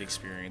and a bit of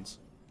experience.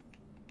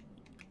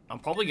 I'm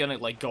probably gonna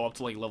like go up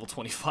to like level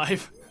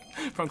 25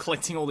 from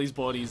collecting all these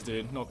bodies,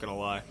 dude. Not gonna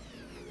lie.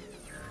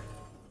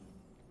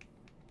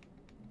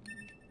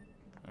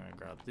 Alright,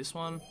 grab this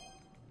one.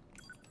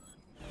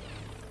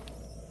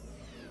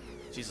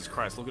 Jesus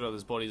Christ, look at all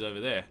those bodies over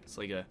there. It's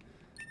like a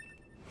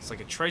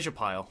treasure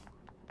pile.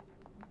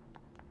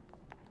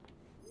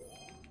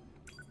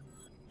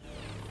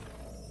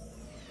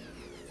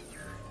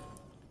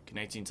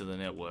 Connecting to the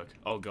network.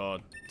 Oh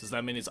god. Does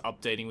that mean it's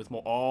updating with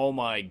more? Oh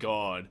my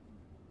god.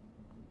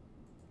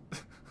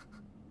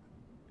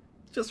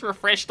 Just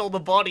refreshed all the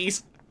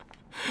bodies.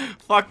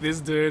 Fuck this,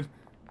 dude.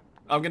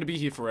 I'm gonna be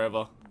here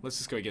forever. Let's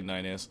just go get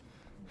 9S.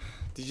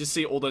 Did you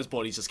see all those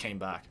bodies just came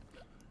back?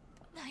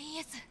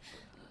 9S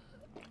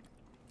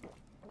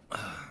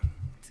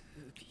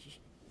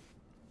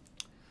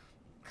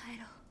帰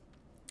ろ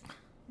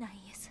う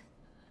 9S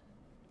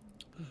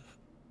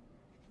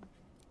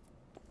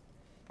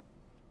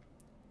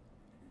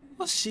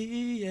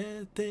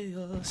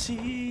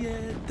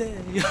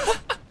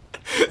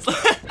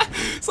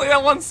It's like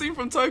that one scene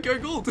from Tokyo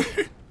Ghoul,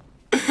 dude.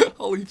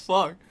 Holy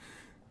fuck.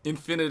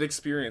 Infinite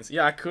experience.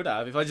 Yeah, I could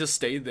have if I just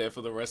stayed there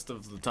for the rest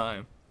of the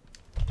time.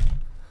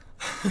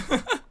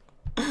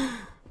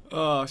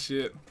 Oh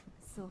shit.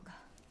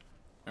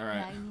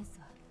 Alright.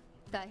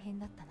 大変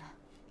だったな。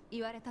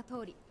言われた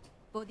通り、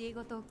ボディ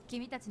ごと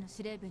君たちの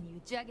司令部に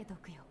打ち上げてお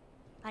くよ。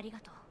ありが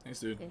とう。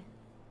Thanks, dude. え、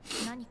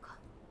何か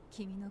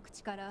君の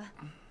口から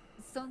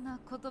そんな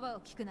言葉を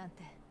聞くなん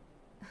て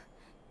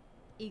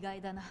意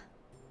外だな。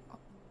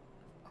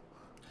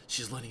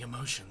She's learning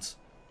emotions.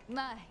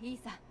 まあいい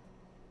さ。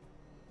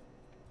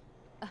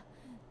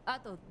あ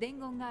と伝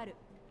言がある。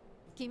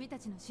君た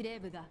ちの司令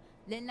部が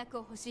連絡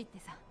を欲しいって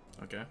さ。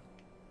Okay.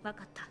 わ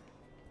かった。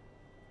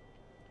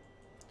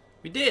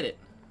We did it.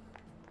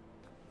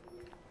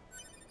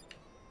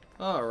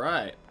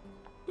 Alright.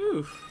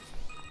 Whew.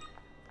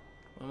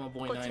 Where my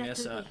boy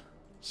 9S at?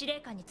 司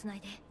令官につない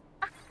で。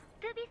あ、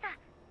トゥービーさん、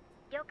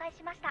了解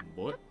しました。ち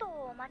ょ What? っと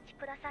お待ち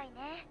ください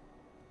ね。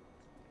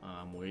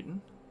I'm waiting.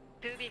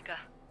 トゥービー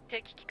か、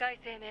敵機械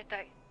生命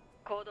体、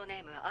コード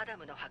ネームアダ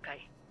ムの破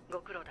壊。ご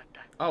苦労だっ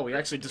た。Oh, we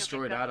actually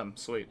destroyed Adam.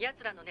 Sweet.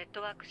 奴らのネッ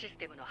トワークシス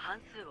テムの半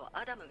数を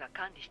アダムが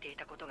管理してい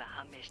たことが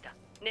判明した。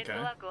ネット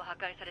ワークを破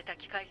壊された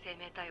機械生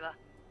命体は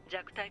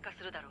弱体化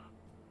するだろう。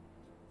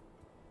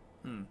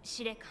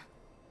司令官、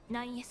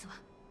9S は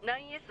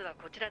 9S は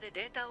こちらで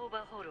データオー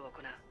バーホールを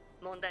行う。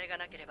問題が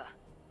なければ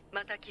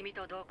また君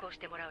と同行し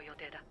てもらう予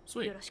定だ。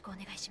よろしくお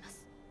願いしま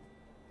す。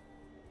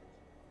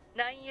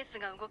 9S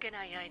が動け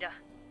ない間、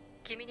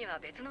君には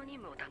別の任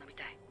務を頼み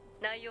たい。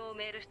内容を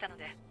メールしたの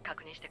で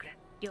確認してくれ。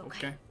了解。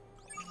 Okay.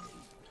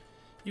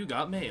 You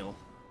got mail.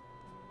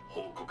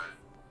 報告。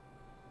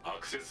ア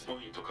クセスポ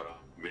イントから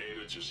メー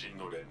ル受信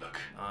の連絡。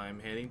I'm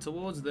heading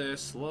towards there,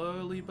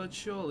 slowly but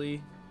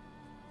surely.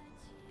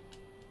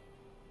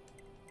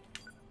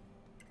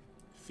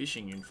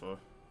 Fishing info.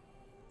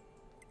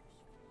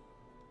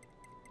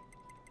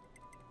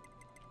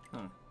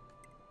 Huh.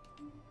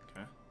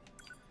 Okay.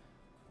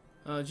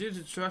 Due to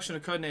the destruction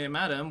of codename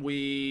Adam,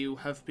 we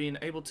have been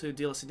able to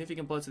deal a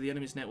significant blow to the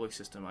enemy's network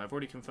system. I've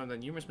already confirmed that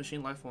numerous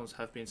machine life forms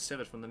have been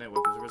severed from the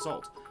network as a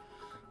result.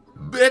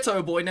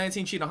 Beto Boy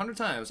 19 cheated 100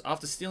 times.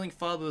 After stealing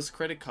father's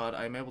credit card,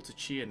 I am able to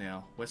cheer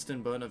now.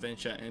 Western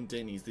Bonaventure and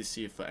Denny's this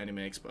year for Anime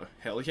Expo.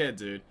 Hell yeah,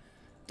 dude.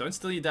 Don't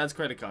steal your dad's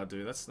credit card,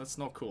 dude. That's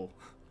not cool.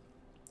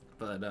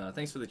 But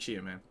thanks for the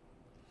cheer, man.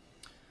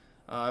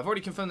 I've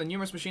already confirmed that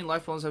numerous machine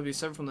life forms have been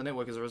severed from the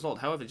network as a result.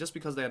 However, just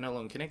because they are no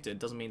longer connected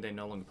doesn't mean they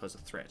no longer pose a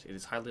threat. It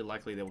is highly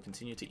likely they will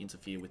continue to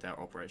interfere with our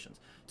operations.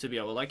 To be,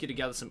 I would like you to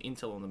gather some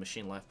intel on the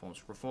machine life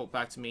forms. Report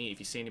back to me if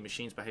you see any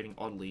machines behaving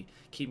oddly.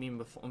 Keep me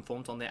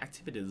informed on their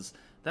activities.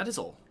 That is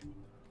all.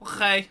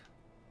 Okay.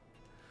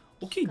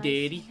 Okay,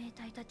 Daddy. 生命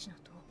体たちの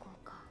投稿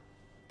か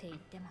って言っ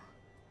ても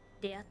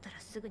出会ったら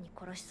すぐに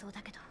殺しそう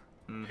だけど。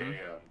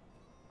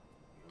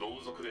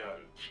同族であ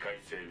る機械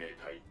生命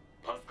体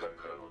パスカル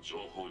からの情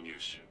報入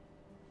手。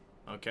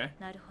Okay.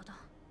 なるほど。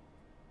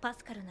パ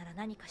スカルなら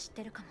何か知っ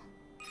てるか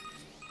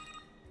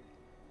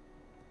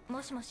も。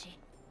もしもし、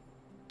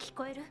聞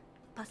こえる？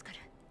パスカル。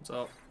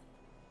What's up?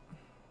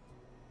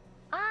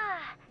 あ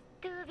あ、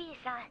トゥービ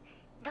ーさん、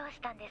どうし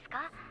たんです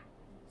か？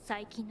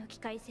最近の機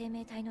械生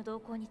命体の動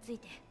向につい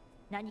て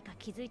何か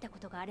気づいたこ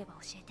とがあれば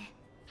教えて。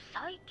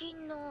最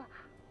近の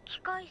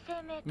機械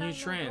生命体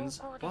New の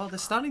trends. 動向 Well, で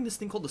す they're か？ starting this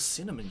thing called the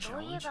Cinnamon そ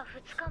ういえ Challenge. ば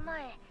2日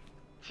前、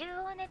中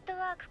央ネット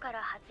ワークか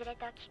ら外れ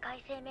た機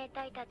械生命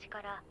体たち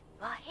から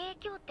和平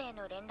協定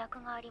の連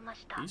絡がありま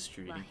した。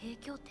 Peace 和 treaty. 平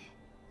協定。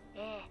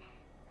え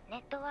え、ネ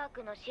ットワー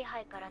クの支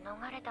配から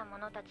逃れた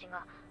者たち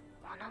が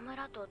この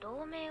村と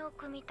同盟を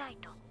組みたい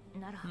と。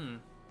なら、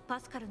パ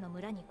スカルの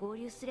村に合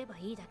流すれば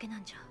いいだけな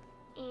んじゃ。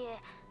いえ、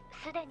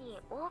すでに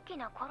大き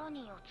なコロ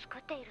ニーを作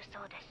っているそ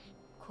うです。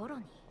コロ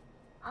ニ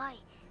ー？は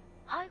い、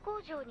廃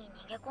工場に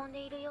逃げ込んで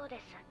いるようで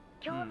す。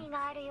興味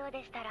があるよう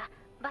でしたら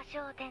場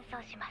所を転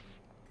送します。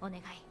お願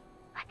い。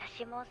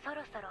私もそ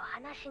ろそろ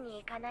話し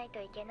に行かない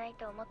といけない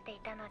と思ってい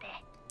たので、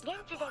現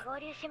地で合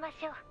流しまし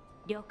ょう。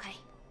了解。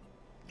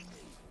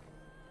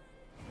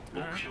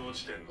目標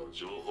地点の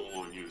情報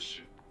を入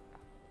手。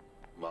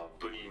マッ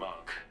プにマー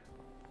ク。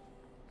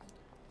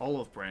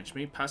 Olive branch.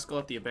 Meet Pascal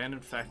at the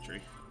abandoned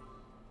factory.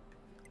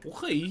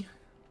 Okay.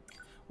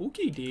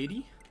 Okay,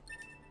 daddy.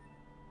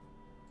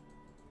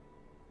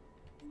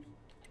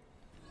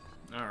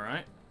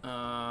 Alright.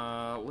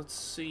 Let's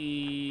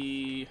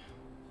see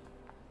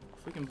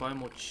if we can buy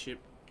more chip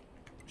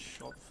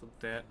shop for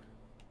that.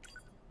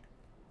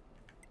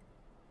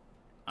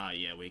 Ah,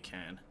 yeah, we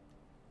can.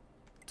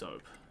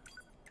 Dope.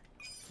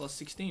 Plus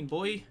 16,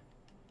 boy.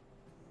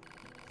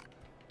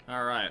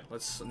 Alright,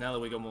 now that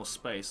we got more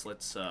space,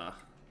 let's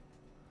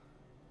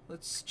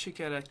check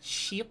out our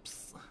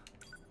chips.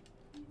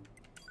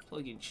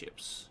 Plug in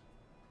chips.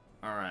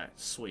 Alright,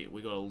 sweet.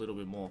 We got a little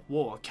bit more.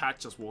 Whoa, a cat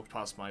just walked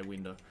past my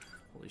window.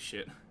 Holy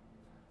shit.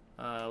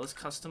 Let's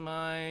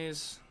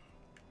customize.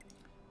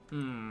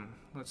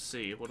 Let's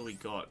see. What do we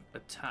got?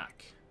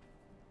 Attack.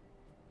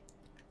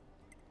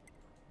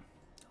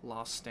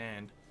 Last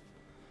stand.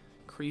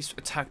 Increase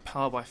attack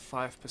power by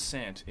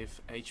 5%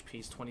 if HP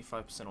is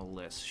 25% or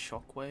less.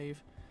 Shockwave.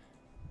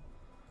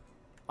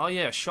 Oh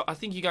yeah, I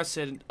think you guys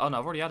said... Oh no,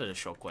 I've already added a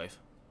shockwave.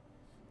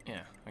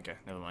 Yeah, okay,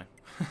 never mind.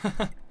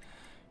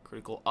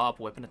 Critical up,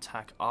 weapon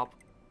attack up.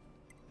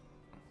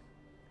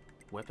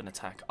 Weapon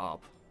attack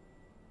up.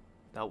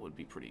 That would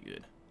be pretty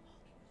good.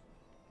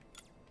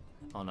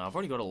 Oh no, I've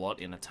already got a lot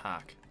in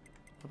attack.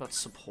 What about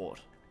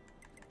support?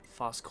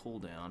 Fast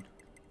cooldown.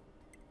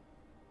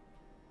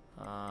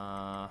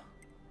 Auto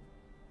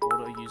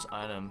use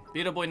item.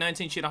 Beater Boy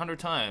 19 cheat 100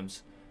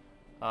 times.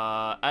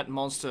 At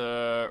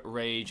Monster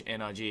Rage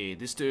NRG.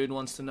 This dude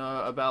wants to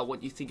know about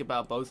what you think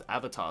about both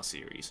Avatar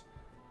series.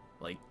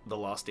 Like the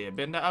Last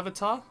Airbender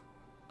Avatar.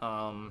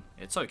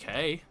 It's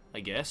okay, I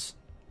guess.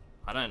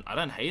 I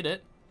don't hate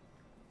it,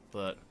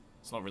 but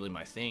it's not really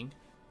my thing.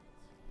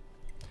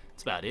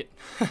 That's about it.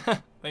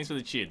 Thanks for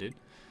the cheer, dude.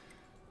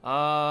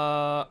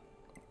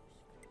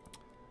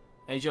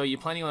 Hey Joe, you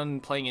planning on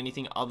playing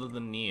anything other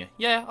than NieR?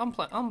 Yeah, I'm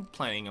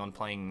planning on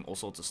playing all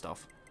sorts of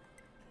stuff.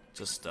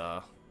 Just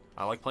I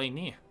like playing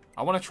NieR.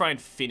 I want to try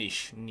and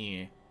finish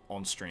NieR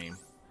on stream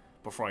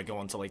before I go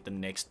on to like the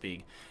next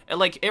big. And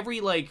like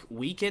every like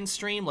weekend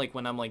stream, like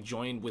when I'm like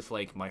joined with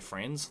like my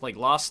friends. Like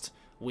last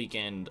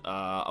weekend,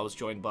 I was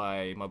joined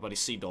by my buddy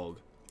Sea Dog,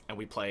 and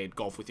we played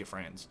golf with your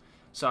friends.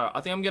 So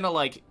I think I'm gonna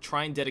like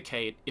try and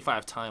dedicate, if I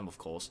have time of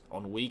course,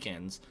 on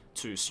weekends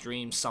to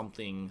stream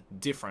something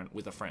different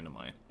with a friend of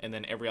mine. And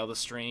then every other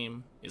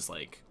stream is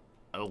like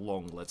a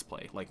long let's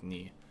play, like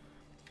NieR.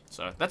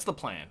 So that's the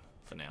plan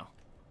for now.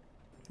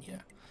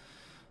 Yeah.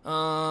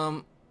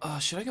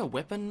 Should I go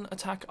weapon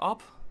attack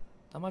up?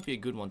 That might be a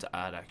good one to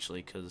add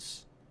actually,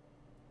 cause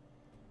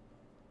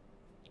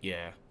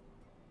yeah.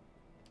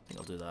 I think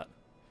I'll do that.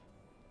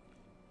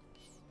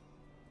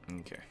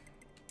 Okay.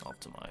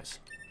 Optimize.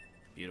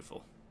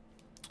 Beautiful.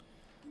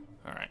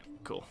 Alright,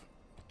 cool.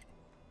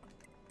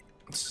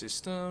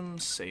 System,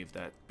 save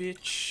that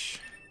bitch.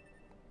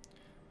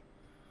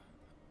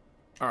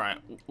 Alright,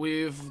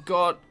 we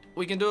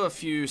can do a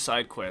few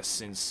side quests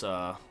since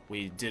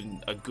we did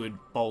a good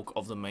bulk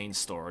of the main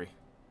story.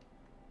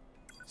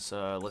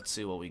 So let's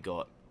see what we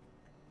got.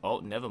 Oh,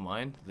 never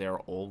mind, they're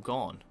all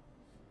gone.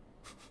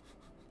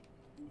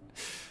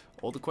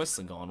 All the quests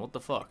are gone, what the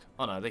fuck?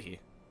 Oh no, they're here.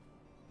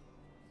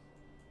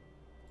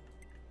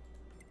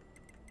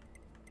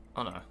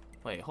 Oh no,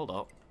 wait, hold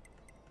up.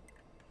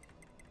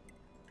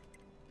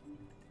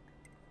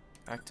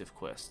 Active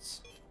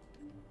quests.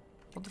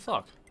 What the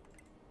fuck?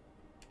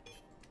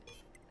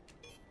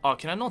 Oh,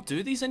 can I not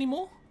do these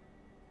anymore?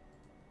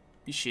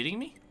 You shitting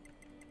me?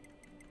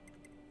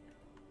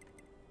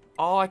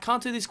 Oh, I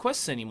can't do these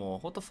quests anymore.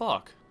 What the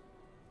fuck?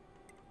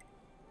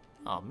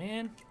 Oh,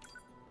 man.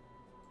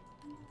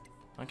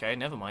 Okay,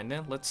 never mind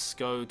then. Let's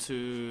go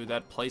to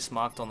that place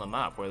marked on the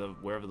map,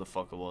 wherever the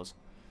fuck it was.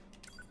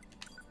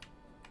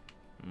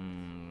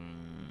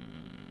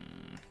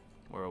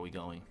 Where are we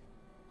going?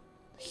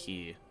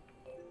 Here.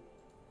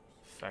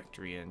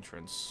 Factory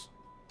entrance.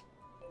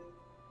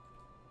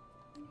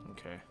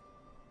 Okay.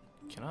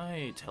 Can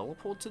I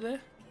teleport to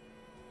there?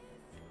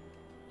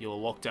 You're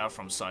locked out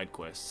from side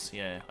quests.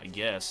 Yeah, I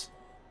guess.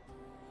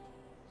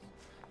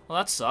 Well,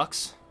 that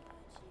sucks.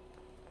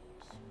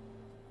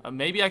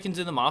 Maybe I can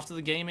do them after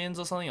the game ends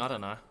or something? I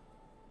don't know.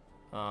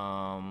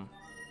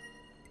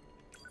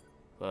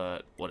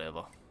 But,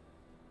 whatever.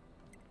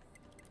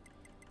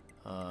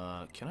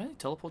 Can I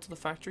teleport to the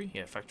factory?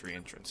 Yeah, factory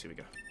entrance. Here we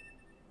go.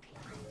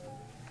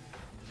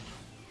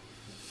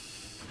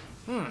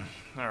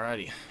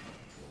 Alrighty.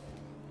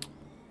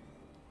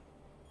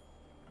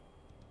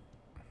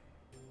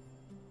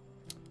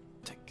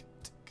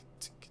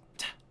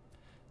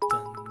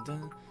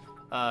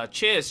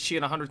 Cheers,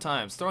 cheered 100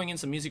 times. Throwing in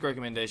some music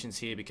recommendations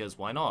here because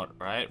why not,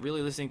 right?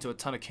 Really listening to a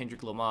ton of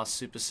Kendrick Lamar,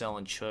 Supercell,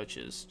 and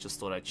Churches. Just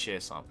thought I'd share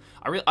some.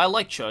 I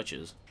like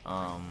Churches.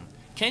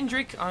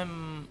 Kendrick,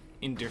 I'm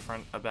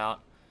indifferent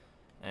about,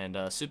 and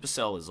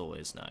Supercell is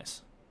always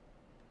nice.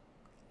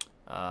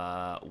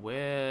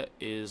 Where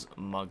is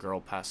my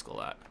girl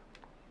Pascal at?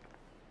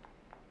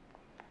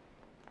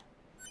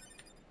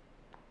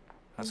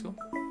 Pascal.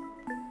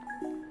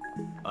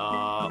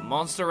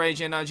 Monster Rage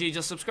NRG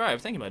just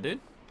subscribed. Thank you, my dude.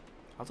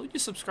 I thought you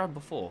subscribed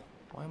before.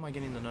 Why am I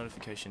getting the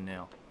notification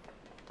now?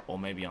 Or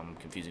maybe I'm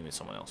confusing with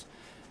someone else.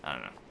 I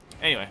don't know.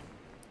 Anyway.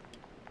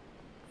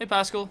 Hey,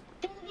 Pascal.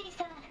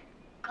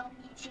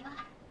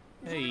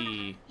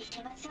 Hey.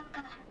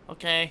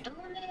 Okay.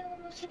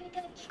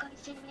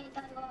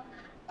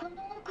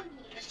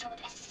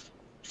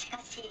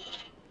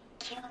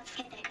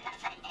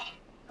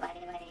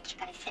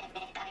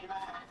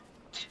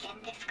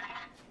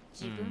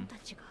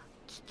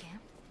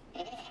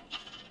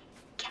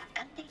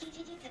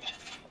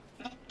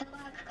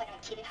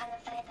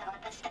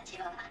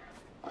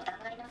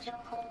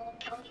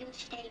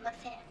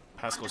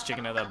 Pascal's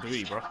checking out that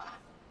buoy, bro.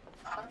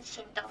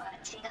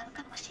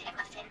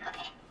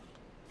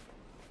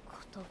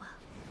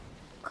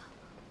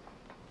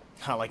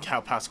 I like how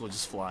Pascal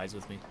just flies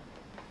with me.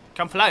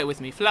 Come fly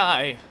with me,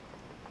 fly!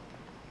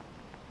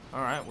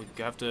 Alright, we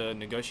have to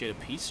negotiate a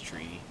peace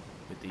treaty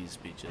with these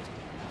bitches.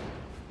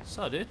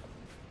 So, dude.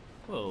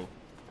 Whoa.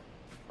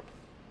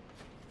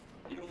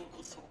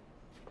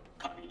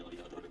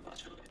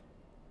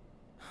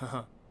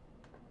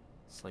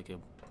 It's like a...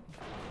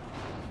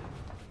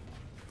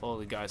 Follow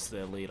the guys to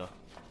their leader.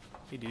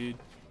 Hey, dude.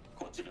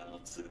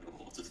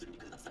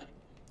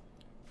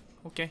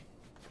 Okay.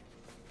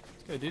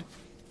 Let's go, dude.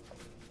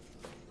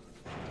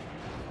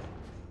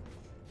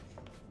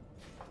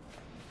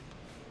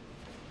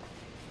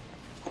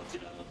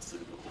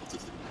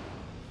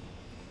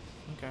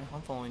 Okay,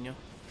 I'm following you.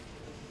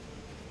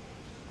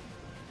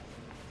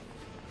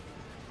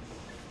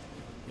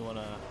 You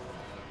wanna...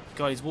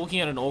 God, he's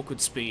walking at an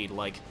awkward speed.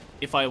 Like,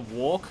 if I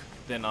walk,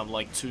 then I'm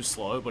like too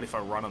slow, but if I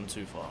run, I'm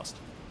too fast.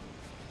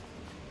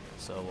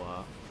 So,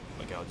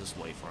 okay, I'll just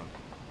wait for him.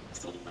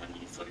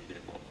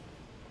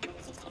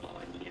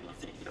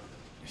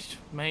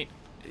 Mate,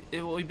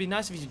 it would be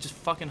nice if you just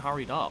fucking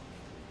hurried up.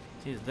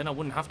 Jeez, then I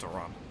wouldn't have to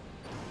run.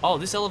 Oh,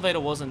 this elevator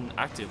wasn't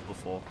active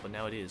before, but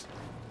now it is.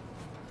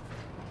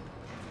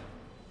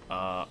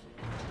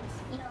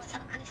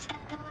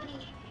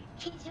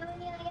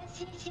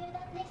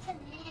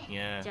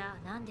 Yeah.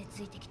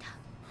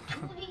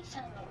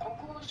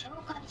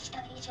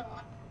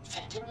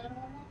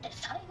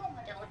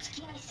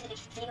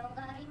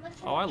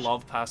 Oh, I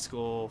love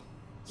Pascal.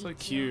 So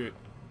cute.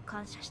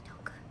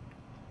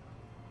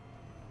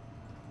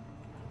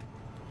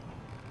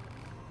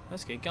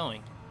 Let's get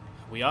going.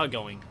 We are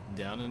going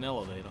down an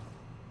elevator.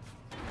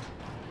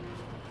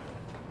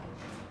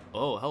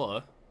 Oh,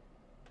 hello.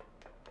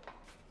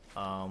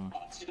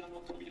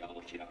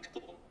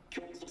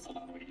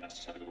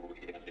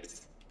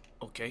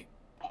 Okay.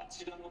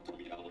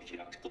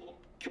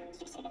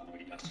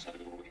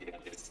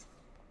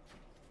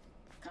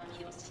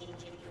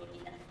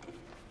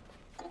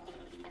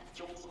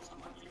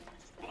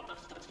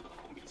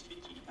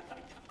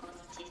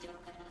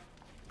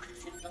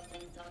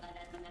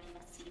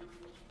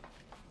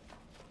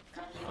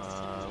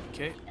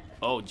 Okay.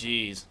 Oh,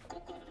 jeez.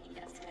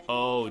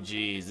 Oh,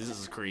 jeez. This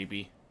is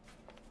creepy.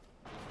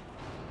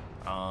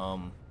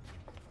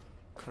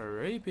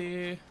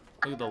 Creepy.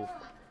 Look at the...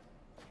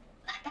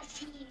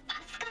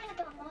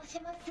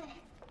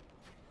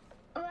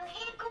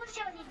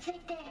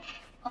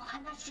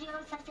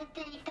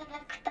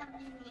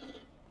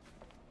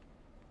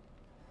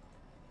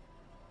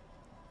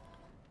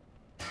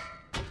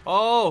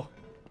 Oh!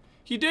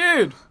 He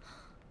did!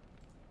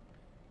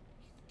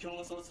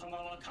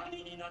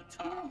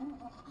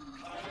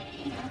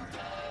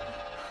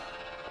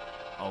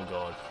 Oh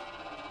god.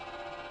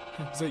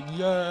 He's like,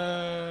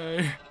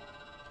 yay!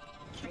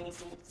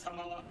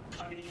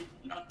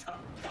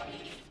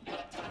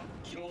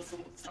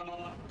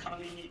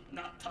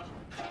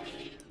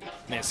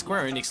 Man,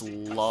 Square Enix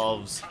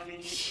loves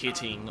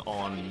hitting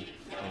on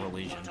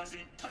religion.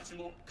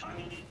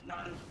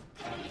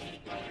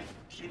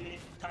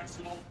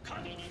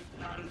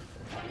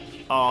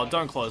 Oh,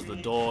 don't close the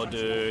door,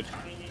 dude.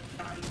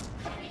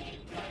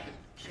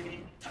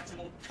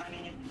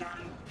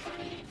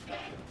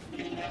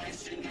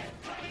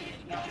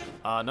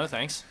 No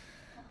thanks.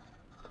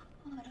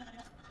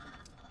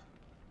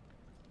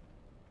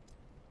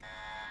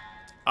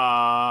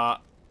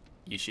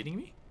 You shitting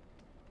me?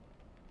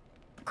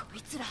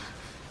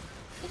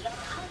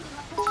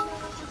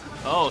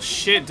 Oh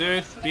shit,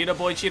 dude. Beta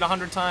boy cheat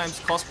 100 times.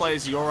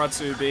 Cosplays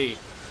Yoratsu-B.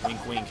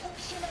 Wink wink.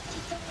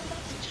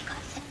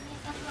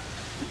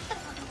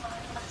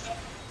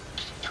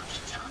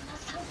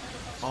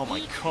 Oh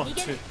my god,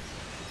 dude.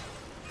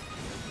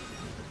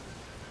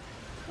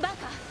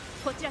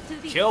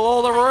 Kill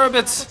all the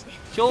rabbits!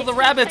 Kill the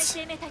rabbits!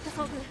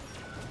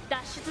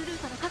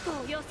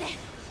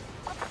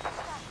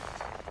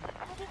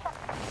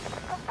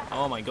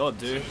 Oh my god,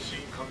 dude.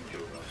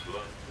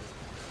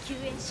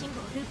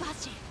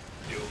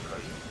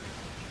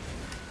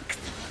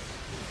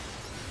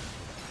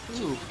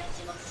 Ooh.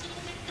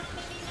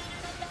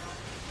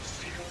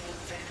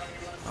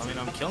 I mean,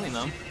 I'm killing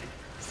them.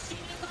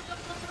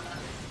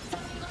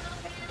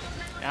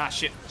 Ah,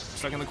 shit. I'm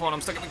stuck in the corner,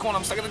 I'm stuck in the corner,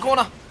 I'm stuck in the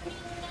corner!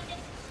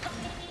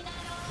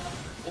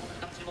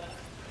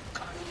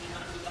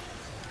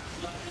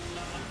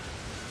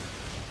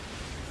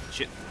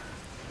 Shit.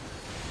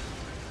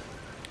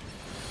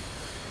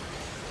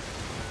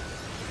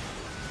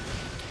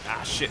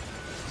 Ah, shit.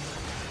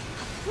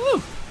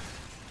 Woo!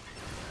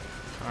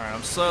 Alright,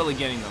 I'm slowly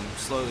getting them.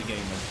 Slowly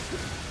getting them.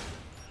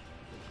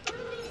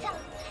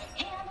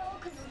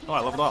 Oh, I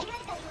leveled up.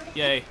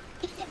 Yay.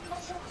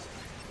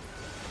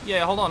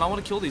 Yeah, hold on. I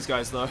want to kill these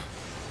guys, though.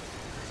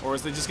 Or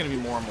is there just going to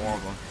be more and more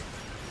of them?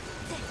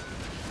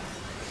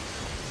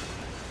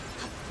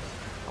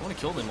 I want to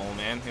kill them all,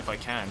 man, if I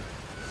can.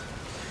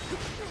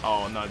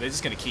 Oh, no. They're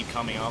just going to keep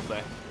coming, aren't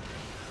they?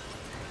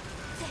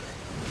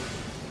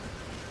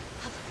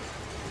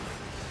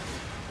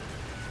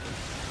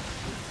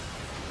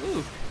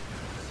 Ooh.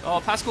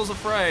 Oh, Pascal's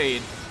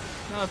afraid.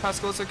 No,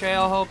 Pascal, it's okay.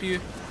 I'll help you.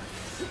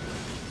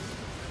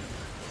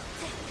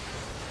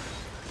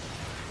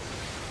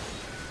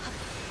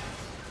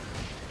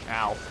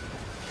 Ow.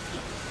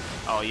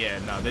 Oh, yeah,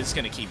 no, they're just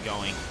gonna keep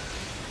going.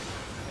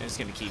 They're just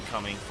gonna keep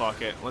coming.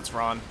 Fuck it. Let's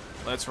run.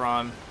 Let's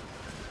run.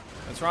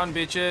 Let's run,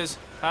 bitches.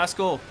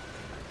 Pascal.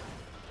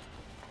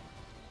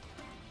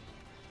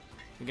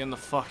 We're getting the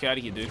fuck out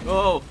of here, dude.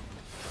 Oh!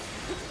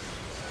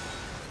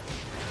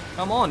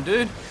 Come on,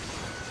 dude.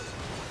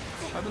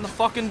 Open the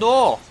fucking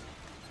door.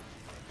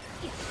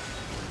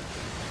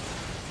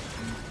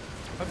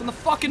 Open the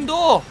fucking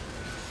door.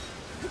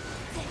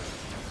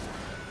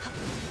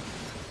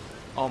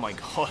 Oh my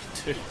god,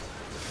 dude.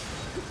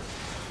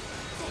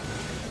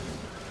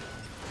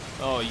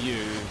 Oh,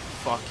 you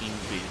fucking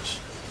bitch.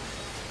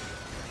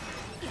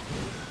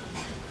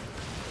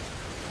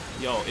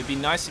 Yo, it'd be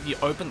nice if you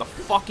opened the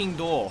fucking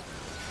door.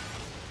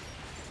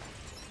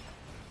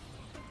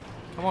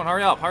 Come on,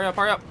 hurry up, hurry up,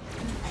 hurry up.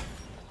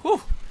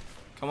 Whew.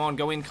 Come on,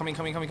 go in, come in,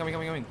 come in, come in, come in,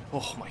 come in, come in.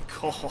 Oh my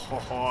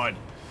god.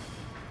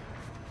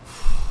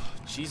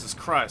 Jesus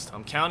Christ,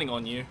 I'm counting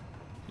on you.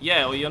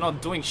 Yeah, well, you're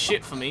not doing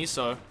shit for me,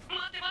 so...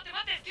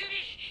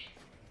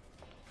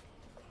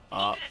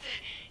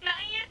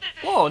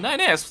 Whoa,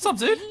 NieR, what's up,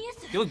 dude?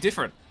 You look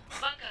different.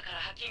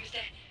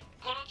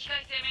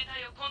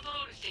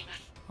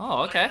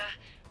 Oh, okay.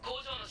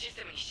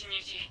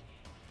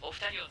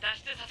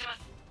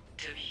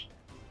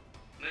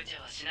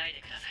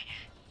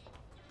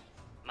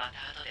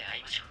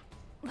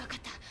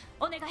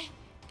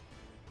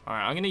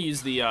 Alright, I'm gonna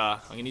use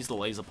the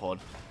laser pod.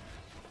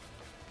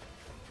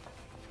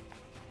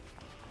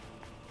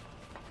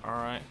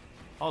 Alright.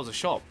 Oh, there's a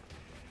shop.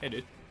 Hey,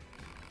 dude.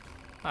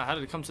 Ah, how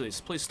did it come to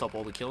this? Please stop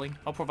all the killing.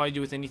 I'll provide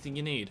you with anything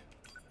you need.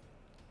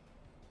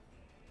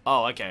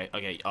 Oh, okay,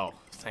 okay. Oh,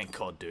 thank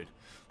God, dude.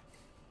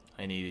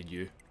 I needed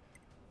you.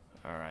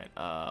 Alright,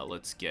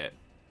 let's get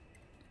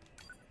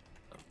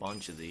a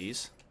bunch of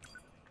these.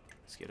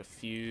 Let's get a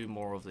few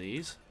more of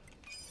these.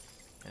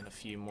 And a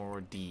few more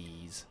of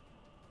these.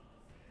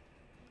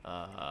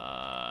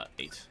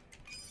 8.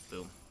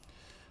 Boom.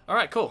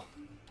 Alright, cool.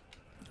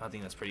 I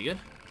think that's pretty good.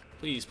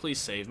 Please, please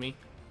save me.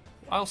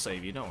 I'll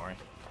save you, don't worry.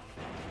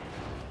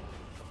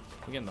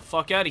 We're getting the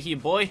fuck out of here,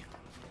 boy.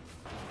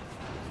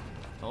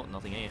 Oh,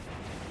 nothing here.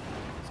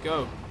 Let's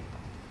go.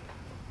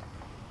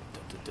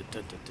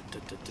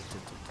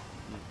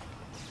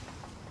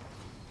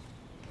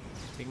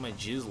 Take my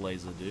jizz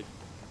laser, dude.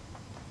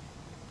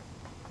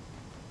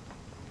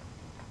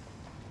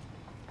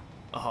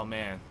 Oh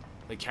man,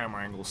 the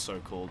camera angle is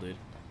so cool, dude.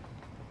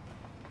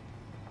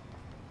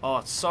 Oh,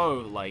 it's so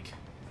like,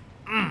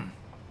 I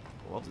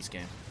love this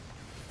game.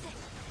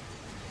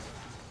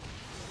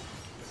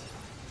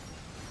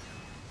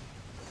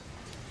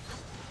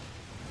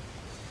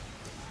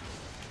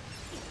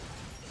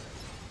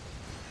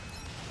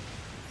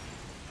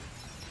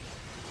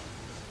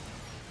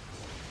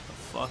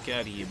 Fuck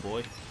out of here,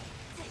 boy.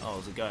 Oh,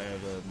 there's a guy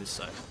over this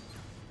side.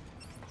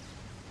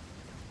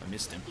 I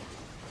missed him.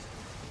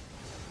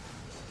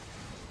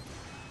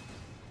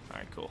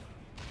 Alright, cool.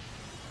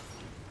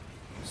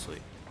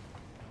 Sweet.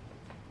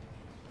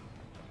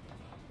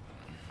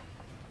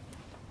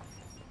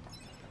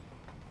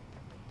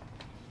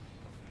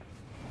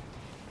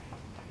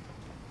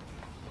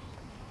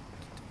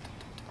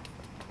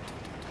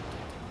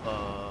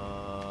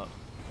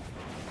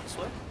 This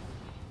way?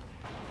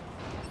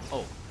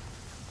 Oh.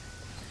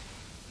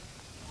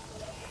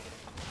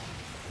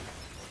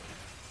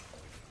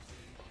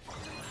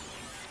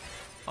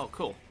 Oh,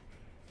 cool.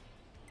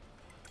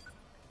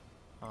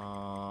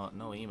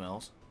 No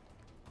emails.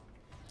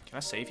 Can I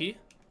save here?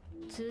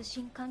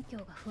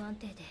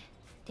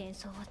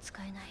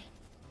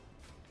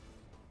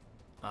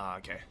 Ah,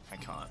 okay. I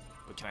can't.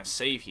 But can I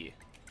save here?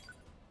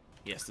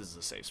 Yes, this is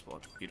a safe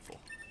spot. Beautiful.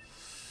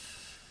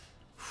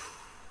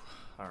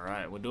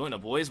 Alright, we're doing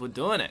it, boys. We're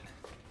doing it.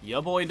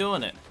 Your boy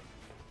doing it.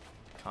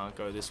 Can't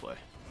go this way.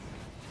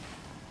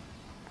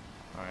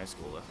 Alright, it's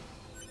cool though.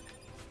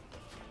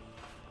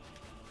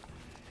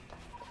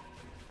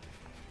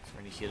 Is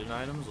there any hidden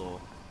items or...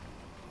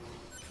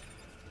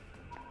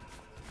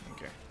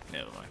 Okay,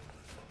 never mind.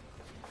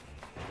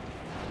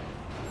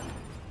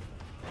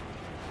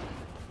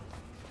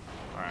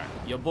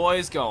 Alright, your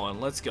boy's going.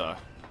 Let's go.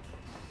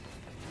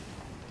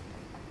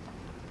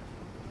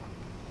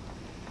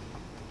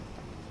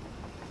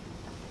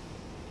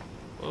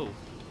 Oh,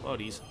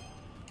 bodies.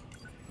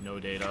 No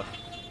data.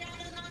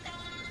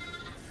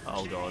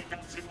 Oh god.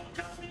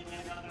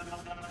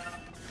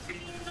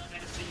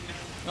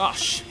 Oh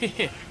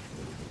shit!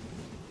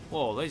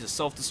 Whoa, they just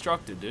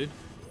self-destructed, dude.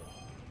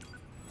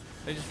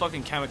 They just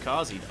fucking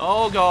kamikazed.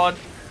 Oh god!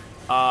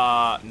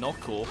 Not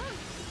cool.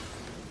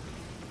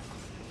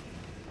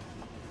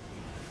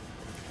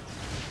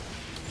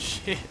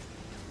 Shit.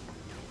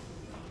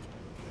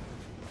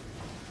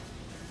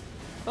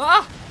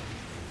 Ah!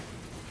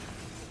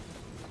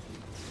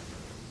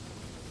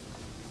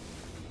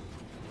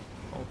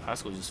 Oh,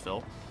 Pascal just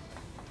fell.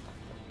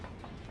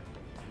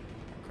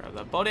 Grab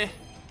that body.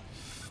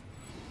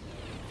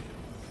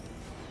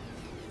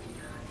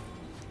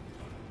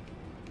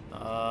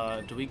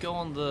 Do we go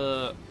on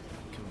the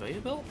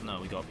conveyor belt?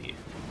 No, we go up here.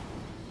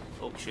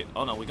 Oh shit.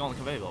 Oh no, we go on the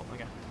conveyor belt.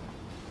 Okay.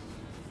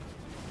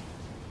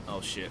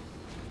 Oh shit.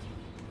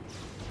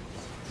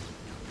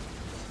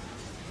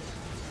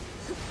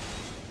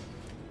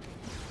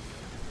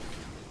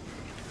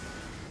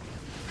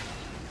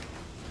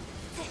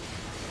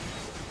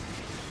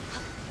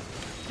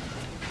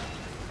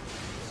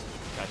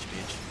 Gotcha,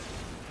 bitch.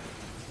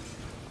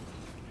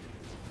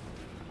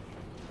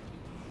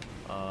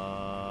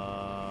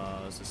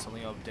 Is there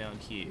something up down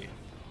here?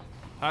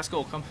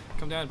 Pascal, come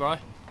down, bro.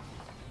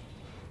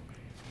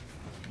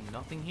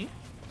 Nothing here?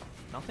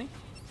 Nothing?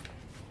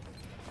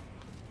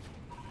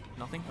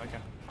 Nothing? Okay.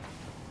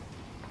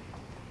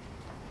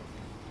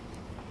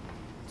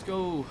 Let's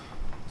go.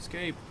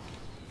 Escape.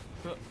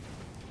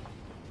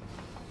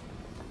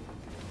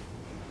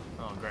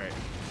 Oh, great.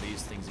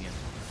 These things again.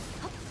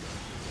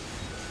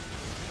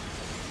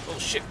 Oh,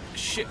 shit.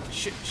 Shit.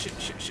 Shit. Shit.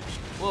 Shit. Shit.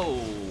 Whoa.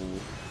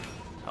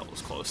 That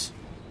was close.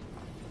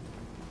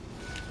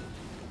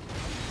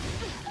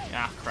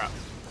 Ah, crap.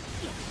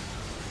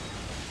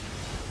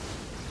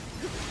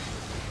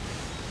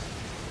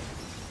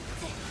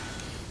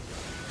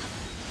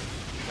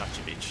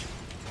 Gotcha, bitch.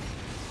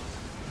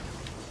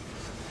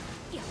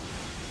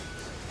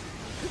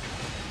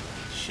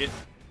 Shit.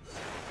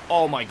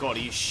 Oh my god, are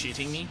you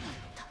shitting me?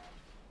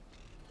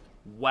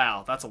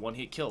 Wow, that's a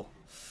one-hit kill.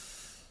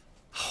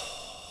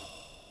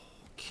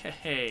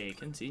 Okay,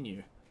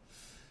 continue.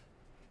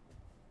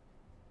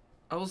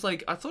 I was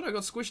like, I thought I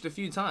got squished a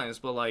few times,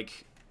 but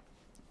like...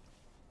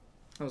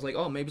 I was like,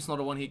 oh, maybe it's not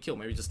a one-hit kill.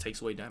 Maybe it just takes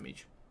away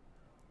damage.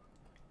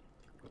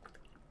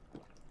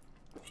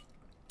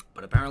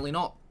 But apparently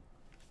not.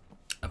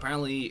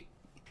 Apparently,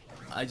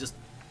 I just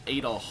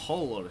ate a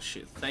whole lot of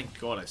shit. Thank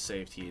God I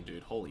saved here,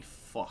 dude. Holy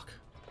fuck.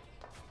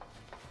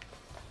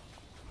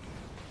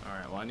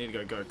 Alright, well, I need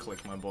to go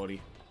collect my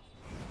body.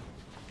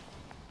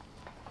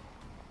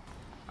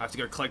 I have to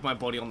go collect my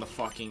body on the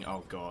fucking...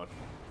 Oh, God.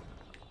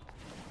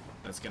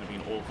 That's gonna be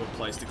an awkward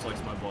place to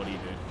collect my body, dude.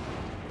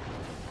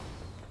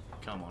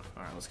 Come on.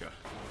 Alright, let's go.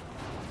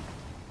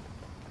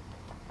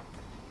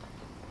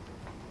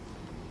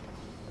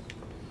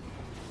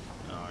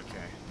 Oh,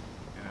 okay.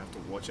 And I have to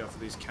watch out for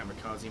these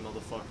kamikaze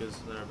motherfuckers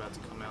that are about to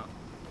come out.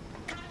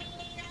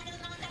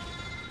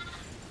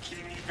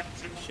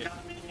 Shit.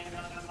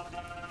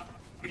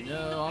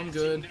 No, I'm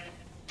good.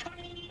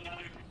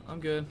 I'm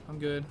good. I'm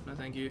good. No,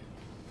 thank you.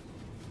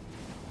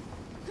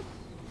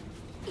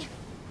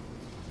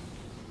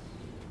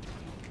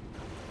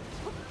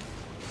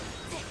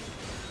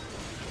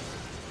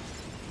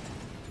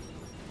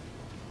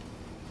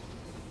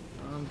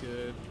 I'm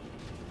good.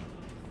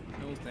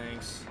 No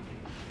thanks.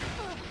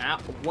 Ow,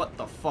 what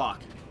the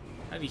fuck?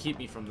 How did he hit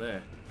me from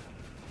there?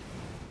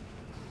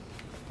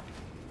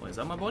 Wait, is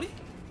that my body?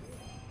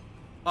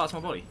 Oh, it's my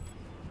body.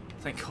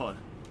 Thank God.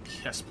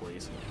 Yes,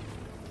 please.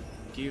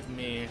 Give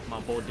me my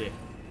body.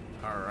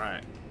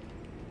 Alright.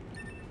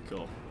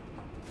 Cool.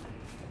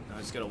 Now I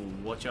just gotta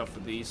watch out for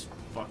these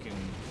fucking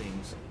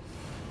things.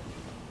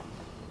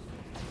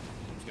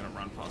 I'm just gonna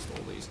run past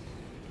all these.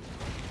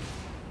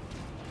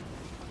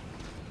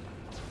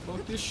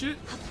 Fuck this shit.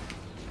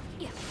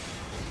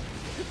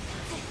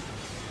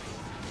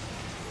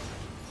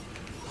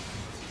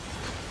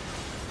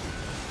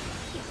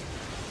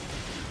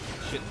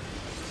 Shit.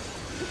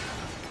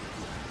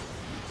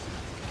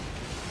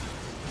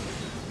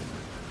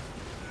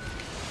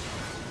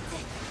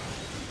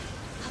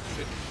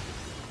 Shit.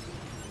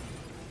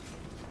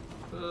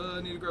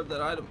 I need to grab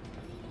that item.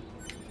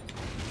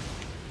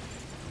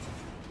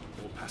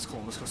 Oh, Pascal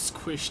almost got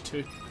squished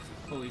too.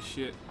 Holy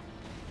shit.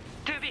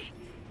 2B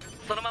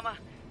そのまま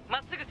ま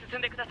っすぐ進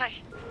んでくださ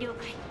い。了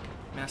解。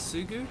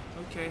 Masugu?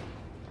 Okay.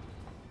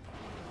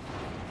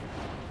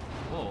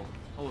 Oh,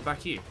 oh, we're back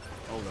here.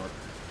 Oh god.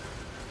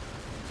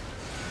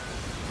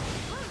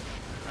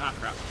 Ah,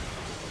 crap.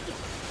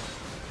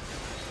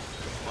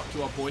 Fuck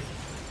you up, boy.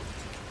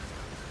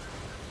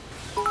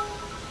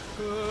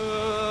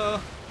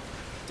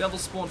 Devil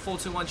Spawn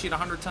 421 cheat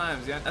 100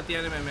 times. Yeah, at the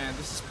anime man,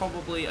 this is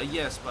probably a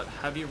yes, but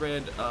have you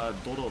read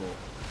Dororo?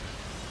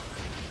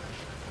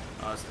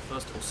 It's the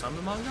first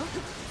Osamu manga?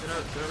 Did I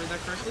read that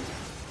correctly?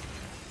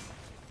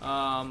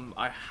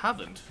 I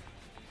haven't.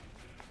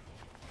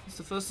 It's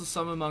the first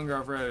Osamu manga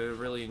I've read. I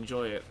really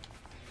enjoy it.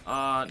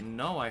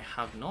 No, I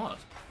have not.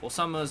 Well,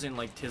 summer's in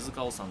like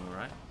Tezuka summer,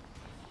 right?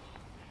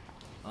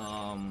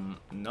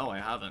 No, I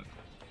haven't.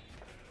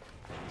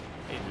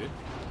 Hey, dude.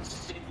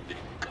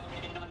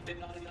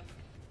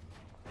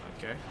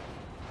 Okay.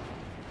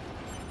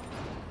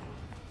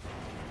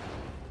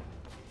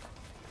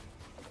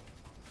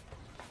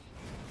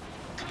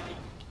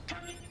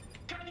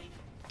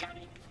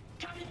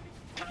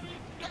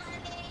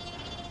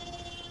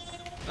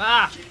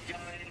 Ah!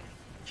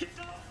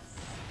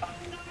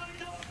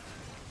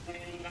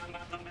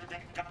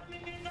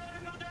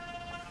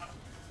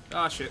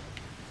 Ah, shit.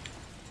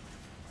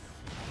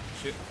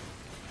 Shit.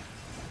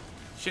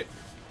 Shit.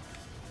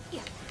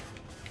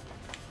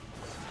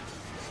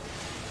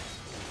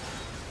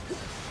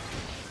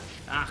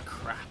 Ah,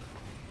 crap.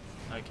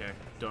 Okay,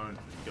 don't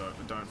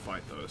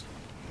fight those.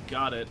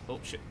 Got it. Oh,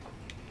 shit.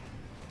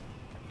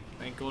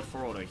 Thank God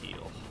for auto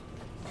heal.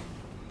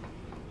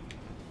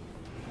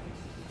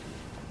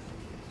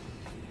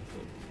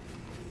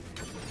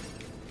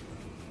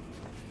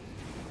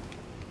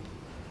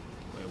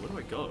 Wait, where do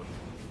I go?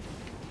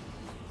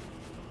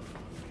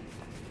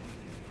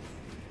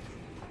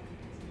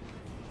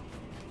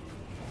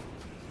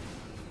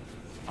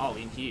 Oh,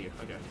 in here.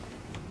 Okay.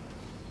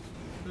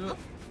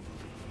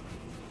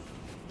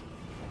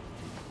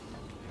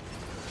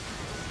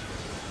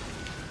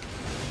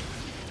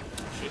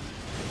 Shit.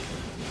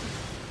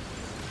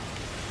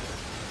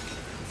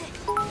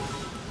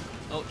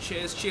 Oh,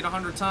 cheers, cheat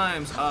 100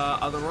 times.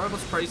 Are the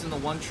robots praising the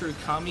one true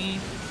Kami?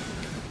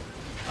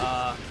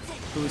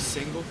 Who is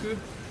Sengoku?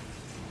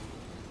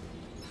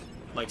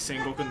 Like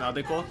Sengoku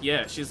Nadeko?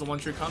 Yeah, she's the one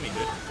true Kami,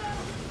 dude.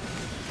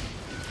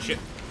 Shit.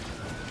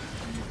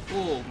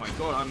 Oh my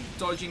god, I'm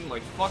dodging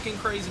like fucking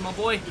crazy, my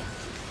boy.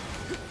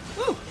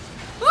 Woo!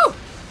 Woo!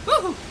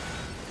 Woo!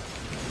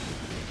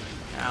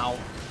 Ow.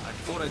 I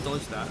thought I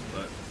dodged that,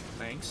 but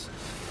thanks.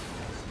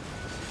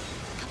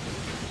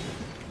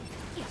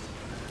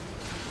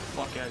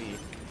 Fuck out of here.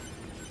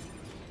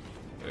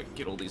 Gotta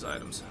get all these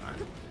items.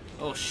 Alright.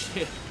 Oh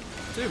shit.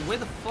 Dude, where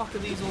the fuck are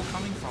these all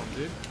coming from,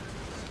 dude?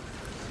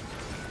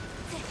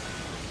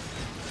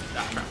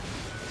 Ah, crap.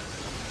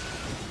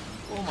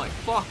 Oh my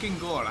fucking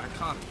god, I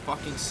can't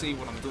fucking see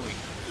what I'm doing.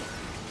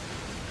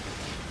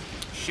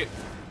 Shit.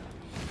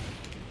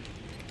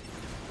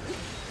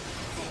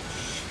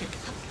 Shit.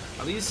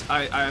 Are these...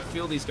 I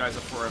feel these guys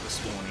are forever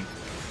spawning.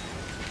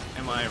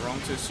 Am I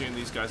wrong to assume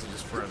these guys are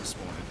just forever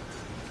spawning?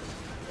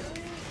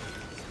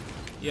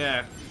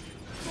 Yeah.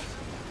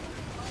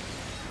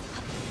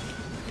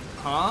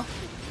 Huh?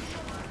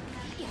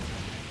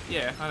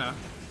 Yeah, I know.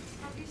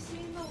 Have you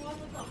seen the one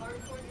with the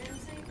hardcore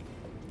dancing?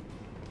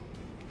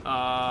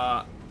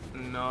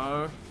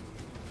 No.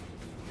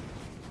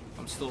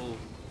 I'm still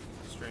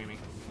streaming.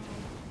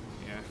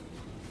 Yeah.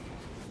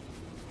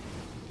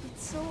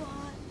 It's so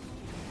hot.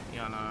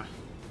 Yeah, I know.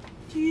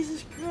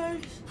 Jesus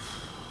Christ.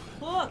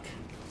 Look!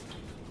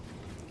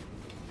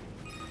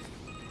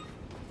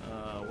 Where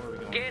are we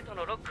going? ゲート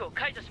のロックを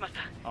解除しまし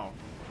た。 Oh.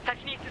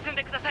 先に進ん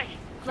でください。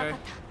 Okay.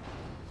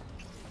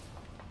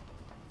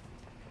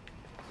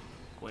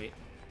 Wait.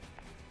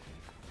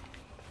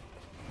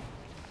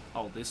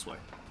 Oh, this way.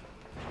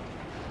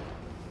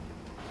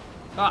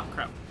 Ah,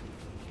 crap.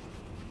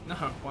 No,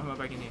 why am I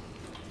back in here?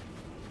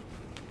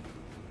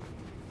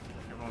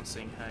 Everyone's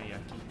saying hey,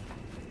 Yaki.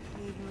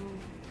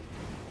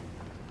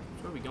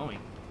 Where are we going?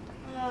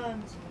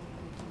 I'm so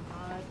fucking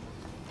hot.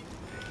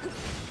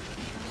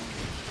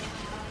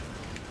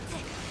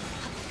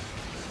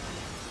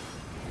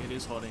 It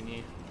is hot in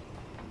here.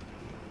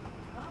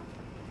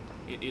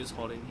 It is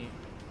hot in here.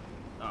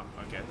 Oh,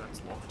 okay,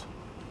 that's locked.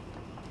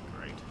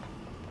 Great.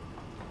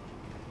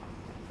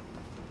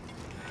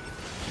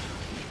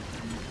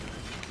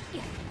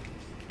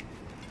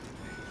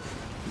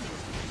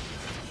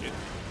 Shit.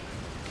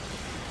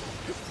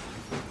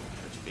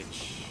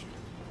 Bitch.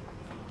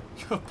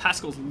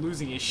 Pascal's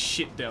losing his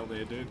shit down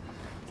there, dude.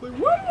 It's like,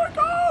 where do I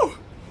go?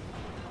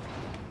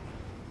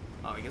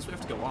 Oh, I guess we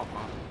have to go up,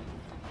 huh?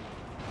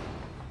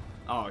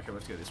 Oh, okay,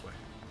 let's go this way.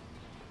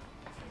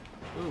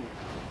 Ooh.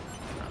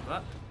 Grab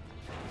that.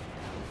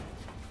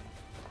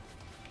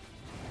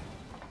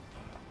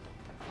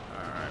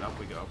 Alright, up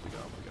we go, up we go,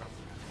 up we go.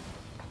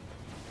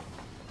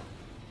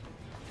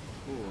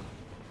 Ooh,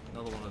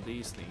 another one of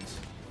these things.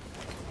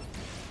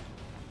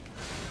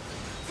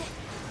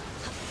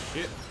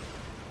 Shit.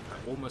 I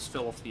almost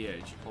fell off the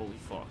edge. Holy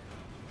fuck.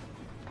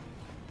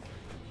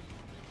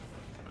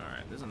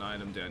 Alright, there's an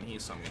item down here,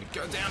 so I'm gonna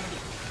go down and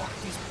fuck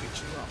these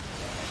bitches up.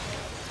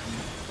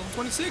 Level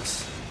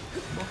 26!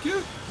 Fuck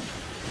you!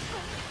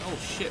 Oh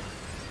shit.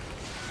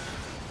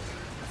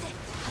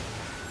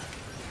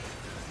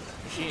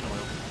 Machine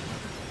oil.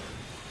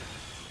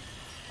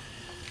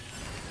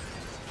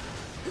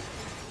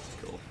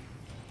 Cool.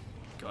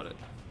 Got it.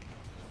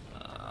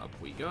 Up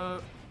we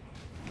go.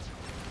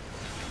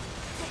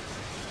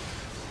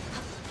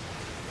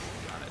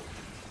 Got it.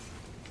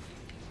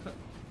 Huh.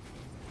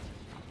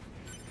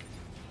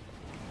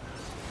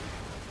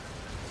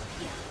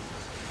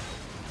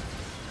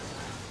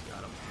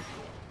 Got him.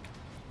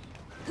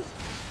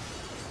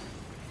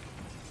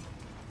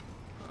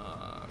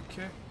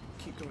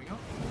 keep going up.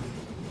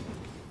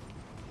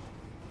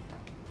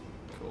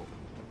 Cool.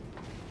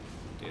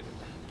 Did it.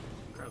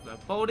 Grab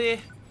that body.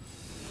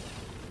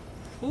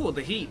 Ooh,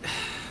 the heat.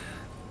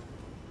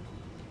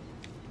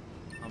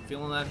 I'm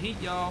feeling that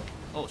heat, y'all.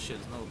 Oh shit,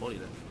 there's another body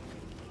there.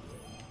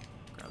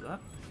 Grab that.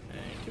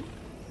 Thank you.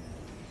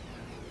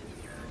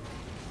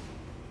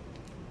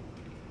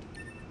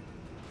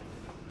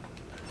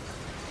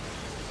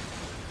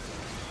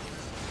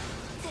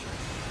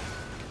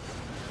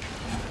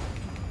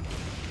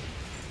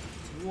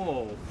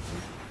 Whoa.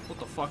 What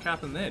the fuck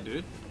happened there,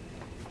 dude?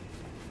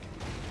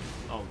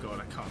 Oh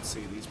god, I can't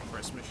see these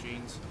press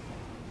machines.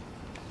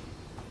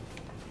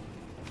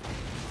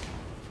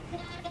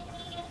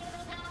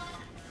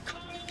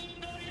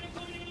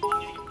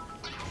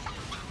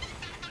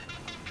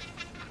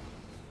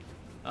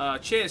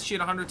 Cheers, shit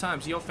 100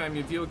 times. Yo fam,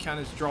 your viewer count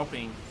is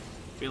dropping.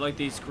 Be like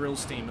these grill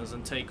steamers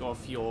and take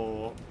off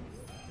your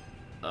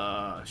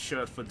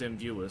shirt for dim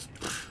viewers.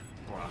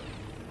 Bruh.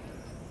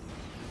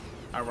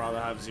 I'd rather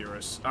have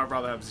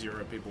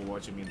zero people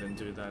watching me than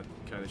do that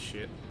kind of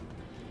shit.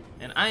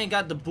 And I ain't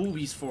got the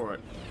boobies for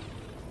it.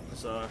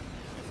 So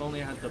if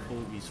only I had the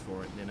boobies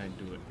for it, then I'd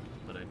do it.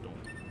 But I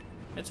don't.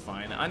 It's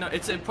fine. I know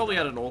it probably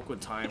had an awkward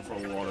time for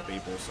a lot of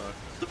people, so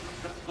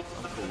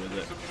I'm cool with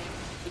it.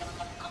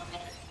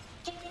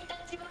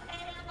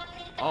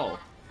 Oh.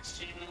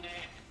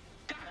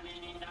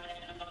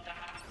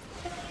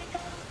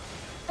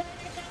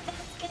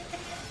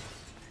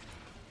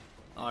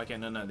 Oh, okay,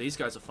 no, these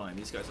guys are fine.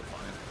 These guys are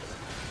fine.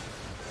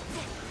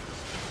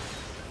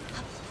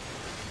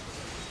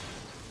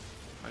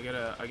 I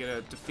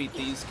gotta defeat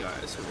these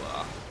guys who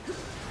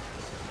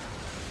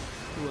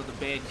are the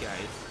bad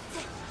guys.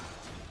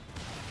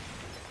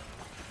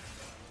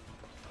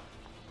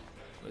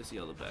 Where's the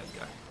other bad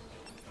guy?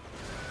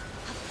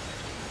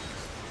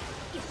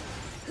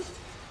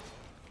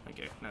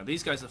 Okay, now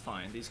these guys are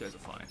fine. These guys are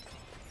fine.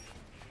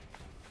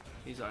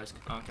 These guys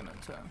aren't gonna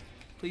turn.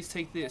 Please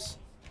take this.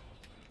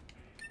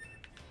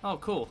 Oh,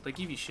 cool. They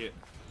give you shit.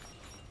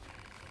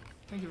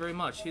 Thank you very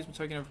much. Here's my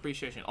token of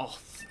appreciation. Oh,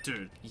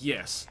 dude,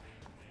 yes.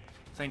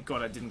 Thank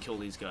God I didn't kill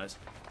these guys.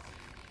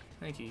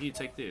 Thank you. Here,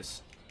 take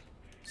this.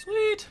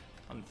 Sweet.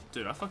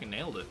 Dude, I fucking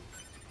nailed it.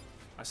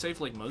 I saved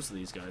like most of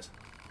these guys.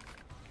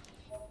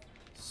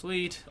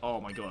 Sweet. Oh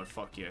my God,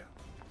 fuck yeah.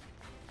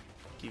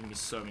 Giving me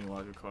so many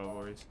life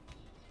recoveries.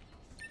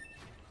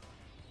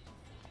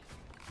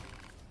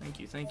 Thank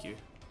you, thank you.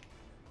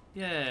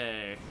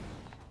 Yay.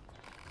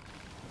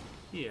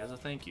 Yeah, as a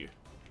thank you.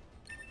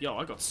 Yo,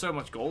 I got so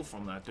much gold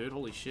from that, dude.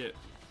 Holy shit.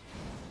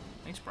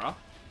 Thanks, brah.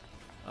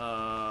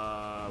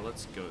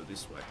 Let's go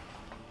this way.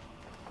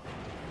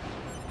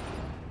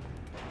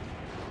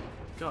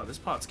 God, this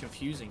part's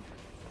confusing.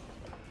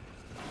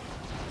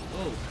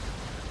 Whoa.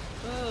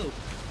 Whoa.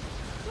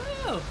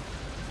 Whoa.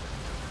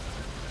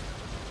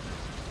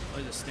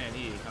 I just stand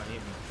here, you can't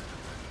hear me.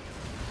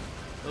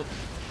 Oh,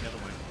 never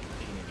mind. You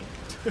can hear me.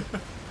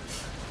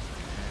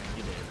 And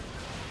you're dead.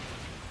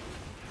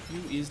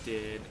 You is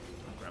dead.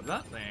 I'll grab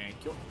that.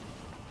 Thank you.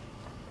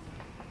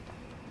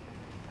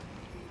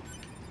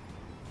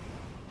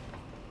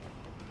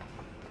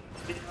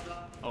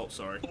 Oh,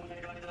 sorry.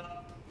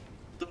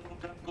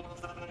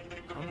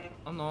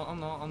 I'm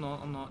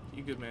not.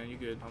 You good, man. You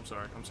good. I'm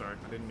sorry.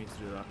 I didn't mean to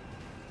do that.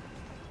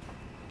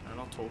 Can I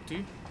not talk to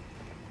you?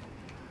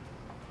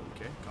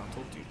 Okay, can't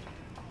talk to you.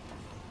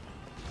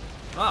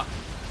 Ah!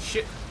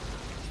 Shit!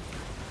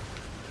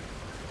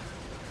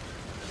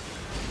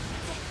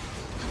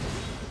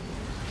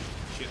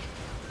 Shit.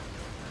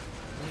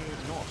 No,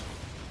 you're not.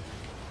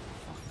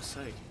 Fuck's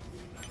sake.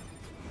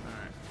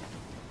 Alright.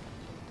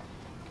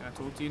 Can I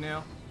talk to you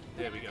now?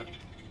 There we go.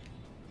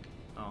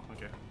 Oh,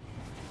 okay.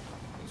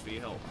 Thanks for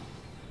your help.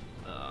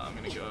 I'm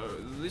gonna go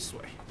this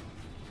way.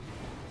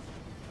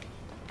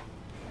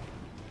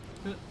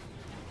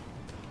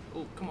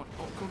 Oh, come on.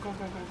 Oh,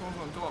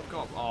 go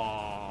up.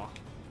 Aww.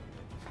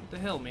 What the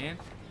hell, man?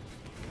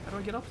 How do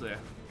I get up there?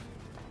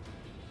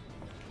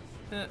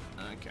 Okay.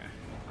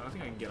 I don't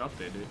think I can get up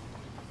there, dude.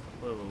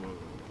 Whoa.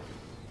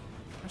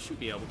 I should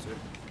be able to.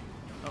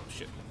 Oh,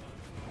 shit.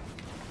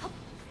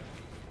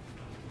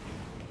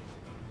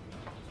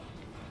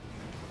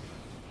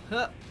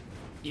 Huh.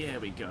 Yeah,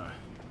 we go.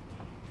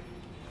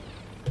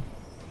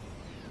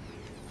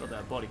 Got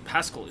that body.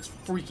 Pascal is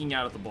freaking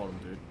out at the bottom,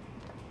 dude.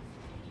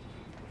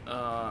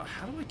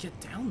 How do I get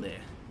down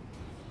there?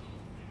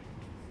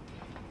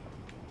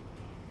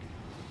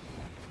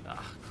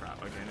 Ah, crap.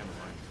 Okay, never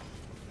mind.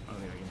 I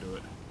don't think I can do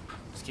it.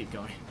 Just keep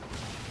going.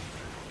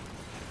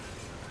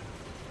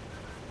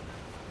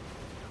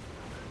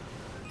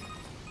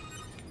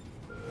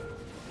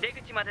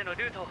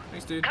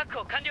 Thanks, dude.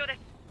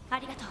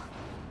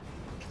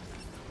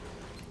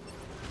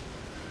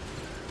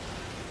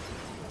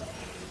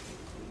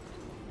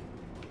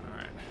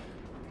 Alright.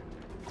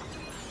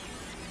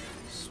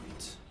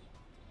 Sweet.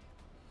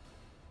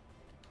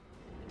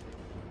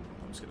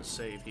 I'm just gonna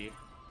save here.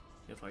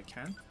 If I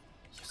can.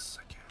 Yes,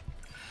 I can.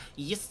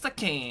 Yes, I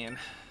can!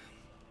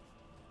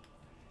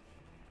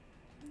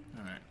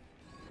 Alright.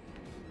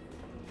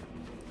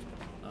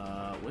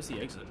 where's the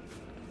exit?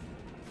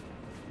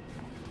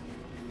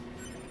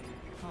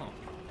 Oh,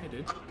 hey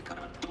dude.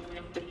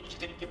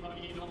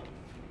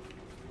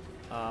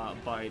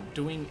 By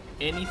doing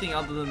anything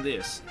other than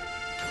this.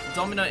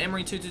 Domino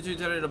Emery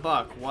 222 donated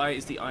 $1. Why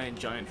is the Iron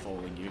Giant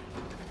following you?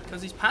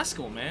 Because he's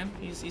Pascal, man.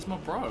 He's my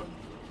bro.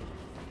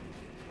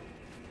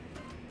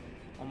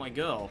 Oh, my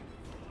girl.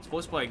 It's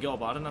voiced by a girl,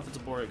 but I don't know if it's a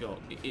boy or a girl.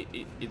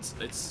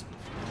 It's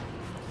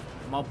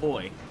my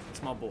boy.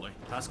 It's my boy.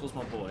 Pascal's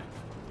my boy.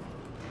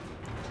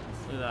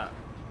 Look at that.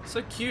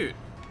 So cute.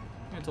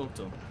 I'm gonna talk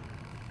to him.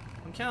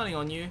 I'm counting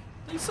on you.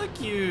 He's so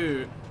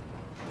cute.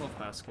 I love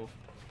Pascal.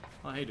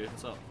 Oh, hey dude,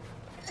 what's up?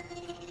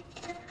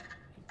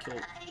 Kill.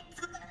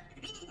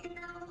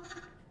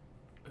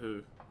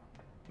 Who?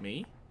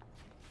 Me?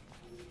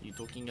 You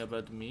talking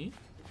about me?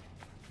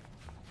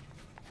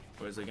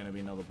 Or is there gonna be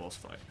another boss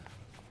fight?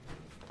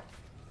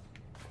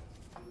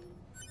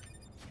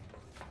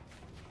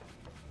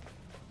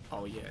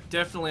 Oh yeah,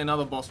 definitely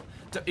another boss.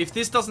 If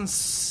this doesn't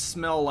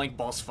smell like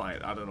boss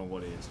fight, I don't know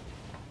what is.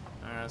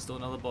 Alright, let's do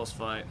another boss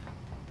fight.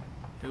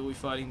 Who are we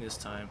fighting this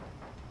time?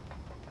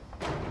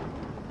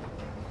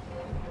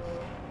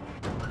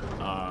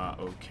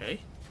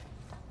 Okay.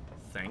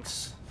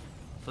 Thanks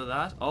for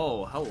that.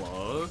 Oh,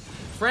 hello.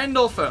 Friend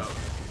or foe?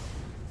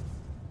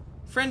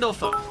 Friend or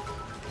foe?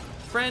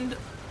 Friend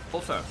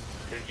or foe?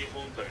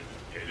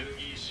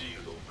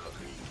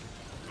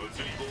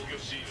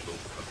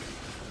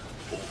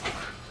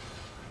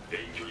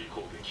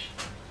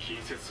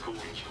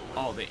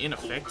 Oh, they're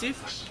ineffective?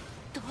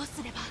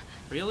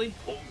 Really?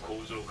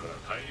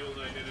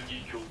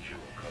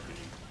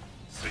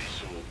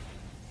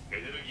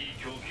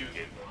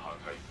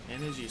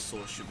 Energy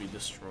source should be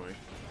destroyed.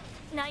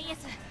 ナイエ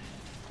ス、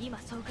今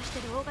走過し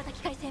てる大型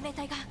機械生命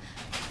体が。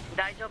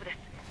大丈夫です。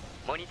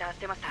モニターし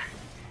てました。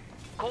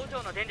工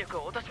場の電力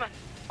を落とします。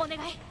お願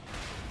い。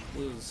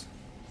Lose.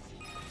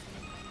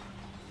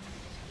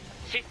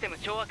 システム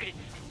掌握率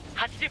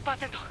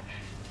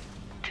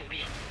 80%。To be。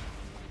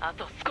あ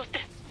と少しで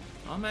す。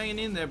I'm hanging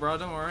in there, bro.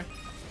 Don't worry.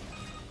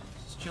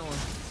 Just chilling.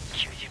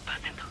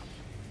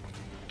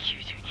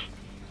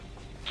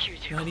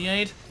 90%。92。98。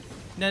 98.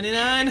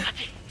 99.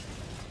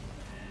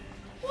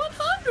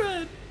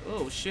 100.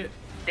 Oh shit.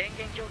 電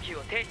源供給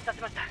を停止さ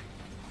せました。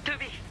To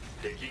be。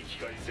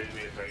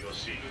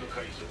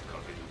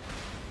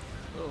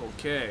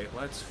 Okay,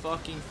 let's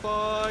fucking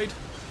fight.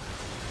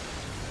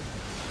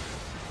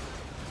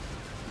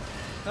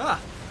 Ah.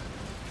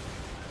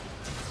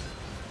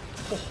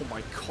 Oh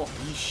my god,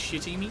 are you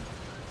shitting me?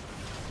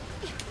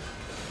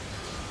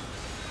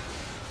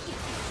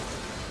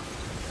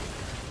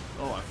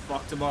 Oh, I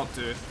fucked him up,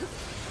 dude.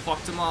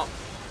 Fucked him up.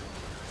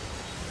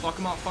 Fuck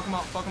him up, fuck him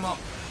up, fuck him up.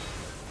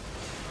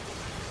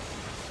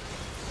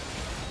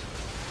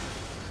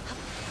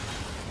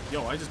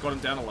 Yo, I just got him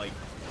down to like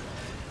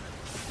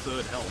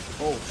 3rd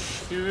health. Oh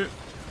shit.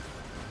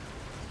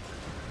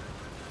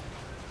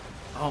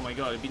 Oh my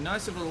god, it'd be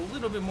nice if it was a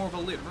little bit more of a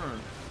lit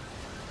room.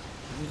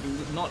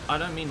 Not, I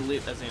don't mean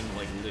lit as in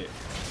like lit.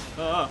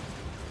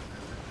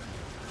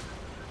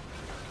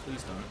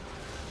 Please don't.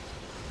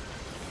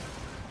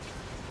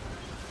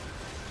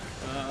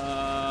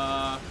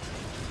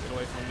 Get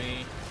away from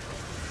me.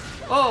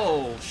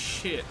 Oh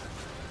shit.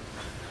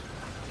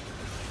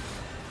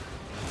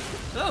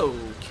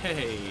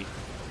 Okay.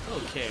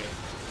 Okay.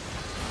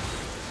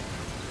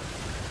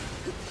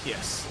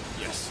 Yes.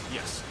 Yes.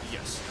 Yes.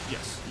 Yes.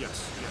 Yes.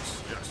 Yes.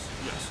 Yes. Yes.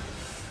 Yes.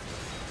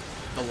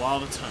 The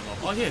lava turn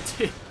off. Oh yeah, it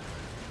did.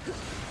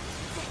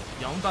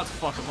 Yeah, I'm about to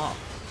fuck him up.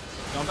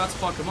 Yeah, I'm about to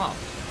fuck him up.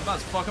 I'm about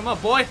to fuck him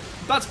up, boy.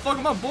 I'm about to fuck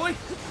him up, boy.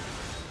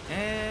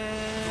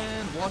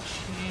 And watch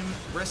him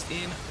rest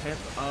in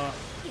pepperonios.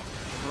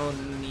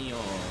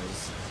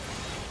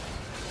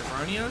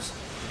 Pepperonios?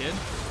 He did?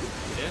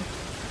 He did?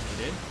 He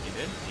did? He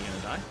did? He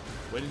gonna die?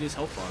 Where did his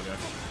health bar go?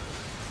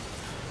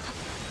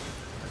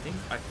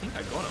 I think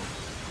I got him.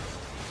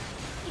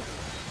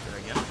 Did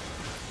I get him?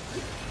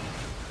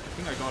 I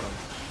think I got him.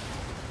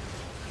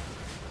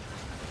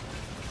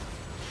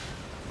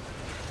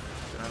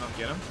 Did I not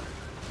get him?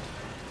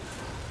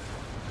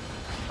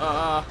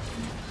 Oh,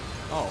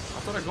 I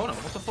thought I got him.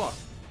 What the fuck?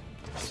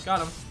 Got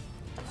him.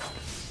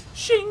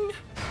 Shing!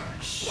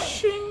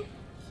 Shing!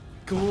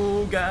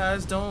 Cool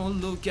guys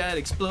don't look at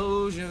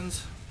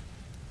explosions.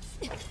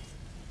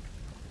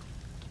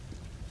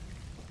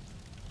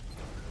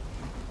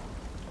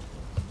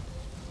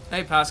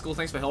 Hey Pascal,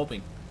 thanks for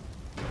helping.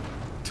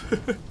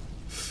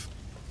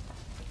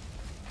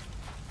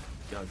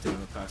 God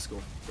damn it, Pascal.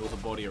 There was a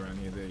body around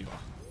here. There you are.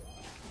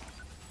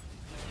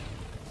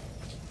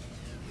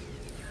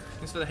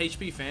 Thanks for the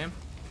HP, fam.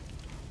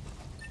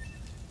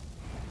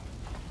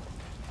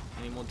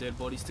 Any more dead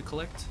bodies to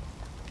collect?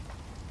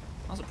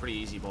 That was a pretty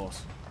easy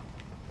boss.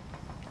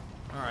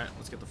 Alright,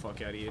 let's get the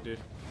fuck out of here, dude.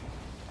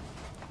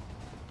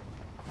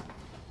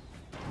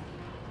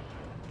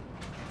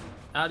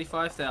 Audi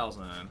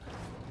 5000.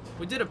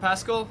 We did it,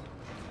 Pascal.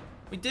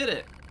 We did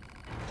it.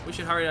 We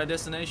should hurry to our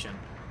destination.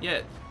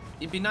 Yeah,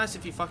 it'd be nice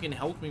if you fucking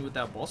helped me with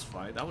that boss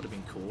fight. That would have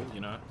been cool,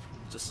 you know?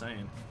 Just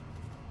saying.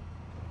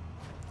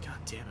 God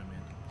damn it,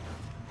 man.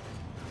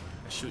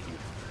 I shoot you.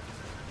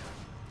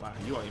 Wow,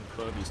 you are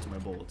impervious to my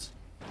bullets.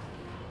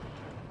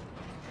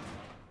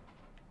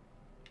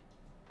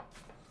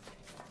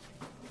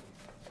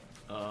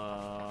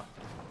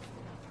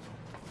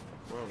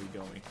 Where are we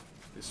going?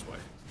 This way.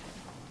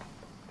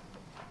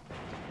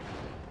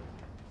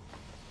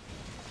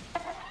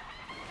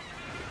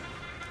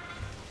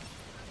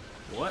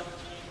 What?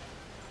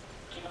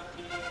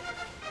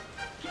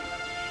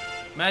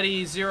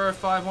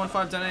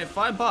 Maddie0515 donated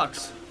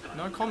 $5.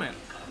 No comment.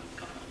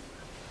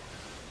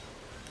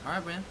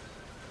 Alright, man.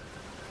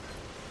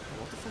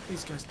 What the fuck are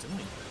these guys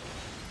doing?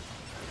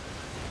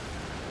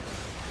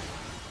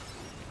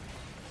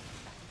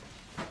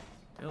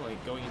 They're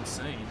like going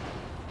insane.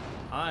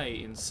 Hi,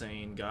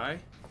 insane guy.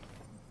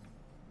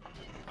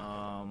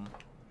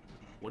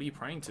 What are you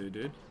praying to,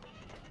 dude?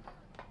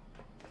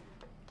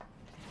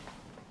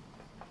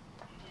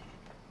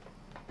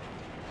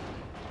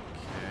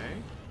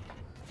 Okay.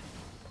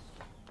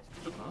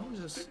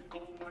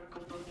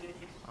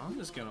 I'm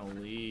just gonna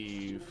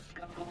leave.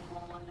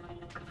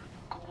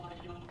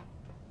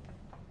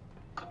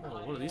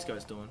 Oh, what are these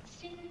guys doing?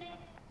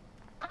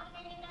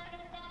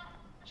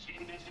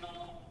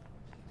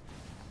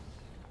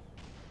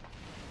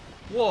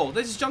 Whoa,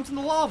 they just jumped in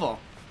the lava.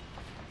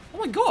 Oh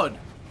my god.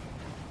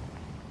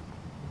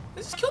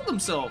 They just killed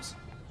themselves.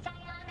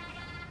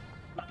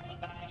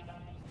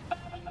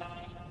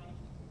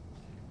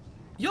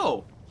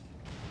 Yo.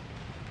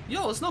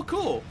 Yo, it's not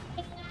cool.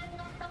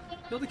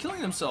 Yo, they're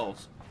killing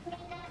themselves.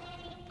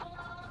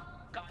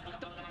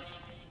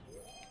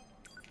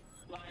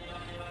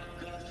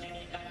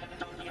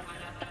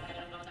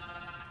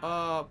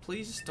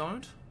 Please just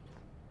don't.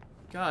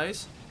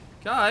 Guys.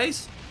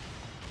 Guys!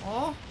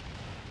 Oh.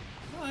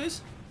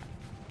 Guys.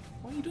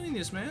 Why are you doing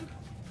this, man?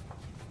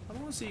 I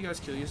don't want to see you guys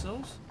kill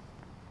yourselves.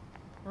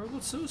 Or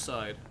about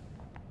suicide.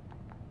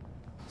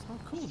 It's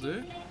not cool,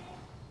 dude.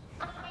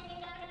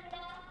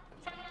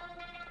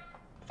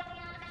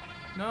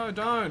 No,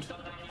 don't.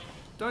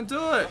 Don't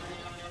do it.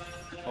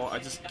 Oh, I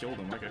just killed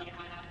them. Okay.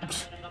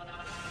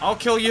 I'll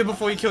kill you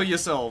before you kill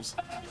yourselves.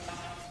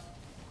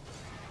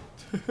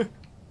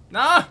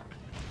 Nah!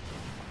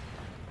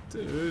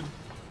 Dude.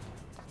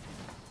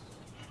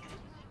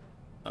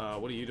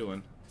 What are you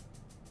doing?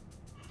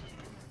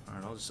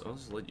 Alright, I'll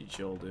just let you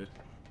chill, dude.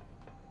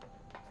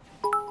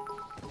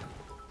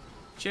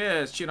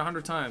 Cheers! Cheat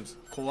 100 times.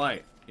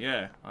 Polite.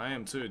 Yeah, I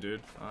am too, dude.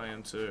 I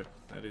am too.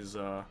 That is,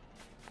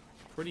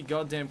 pretty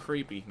goddamn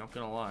creepy, not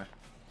gonna lie.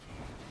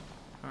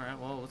 Alright,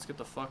 well, let's get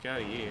the fuck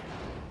out of here.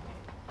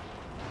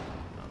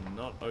 I'm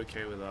not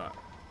okay with that.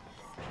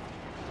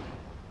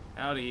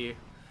 Out of here.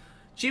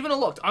 Achievement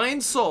unlocked.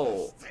 Iron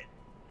Soul.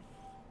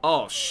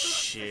 Oh,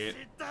 shit.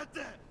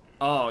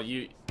 Oh,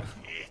 you...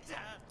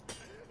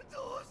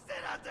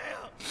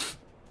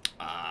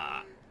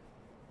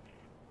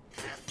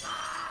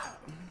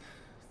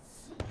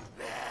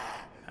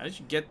 How did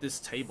you get this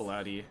table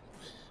out of here?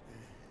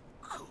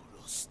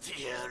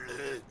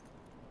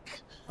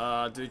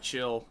 Dude,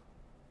 chill.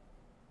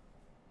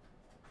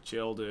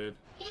 Chill, dude.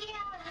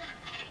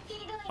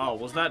 Oh,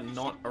 was that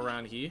not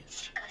around here?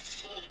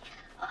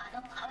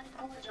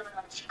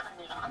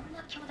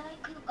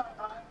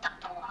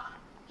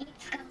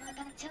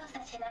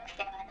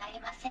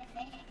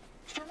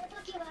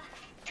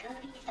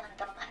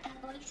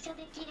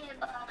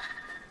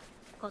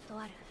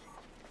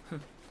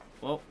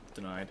 Well,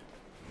 denied.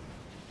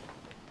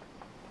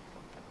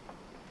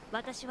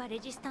 私はレ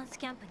ジスタンス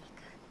キャンプに行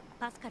く。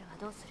パスカルは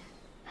どうする？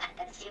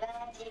私は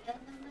自分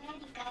の村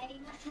に帰り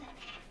ます。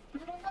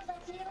村の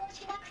雑用を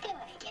しなくては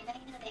いけない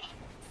ので。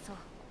そう。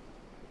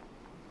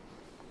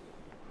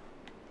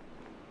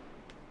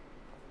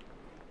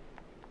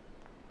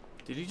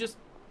Did he just...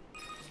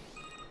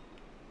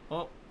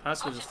 Oh,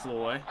 Pascal just flew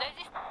away.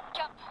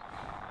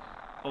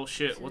 Oh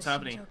shit, what's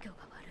happening?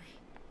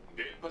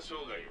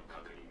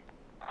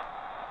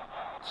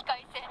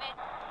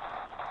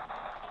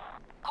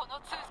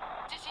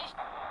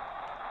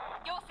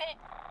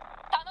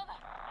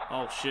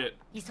 Oh shit.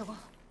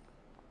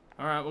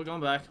 Alright, we're going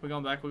back. We're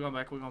going back. We're going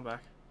back. We're going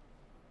back.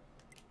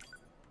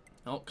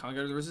 Oh, can't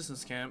go to the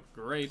resistance camp.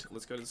 Great.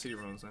 Let's go to the city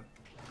ruins then.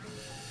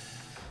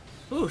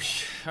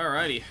 Oosh.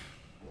 Alrighty.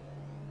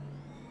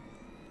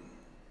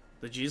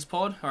 The Jizz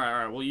pod?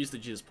 Alright, we'll use the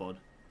Jizz pod.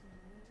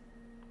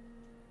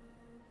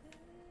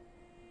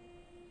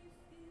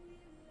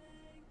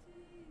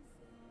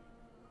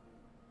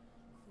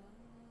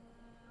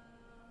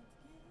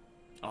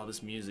 Oh,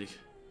 this music.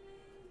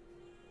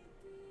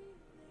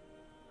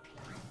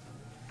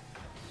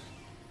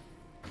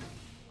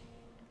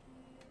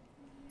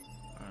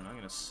 Alright, I'm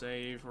gonna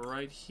save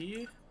right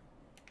here.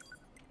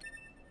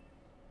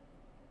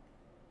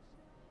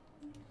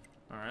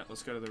 Alright,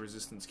 let's go to the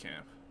resistance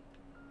camp.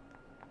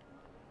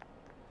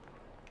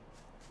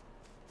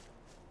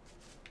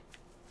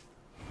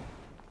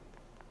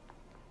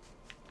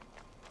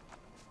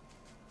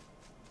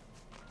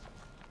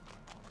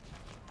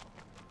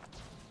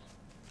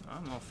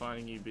 I'm not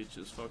fighting you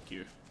bitches, fuck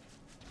you.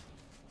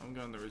 I'm I'm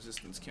going to the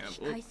resistance camp.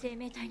 Oh.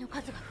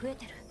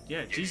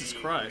 Yeah, Jesus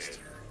Christ.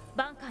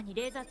 Alright,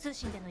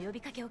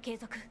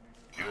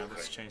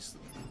 let's change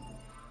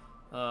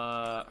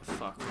the...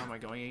 fuck, where am I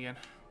going again?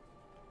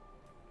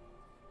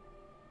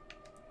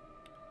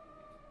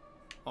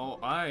 Oh,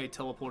 I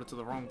teleported to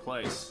the wrong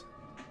place.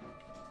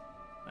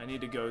 I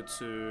need to go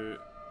to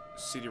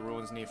City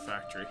Ruins NieR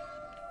Factory.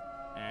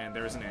 And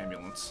there is an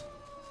ambulance.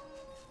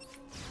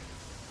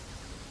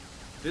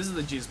 This is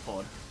the jizz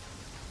pod.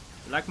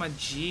 You like my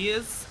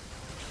jizz?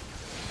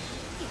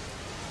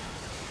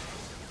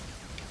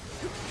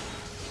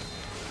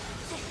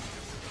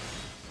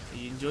 Are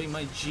you enjoying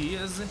my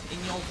jizz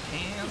in your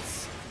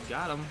pants?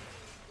 Got him.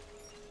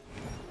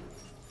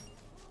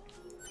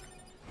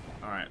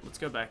 Alright, let's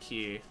go back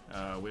here.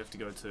 We have to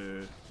go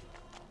to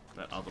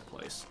that other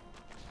place.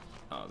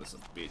 Oh, there's a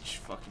bitch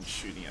fucking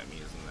shooting at me,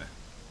 isn't there?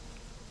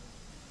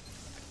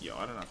 Yo,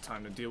 I don't have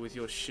time to deal with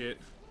your shit.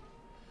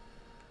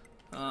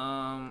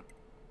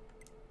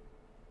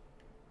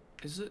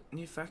 Is it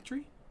NieR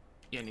Factory?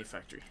 Yeah, NieR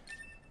Factory.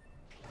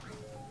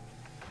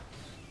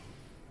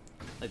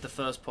 Like the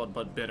first pod,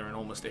 but better in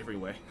almost every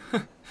way.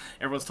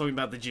 Everyone's talking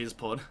about the jizz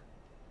pod.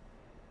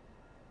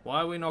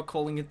 Why are we not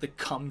calling it the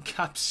cum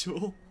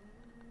capsule?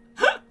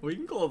 We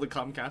can call it the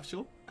cum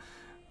capsule.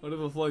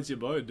 Whatever floats your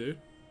boat, dude.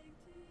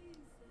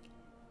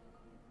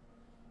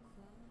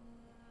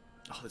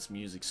 Oh, this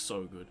music's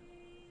so good.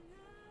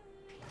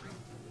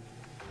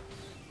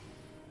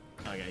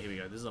 Okay, here we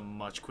go. This is a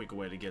much quicker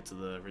way to get to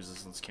the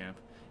resistance camp.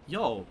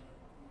 Yo!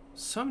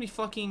 So many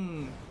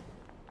fucking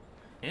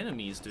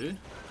enemies, dude.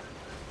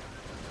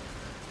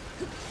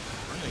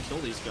 I'm gonna kill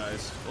these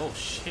guys. Oh,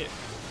 shit.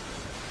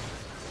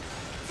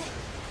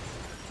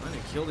 I'm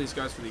gonna kill these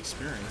guys for the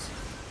experience.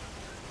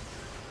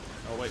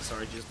 Oh, wait,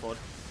 sorry, jizz pod.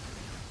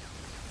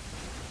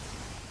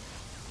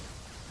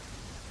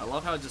 I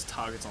love how it just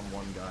targets on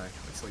one guy.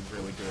 It's like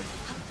really good.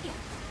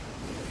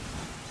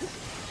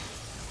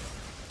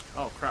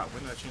 Oh crap,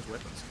 when did I change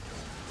weapons?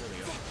 There we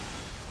go.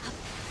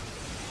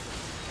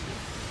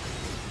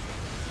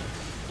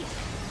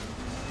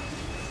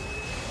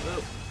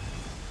 Oh.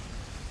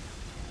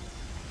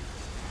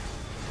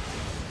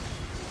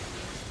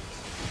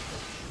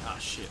 Ah,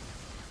 shit.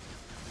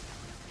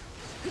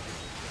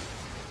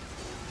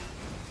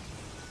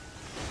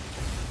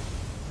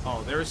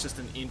 Oh, there is just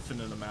an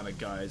infinite amount of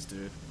guys,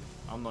 dude.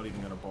 I'm not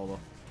even gonna bother.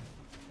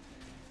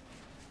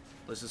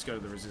 Let's just go to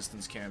the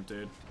resistance camp,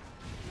 dude.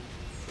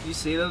 You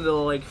see them? They're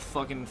like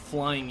fucking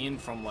flying in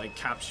from like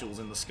capsules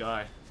in the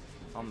sky.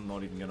 I'm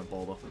not even gonna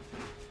bother.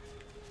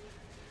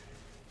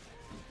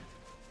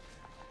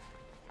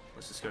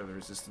 Let's just go to the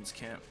resistance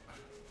camp.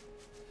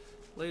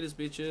 Laters,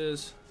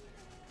 bitches.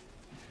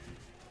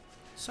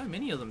 So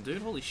many of them,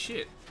 dude. Holy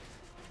shit.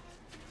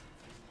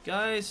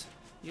 Guys,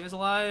 you guys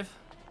alive?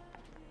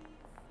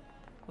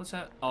 What's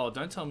that? Oh,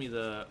 don't tell me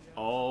the...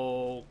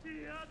 Oh.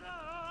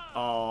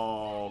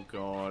 Oh,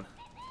 God.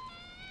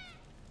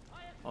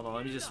 Hold on,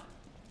 let me just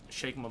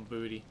shake my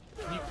booty.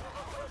 You...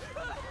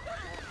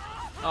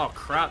 Oh,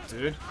 crap,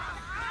 dude.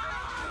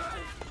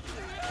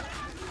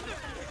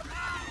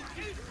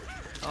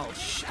 Oh,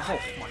 shit. Oh,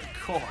 my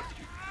God.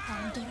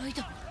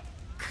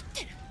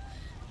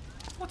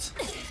 What?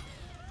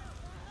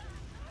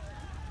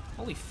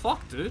 Holy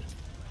fuck, dude.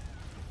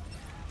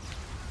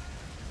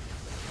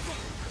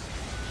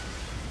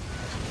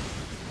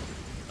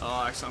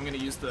 Oh, actually, I'm gonna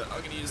use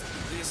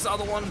this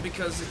other one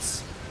because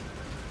it's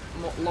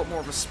a lot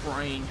more of a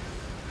spraying.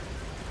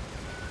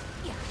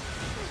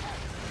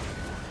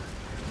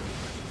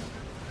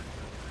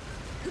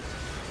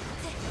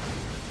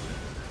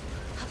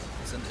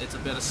 It's a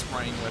better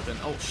spraying weapon.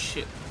 Oh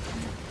shit.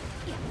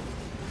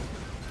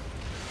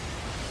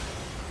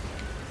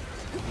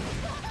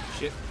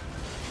 Shit.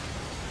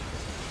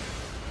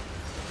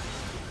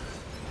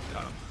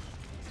 Got him.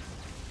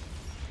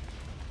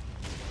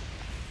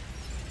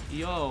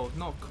 Yo,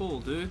 not cool,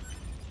 dude.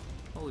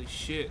 Holy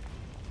shit.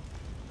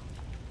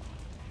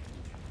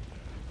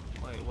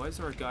 Wait, why is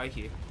there a guy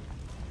here?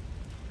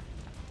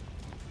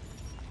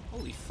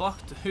 Holy fuck,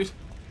 dude.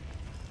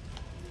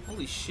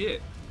 Holy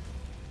shit.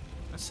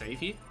 Can I save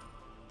here?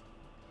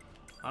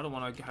 I don't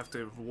want to have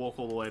to walk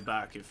all the way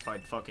back if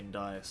I'd fucking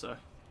die, so...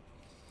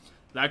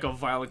 That got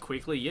violent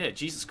quickly? Yeah,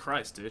 Jesus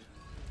Christ, dude.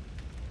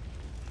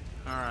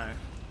 Alright.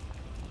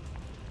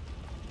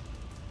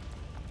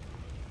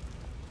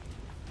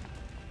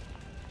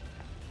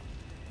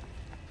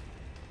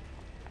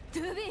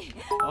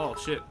 Oh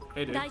shit.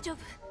 Hey dude.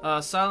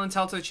 Silence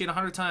Alto cheat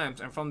 100 times,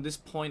 and from this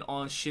point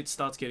on, shit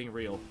starts getting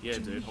real. Yeah,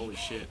 dude. Holy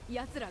shit.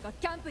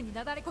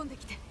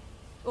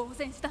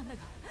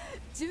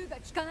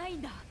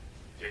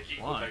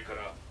 Why?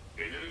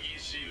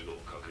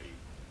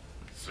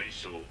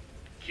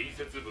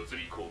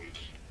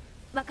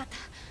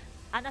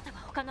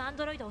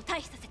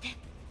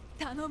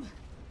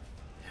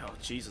 Oh,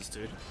 Jesus,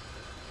 dude.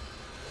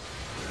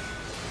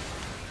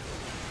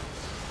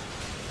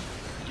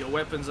 Your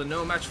weapons are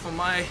no match for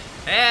my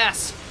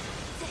ass!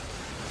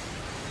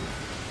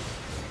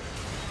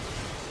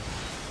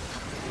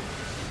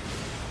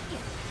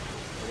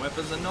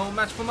 weapons are no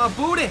match for my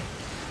booty!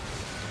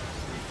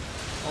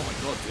 Oh my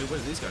god, dude, where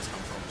did these guys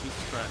come from?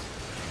 Jesus Christ.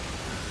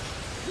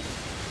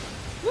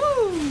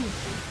 Woo!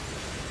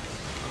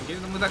 I'm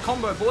getting them with that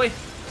combo, boy!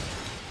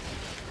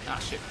 Ah,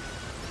 shit.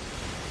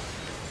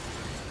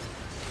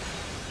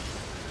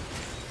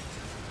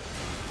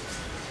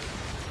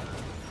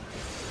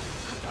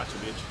 Gotcha,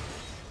 bitch.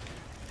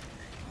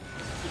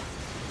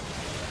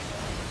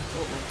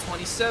 Oh,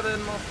 27,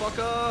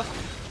 motherfucker!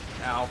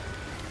 Ow.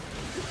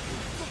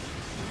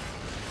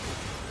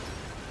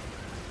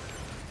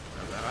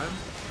 Grab that item.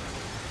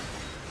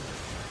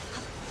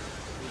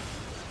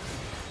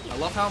 I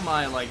love how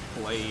my, like,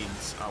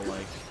 blades are,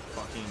 like,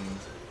 fucking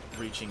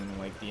reaching,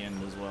 like, the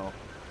end as well.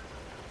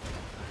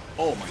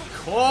 Oh my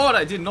god,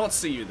 I did not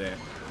see you there.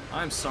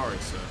 I'm sorry,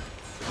 sir.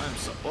 I'm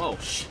so- oh,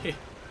 shit.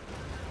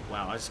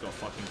 Wow, I just got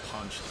fucking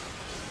punched.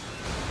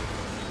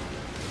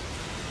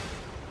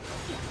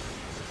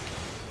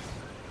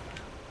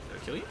 Did I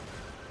kill you?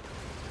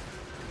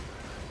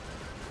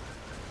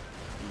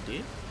 You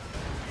did?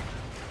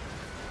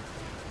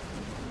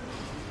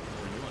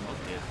 Oh, you are not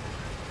dead.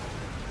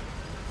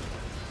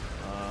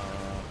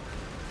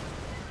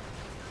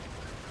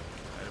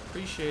 I'd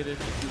appreciate it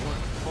if you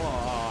weren't.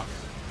 Fuck.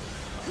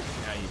 Oh,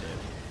 now you did.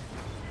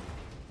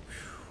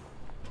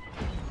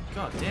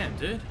 God damn,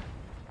 dude.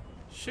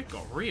 Shit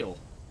got real.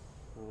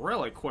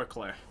 Really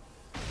quickly.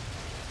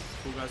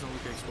 Cool guys don't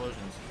look at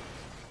explosions.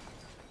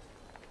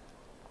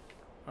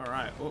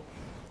 Alright, oh.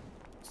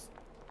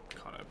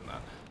 Can't open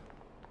that.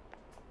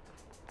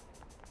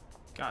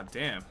 God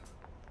damn.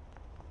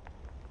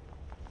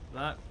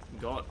 That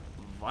got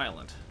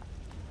violent.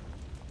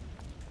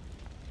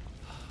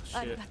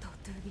 Shit.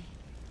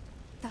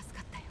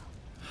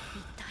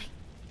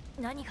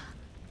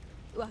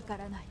 わか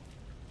らない。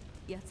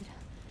奴ら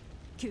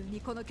急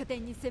にこの拠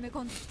点に攻め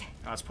込んできて。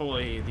That's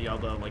probably the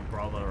other, like,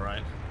 brother,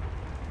 right?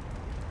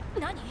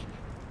 何？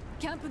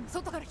キャンプの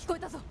外から聞こえ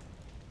たぞ。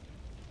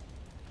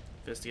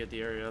Investigate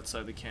the area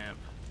outside the camp.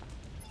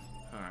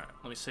 Alright,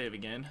 let me save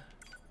again.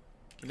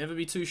 Can never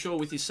be too sure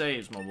with your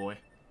saves, my boy.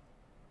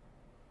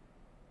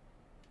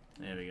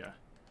 There we go.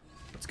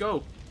 Let's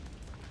go!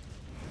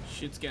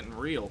 Shit's getting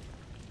real.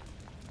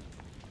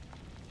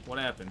 What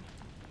happened?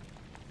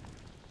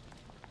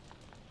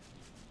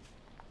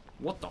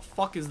 What the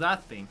fuck is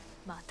that thing?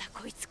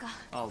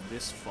 Oh,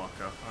 this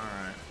fucker.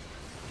 Alright.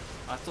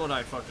 I thought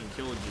I fucking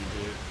killed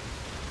you, dude.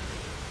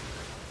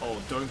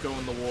 Oh, don't go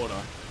in the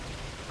water.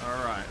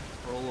 Alright.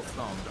 Rule of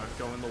thumb. Don't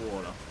go in the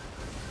water.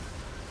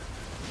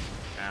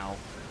 Ow.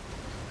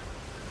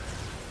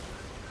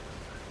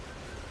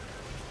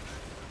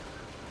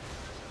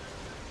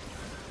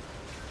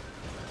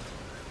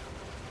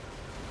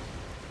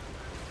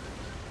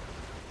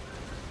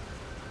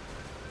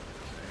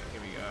 Okay,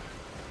 here we go.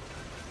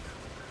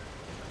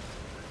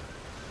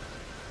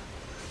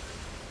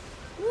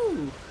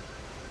 Woo!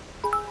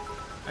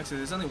 Actually,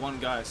 there's only one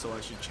guy, so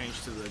I should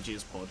change to the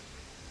Jizz pod.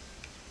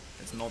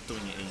 It's not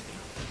doing anything.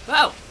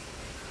 Oh!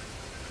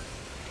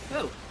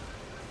 Oh!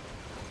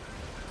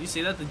 Do you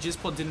see that? The Jizz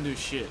pod didn't do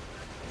shit.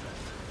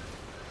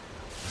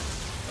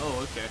 Oh,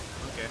 okay.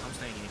 Okay, I'm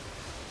staying here.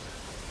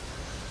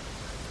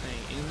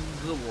 Staying in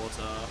the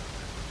water.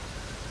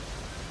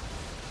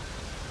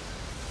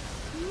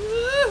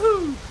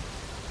 Woohoo!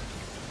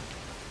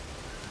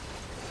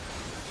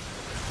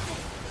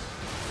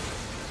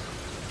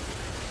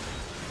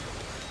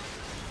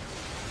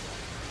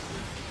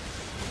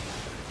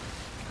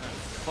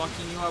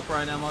 Fucking you up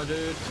right now, my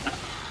dude.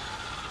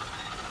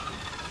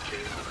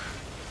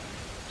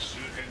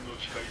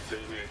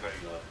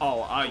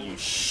 Oh, are you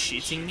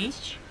shitting me?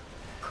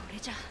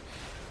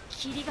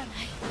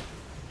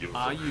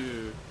 Are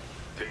you?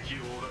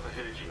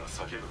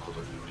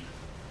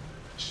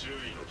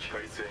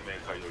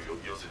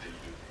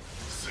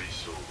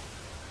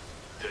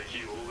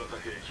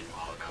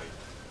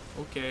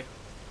 Okay.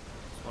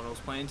 That's what I was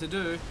planning to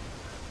do.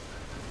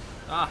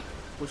 Ah,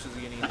 bushes are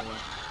getting in the way.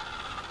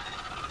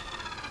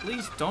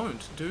 Please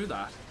don't do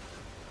that.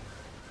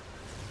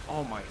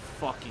 Oh my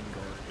fucking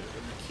god, dude.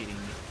 Are you kidding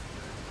me?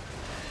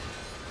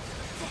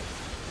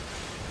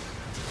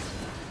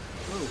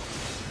 Whoa.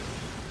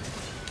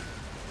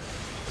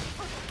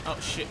 Oh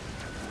shit.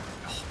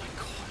 Oh my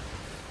god.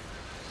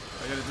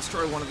 I gotta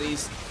destroy one of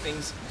these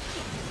things.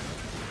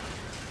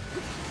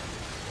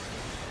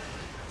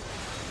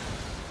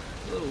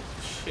 Oh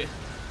shit.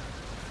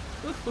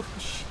 Oh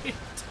shit.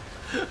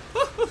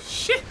 Oh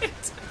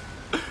shit.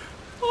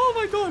 Oh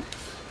my god.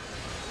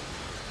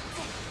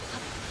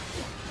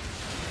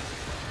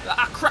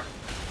 Ah, crap!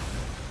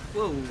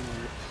 Whoa.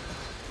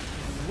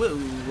 Whoa.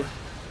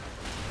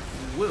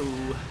 Whoa.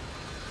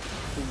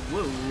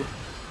 Whoa.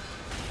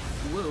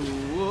 Whoa.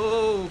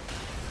 Whoa.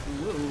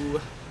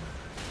 Whoa.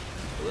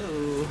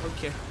 Whoa.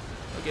 Okay.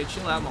 Okay,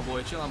 chill out, my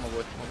boy. Chill out, my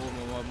boy.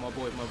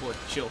 My boy.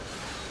 Chill.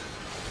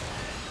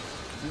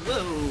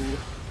 Whoa.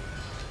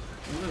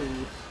 Whoa.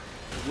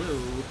 Whoa.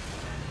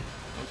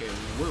 Okay,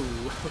 whoa.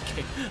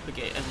 Okay.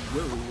 Okay, and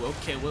whoa.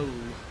 Okay, whoa.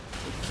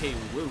 Okay,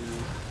 whoa.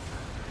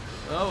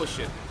 Oh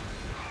shit.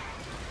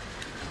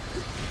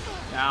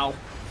 Ow.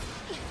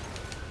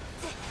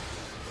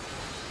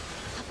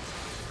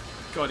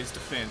 God, his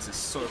defense is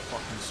so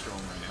fucking strong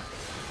right now.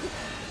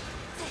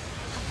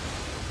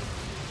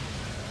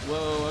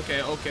 Whoa,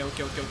 okay.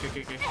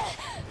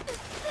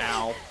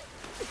 Ow.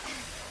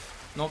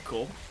 Not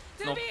cool.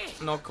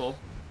 Not cool.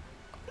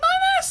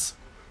 Nice!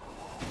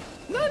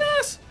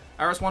 Nice!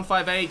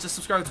 Aris158, just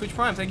subscribe to Twitch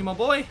Prime. Thank you, my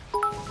boy.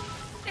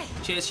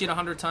 Cheers shit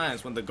 100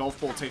 times when the golf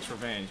ball takes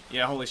revenge.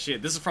 Yeah, holy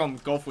shit. This is from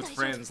Golf with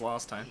Friends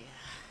last time.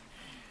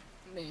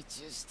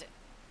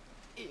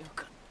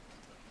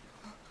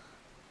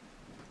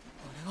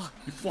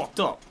 You fucked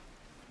up.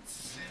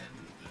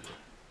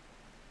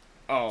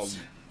 Oh.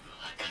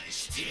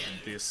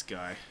 This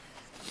guy.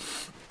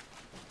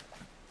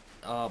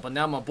 But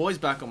now my boy's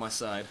back on my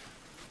side.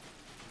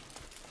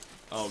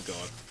 Oh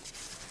god.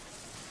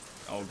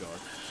 Oh god.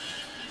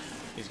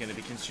 He's gonna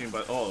be consumed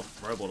by— oh,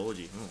 robot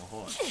orgy.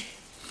 Oh, hot.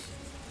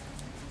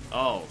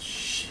 Oh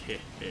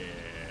shit.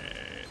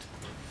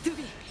 Woo!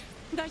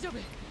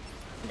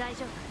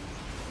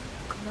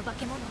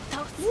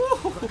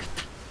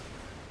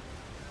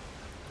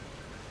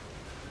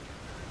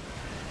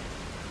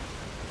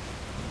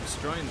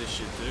 Destroying this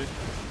shit, dude.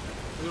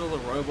 Look at all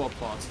the robot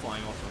parts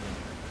flying off of him.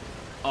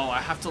 Oh, I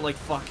have to like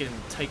fucking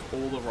take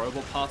all the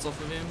robot parts off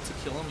of him to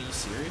kill him? Are you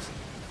serious?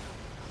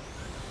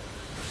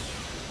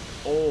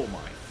 Oh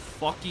my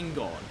fucking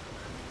god.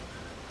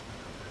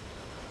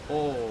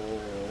 Oh,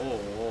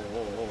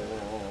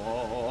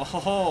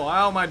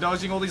 how am I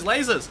dodging all these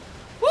lasers?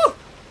 Woo!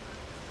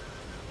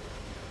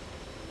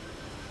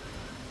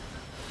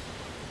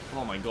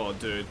 Oh my god,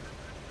 dude.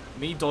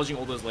 Me dodging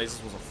all those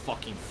lasers was a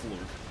fucking fluke.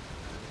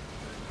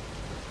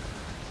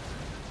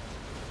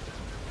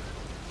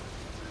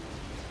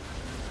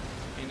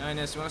 Hey,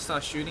 Nines, you wanna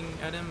start shooting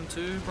at him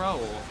too, bro?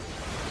 Or—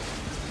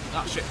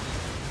 ah, shit.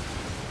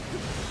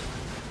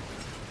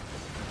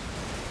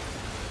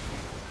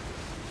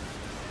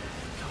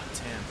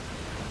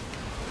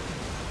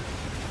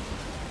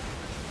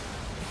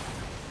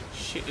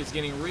 Shit is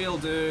getting real,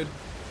 dude.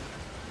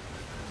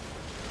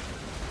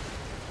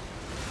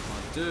 Come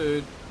on,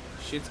 dude.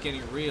 Shit's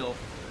getting real.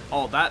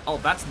 Oh, that's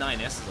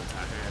 9S's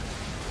attack.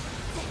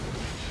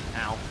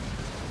 Ow.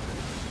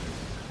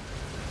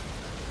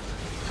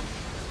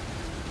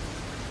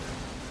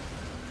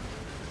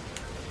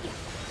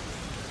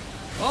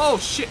 Oh,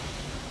 shit.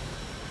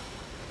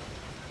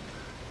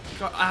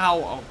 God, ow.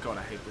 Oh, God,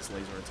 I hate this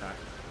laser attack.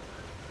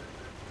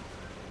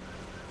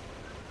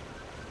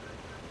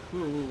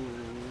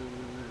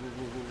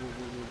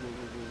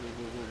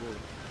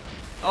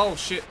 Oh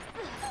shit!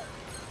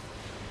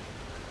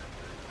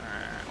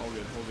 Alright, all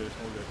good.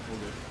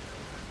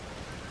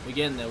 We're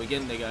getting there,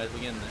 guys, we're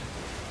getting there.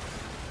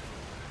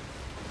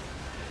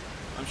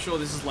 I'm sure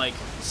this is like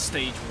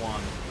stage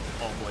 1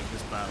 of like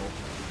this battle.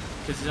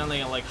 Because he's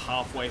only like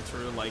halfway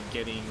through like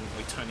turning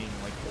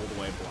like all the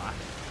way black.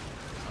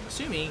 So I'm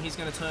assuming he's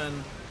gonna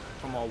turn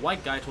from a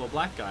white guy to a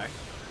black guy.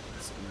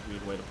 That's a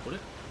weird way to put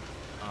it.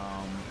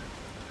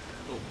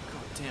 Oh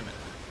god damn it.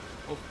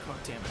 Oh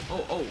god damn it.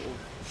 Oh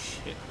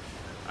shit.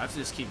 I have to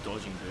just keep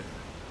dodging, dude.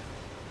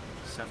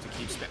 Just have to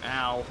keep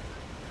ow.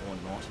 Or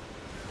not.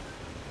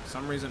 For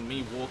some reason,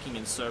 me walking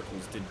in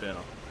circles did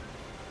better.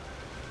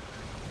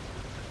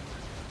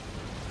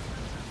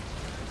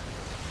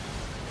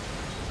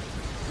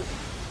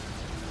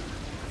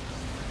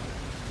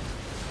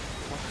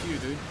 Fuck you,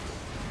 dude.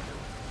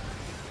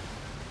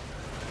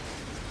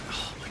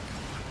 Oh my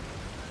god.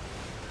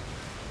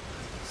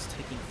 It's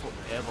taking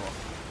forever.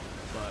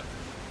 But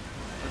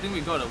I think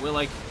we got it. We're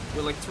like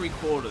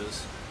 3/4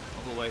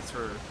 of the way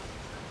through.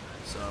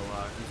 So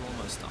he's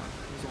almost done.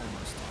 He's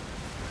almost done.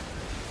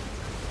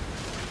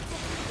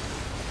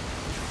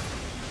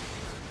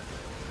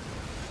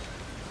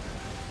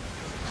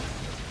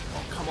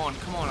 Oh, come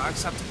on. I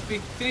just have to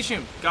finish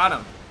him. Got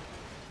him.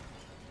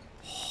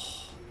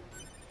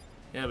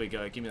 There we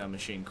go. Give me that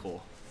machine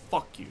core.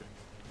 Fuck you.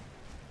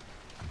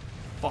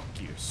 Fuck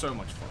you. So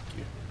much fuck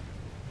you.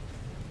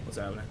 What's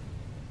happening?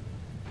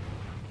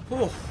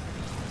 Oh.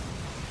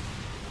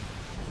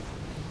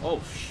 Oh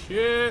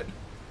shit.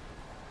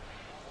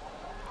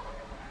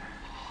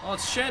 Oh,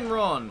 it's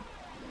Shenron.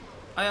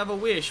 I have a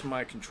wish.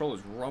 My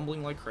controller's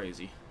rumbling like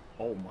crazy.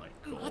 Oh my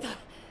god.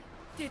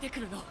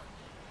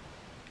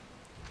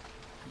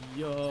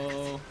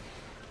 Yo.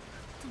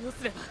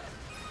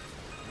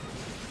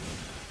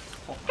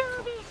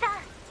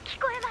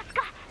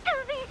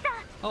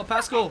 Oh,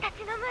 Pascal.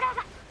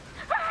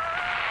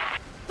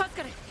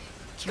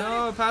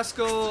 No,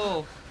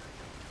 Pascal.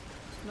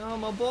 No,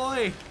 my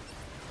boy.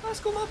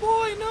 Pascal, my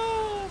boy,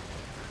 no.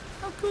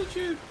 How could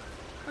you?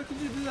 How could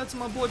you do that to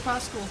my boy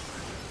Pascal?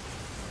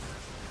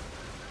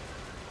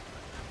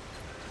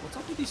 What's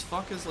up with these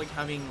fuckers, like,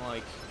 having,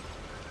 like...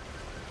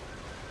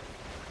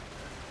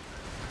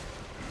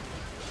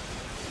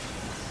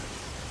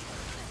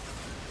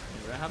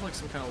 Yeah, they have, like,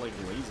 some kind of, like,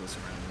 laser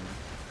surrounding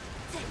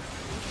them.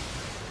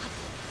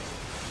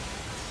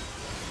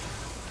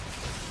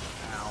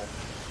 Ow.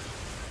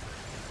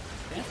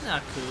 That's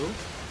not cool.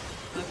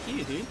 Fuck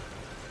you, dude.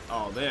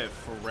 Oh, they're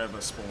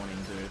forever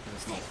spawning, dude.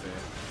 That's not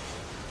fair.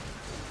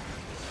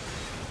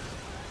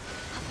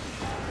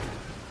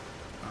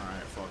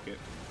 fuck it.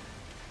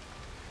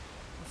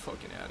 I'm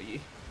fucking out of here.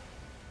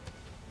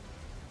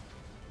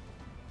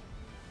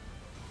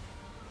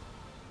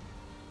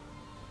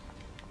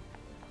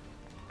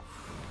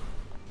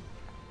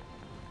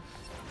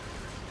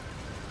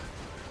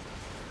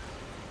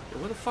 Yeah,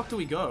 where the fuck do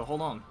we go?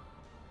 Hold on.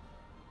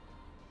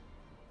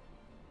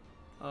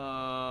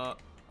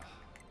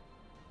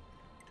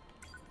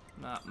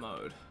 Map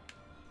mode.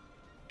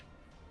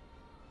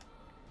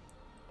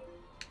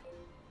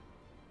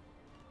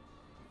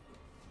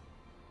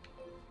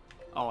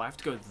 Oh, I have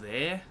to go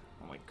there?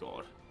 Oh my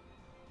god.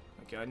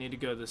 Okay, I need to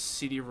go to the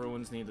city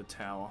ruins near the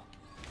tower.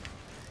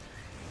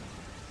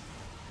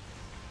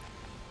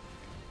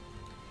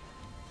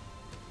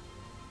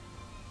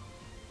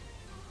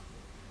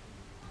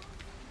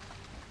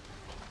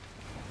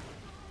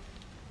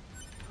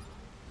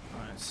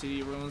 Alright,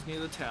 city ruins near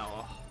the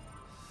tower.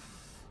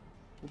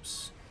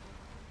 Oops.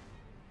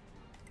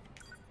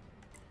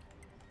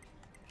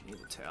 Near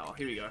the tower.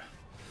 Here we go.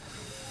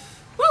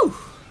 Woo!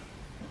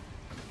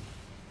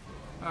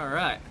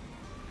 Alright.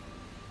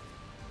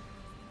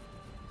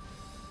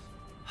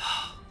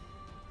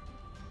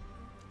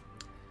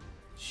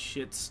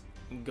 Shit's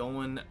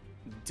going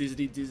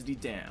dizzy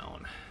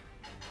down.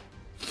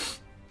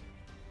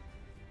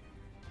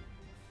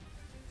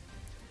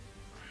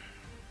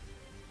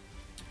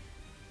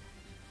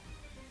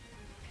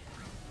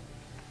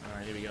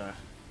 Alright, here we go.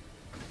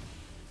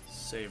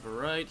 Save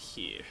right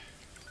here.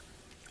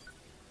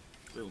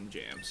 Boom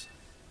jams.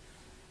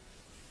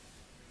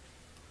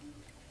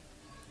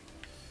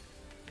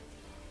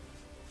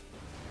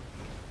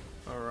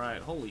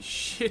 Alright, holy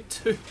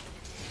shit, dude.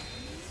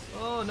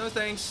 Oh, no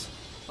thanks.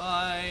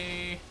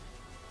 Bye.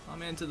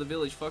 I'm into the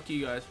village. Fuck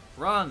you guys.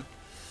 Run!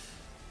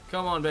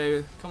 Come on,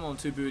 baby. Come on,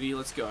 two booty.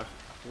 Let's go.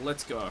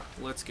 Let's go.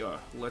 Let's go.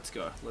 Let's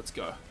go. Let's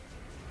go.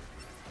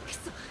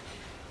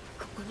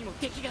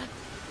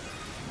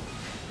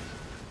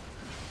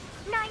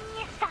 ナイン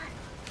エスさん、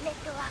ネッ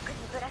トワークに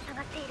ぶら下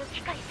がっている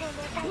機械生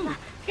命体が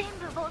全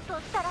部暴走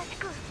したらし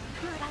く、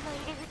村の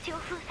入り口を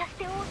封鎖し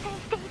て応戦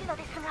しているの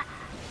ですが、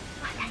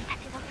私た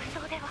ちの武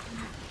装では。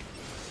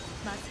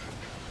まず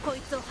こい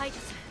つを排除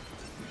する。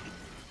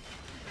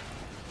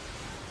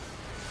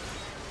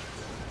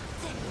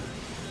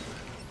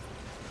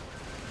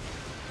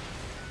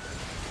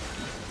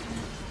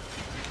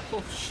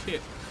 Oh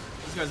shit.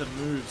 These guys have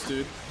moves,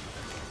 dude.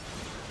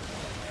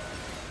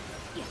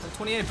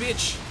 28,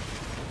 bitch!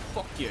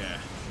 Fuck yeah.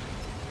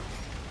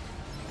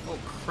 Oh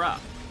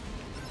crap.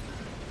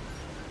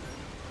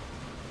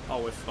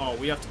 Oh,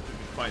 we have to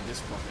fight this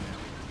fucking now.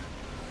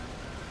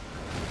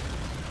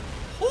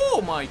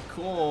 Oh my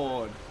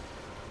god!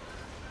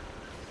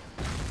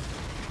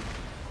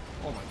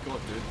 Oh my god,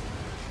 dude.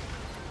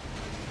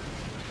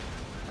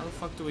 How the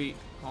fuck do we...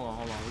 Hold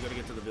on. We gotta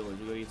get to the village.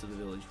 We gotta get to the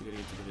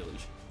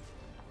village.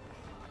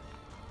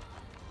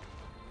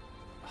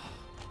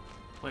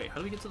 Wait, how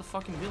do we get to the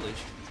fucking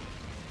village?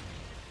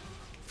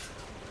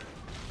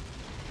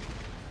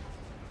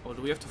 Or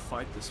do we have to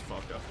fight this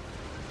fucker?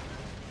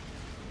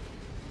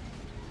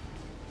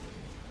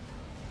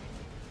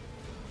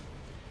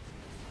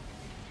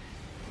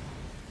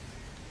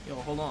 Yo,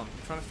 hold on.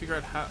 I'm trying to figure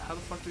out how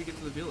the fuck do we get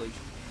to the village?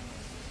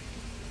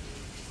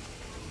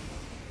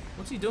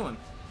 What's he doing?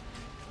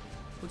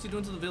 What's he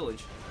doing to the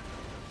village?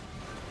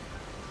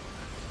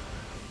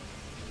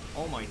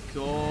 Oh my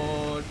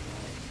god.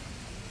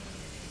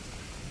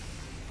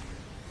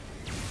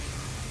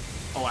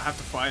 Oh, I have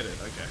to fight it.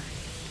 Okay.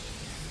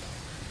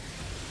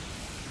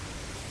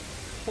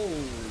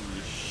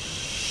 Holy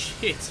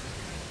shit.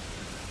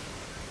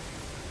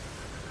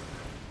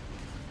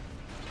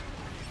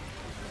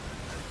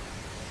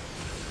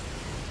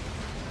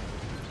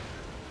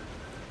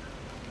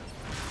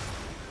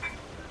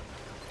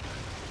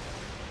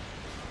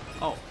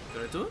 Oh,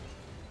 did I do it?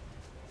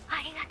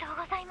 ありがとう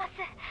ございます。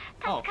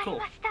Oh, 助かり cool.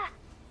 ました。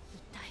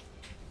一体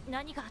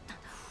何があったん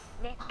だ。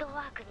ネット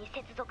ワークに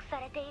接続さ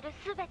れている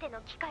すべて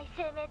の機械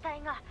生命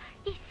体が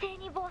一斉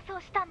に暴走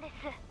したんです。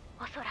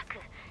おそらく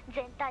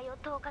全体を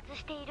統括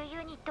している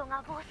ユニット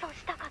が暴走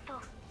したか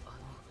と。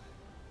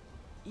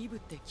イブっ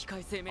て機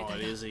械生命 Oh, 体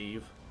it だ。 is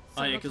Eve.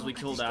 Oh yeah, because we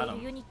killed その統括している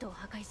Adam. ユニットを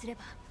破壊すれ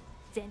ば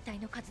全体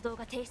の活動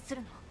が停止す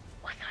るの。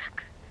おそら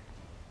く。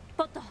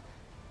ポット、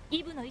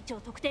イブの位置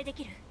を特定で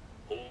きる。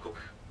報告。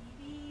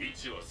位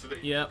置はすで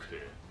に Yep. 特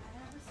定。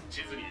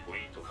地図にポ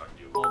イント完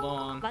了。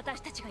 Hold on. 私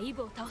たちがイ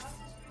ブを倒す。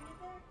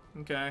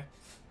Okay.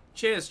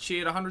 Cheers,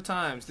 cheered 100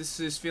 times. This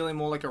is feeling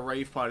more like a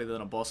rave party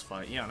than a boss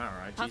fight. Yeah, I know,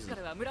 right? パス Jesus. カ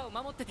ルは村を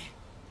守ってて。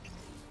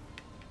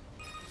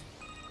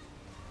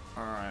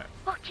 Alright.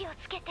 お気を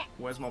つけて。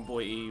 Where's my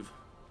boy Eve?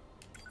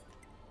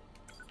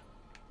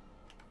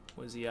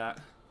 Where's he at?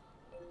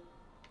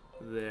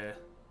 There.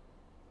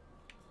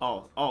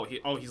 Oh,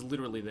 he's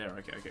literally there.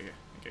 Okay.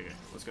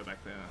 Let's go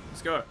back there.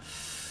 Let's go.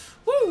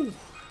 Woo!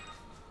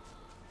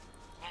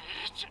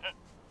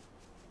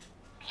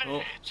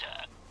 Oh.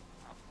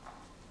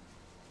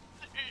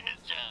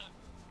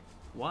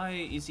 Why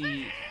is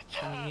he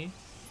coming here?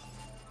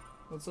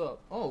 What's up?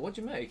 Oh, what'd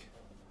you make?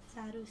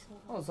 Zaru soba.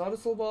 Oh, zaru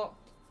soba.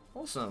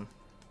 Awesome.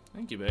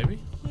 Thank you, baby.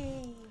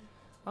 Yay.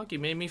 Aki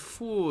made me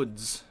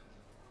foods.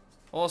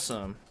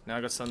 Awesome. Now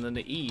I got something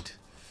to eat.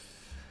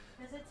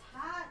 Because it's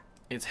hot.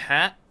 It's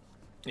hot?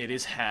 It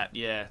is hot,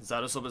 yeah.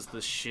 Zarusoba's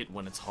the shit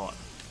when it's hot.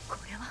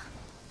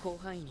 広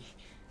範囲に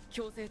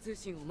強制通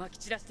信をまき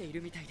散らしてい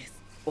るみたいです。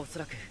おそ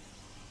らく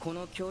こ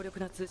の強力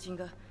な通信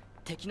が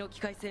敵の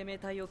機械生命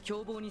体を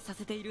凶暴にさ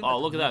せているんだと。 Oh,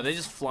 look at that. They're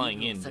just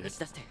flying in, dude.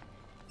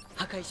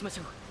 破壊しまし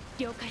ょう。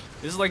了解。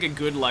 This is like a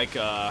good, like,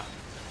 I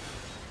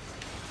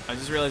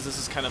just realized this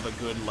is kind of a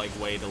good, like,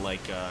 way to,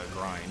 like,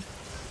 grind.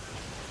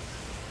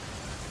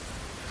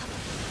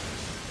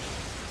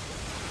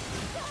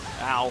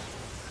 Ow.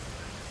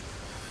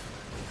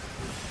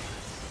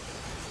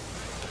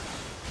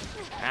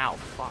 Ow,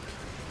 fuck.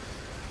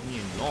 Can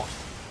you not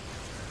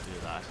do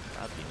that?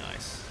 That'd be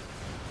nice.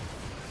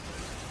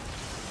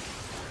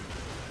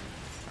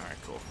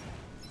 Alright, cool.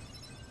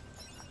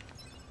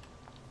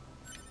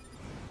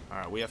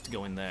 Alright, we have to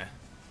go in there.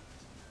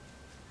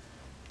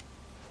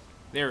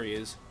 There he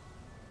is.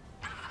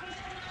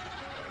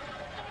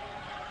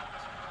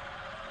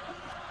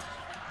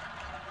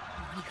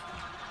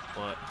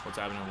 What? What's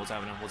happening? What's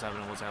happening? What's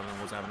happening? What's happening?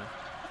 What's happening?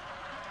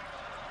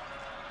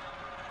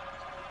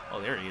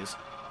 Oh, there he is.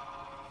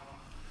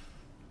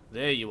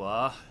 There you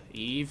are,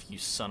 Eve, you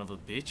son of a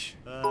bitch.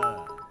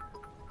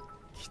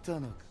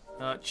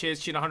 Cheers,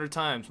 cheat 100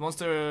 times.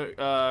 Monster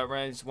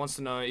Rage wants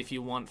to know if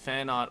you want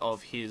fan art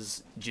of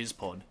his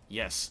Jizzpod.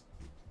 Yes,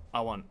 I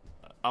want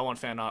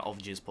fan art of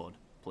Jizzpod,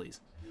 please.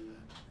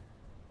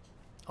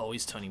 Oh,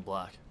 he's turning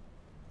black.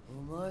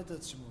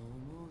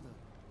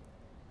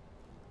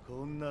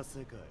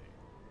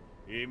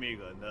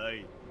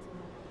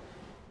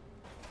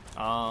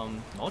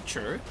 Not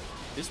true.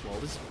 This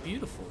world is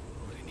beautiful.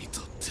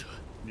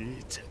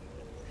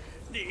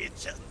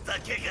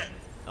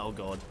 Oh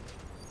god.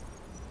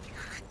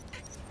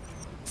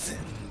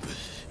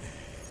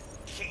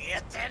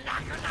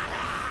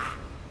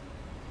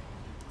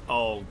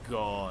 Oh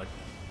god.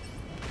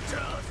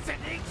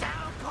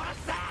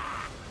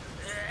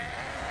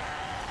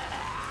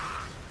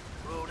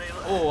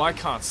 Oh, I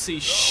can't see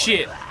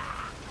shit.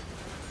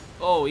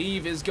 Oh,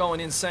 Eve is going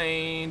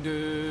insane,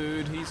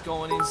 dude. He's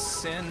going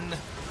insane.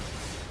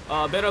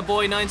 Better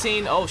boy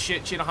 19. Oh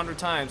shit, cheat 100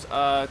 times.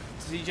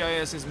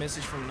 TJS's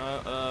message from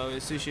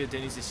Sushi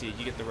Denny's this year.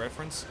 You get the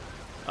reference?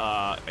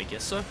 I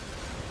guess so.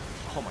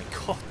 Oh my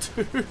god,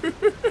 dude.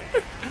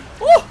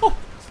 Oh,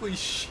 holy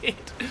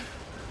shit.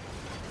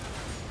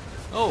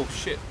 Oh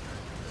shit.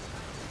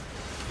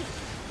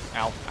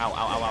 Ow, ow, ow, ow,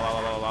 ow,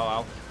 ow, ow, ow,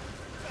 ow.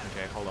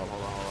 Okay, hold on,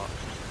 hold on, hold on.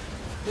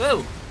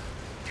 Whoa!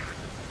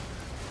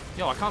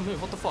 Yo, I can't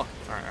move, what the fuck?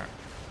 Alright, alright.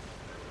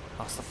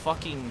 Oh, it's the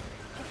fucking...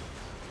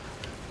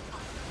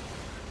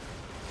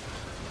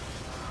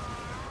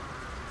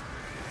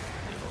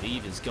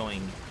 Eve is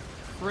going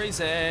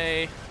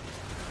crazy.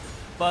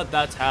 But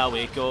that's how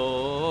it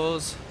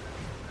goes.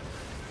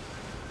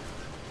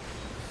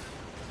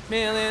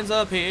 Millions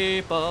of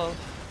people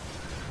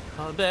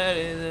are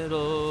buried in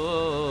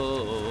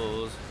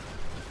those.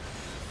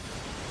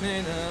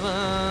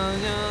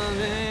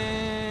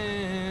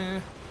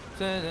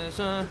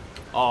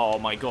 Oh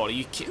my god, are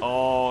you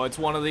oh, it's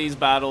one of these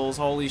battles,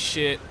 holy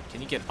shit.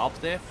 Can you get up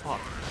there?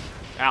 Fuck.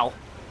 Ow.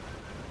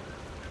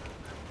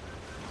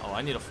 Oh,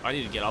 I need to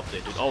get up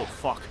there, dude. Oh,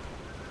 fuck.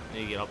 I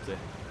need to get up there.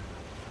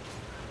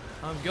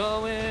 I'm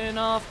going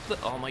off the...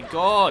 Oh my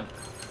god.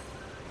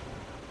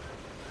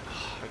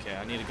 Okay,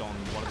 I need to go on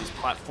one of these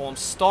platforms.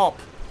 Stop!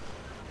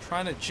 I'm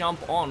trying to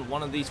jump on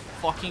one of these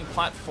fucking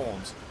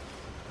platforms.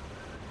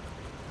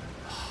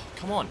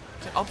 Come on,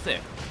 get up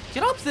there.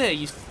 Get up there,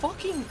 you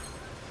fucking...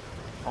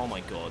 Oh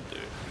my god,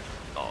 dude.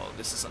 Oh,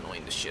 this is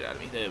annoying the shit out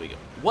of me. There we go.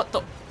 What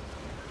the...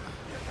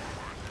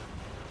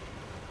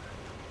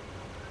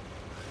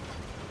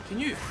 Can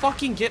you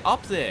fucking get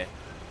up there?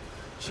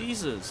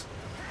 Jesus.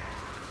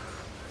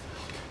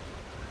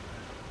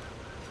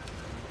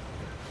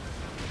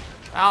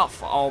 Ow,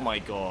 oh my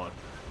god.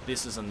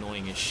 This is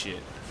annoying as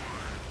shit.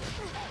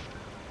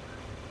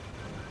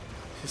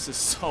 This is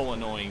so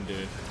annoying,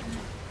 dude.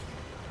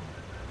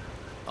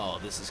 Oh,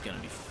 this is gonna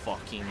be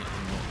fucking annoying.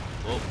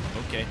 Oh,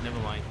 okay, never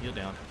mind. You're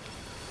down.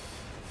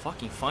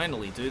 Fucking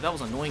finally, dude. That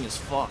was annoying as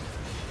fuck.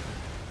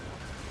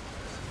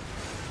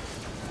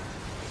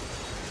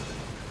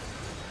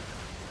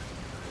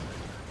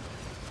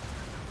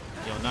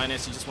 Yo,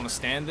 9S, you just want to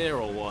stand there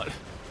or what?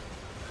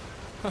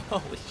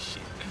 Holy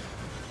shit.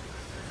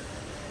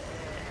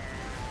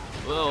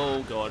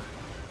 Oh god.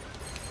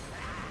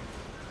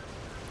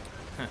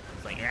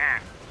 It's like, ah.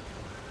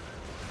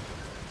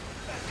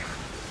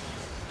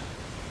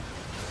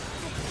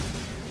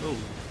 Whoa.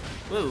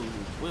 Whoa.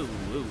 Whoa.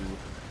 Whoa.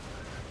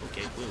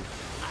 Okay, whoa.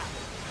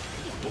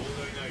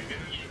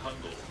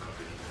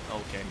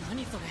 Okay.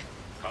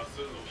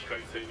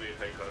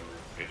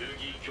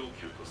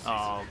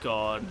 Oh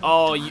god.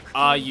 Oh,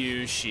 are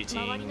you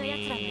shitting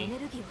me?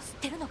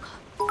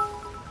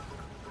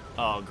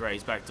 Oh great,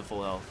 he's back to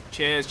full health.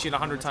 Cheers, cheat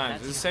 100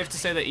 times. Is it safe to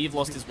say that Eve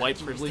lost his white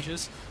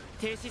privileges?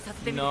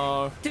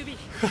 No.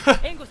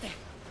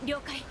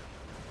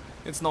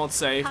 It's not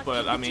safe,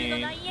 but I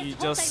mean, you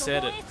just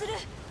said it.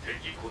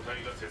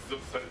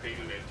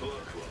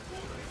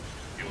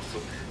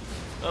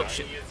 Oh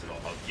shit.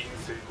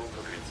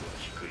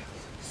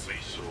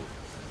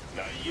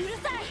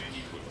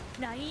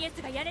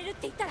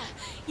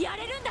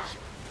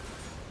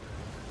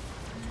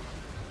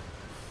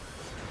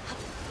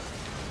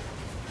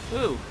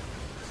 Ooh.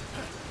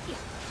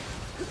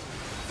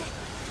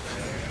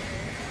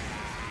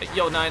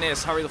 Yo,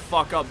 9S, hurry the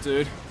fuck up,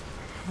 dude.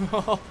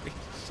 Holy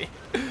shit.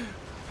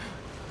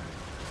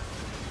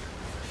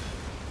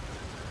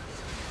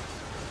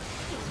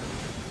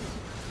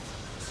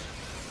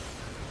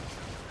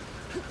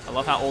 I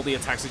love how all the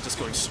attacks are just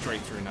going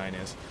straight through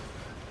 9S.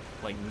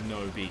 Like,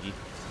 no biggie.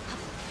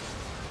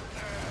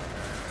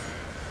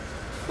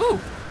 Woo!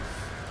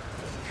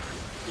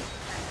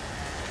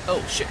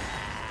 Oh, shit.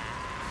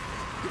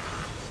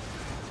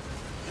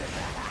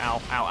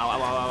 Ow, ow, ow,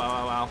 ow, ow,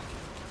 ow, ow, ow.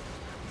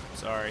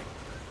 Sorry.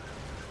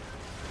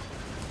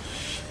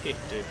 Shit,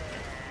 dude.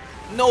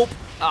 Nope!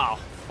 Oh,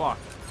 fuck.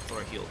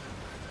 Thought I healed.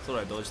 Thought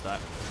I dodged that.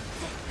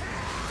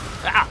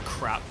 Ah,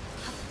 crap.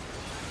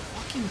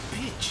 Fucking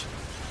bitch.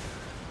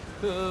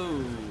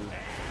 Oh.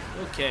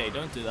 Okay,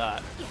 don't do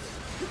that.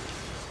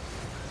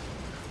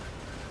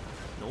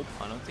 Nope,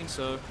 I don't think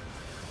so.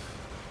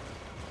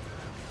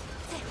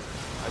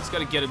 I just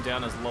gotta get him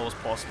down as low as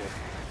possible.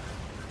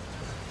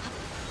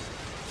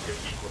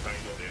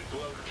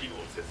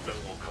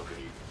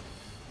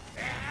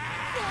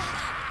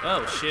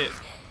 Oh shit.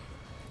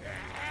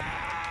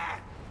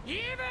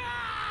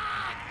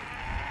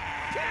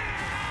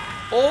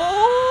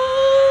 Oh!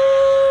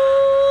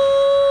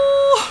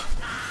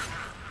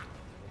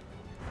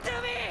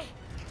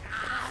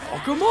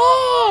 Fuck him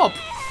up!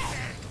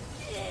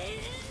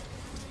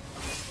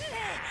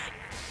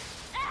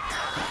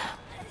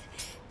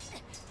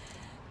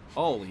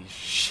 Holy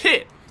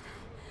shit!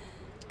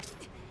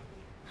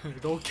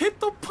 Don't get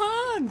the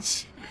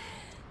punch!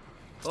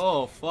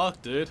 Oh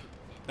fuck, dude.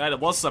 That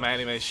was some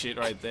anime shit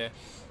right there.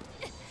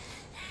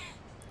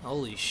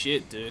 Holy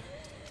shit, dude.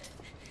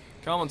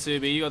 Come on,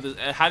 2B, you got this.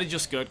 How did your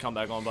skirt come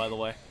back on, by the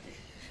way?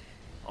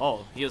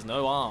 Oh, he has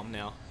no arm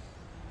now.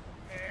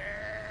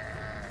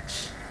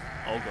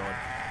 Oh god.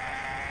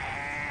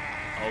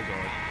 Oh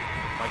god.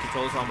 My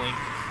controller's rumbling.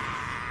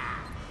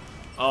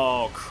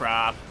 Oh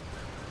crap.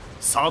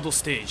 Saddle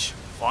stage.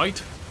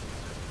 Fight.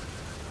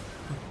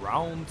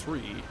 Round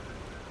 3.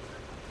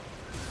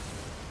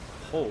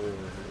 Holy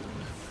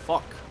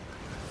fuck.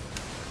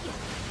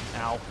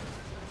 Ow.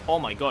 Oh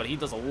my god, he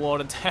does a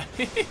lot of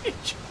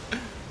damage.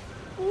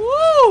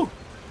 Woo!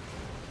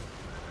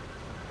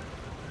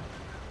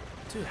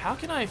 Dude, how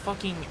can I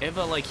fucking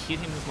ever like hit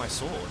him with my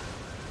sword?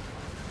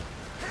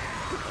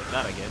 Like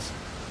that, I guess.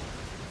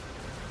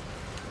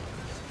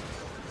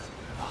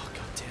 Oh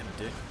god damn it,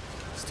 dude.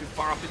 It's too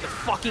far up in the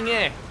fucking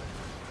air.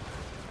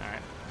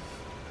 Alright.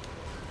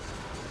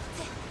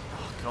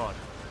 Oh god.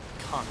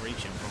 Can't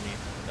reach him from here.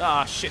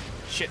 Ah, shit.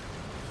 Shit.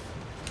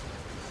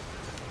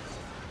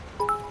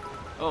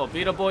 Oh,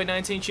 Beta Boy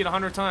 19 cheat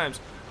 100 times.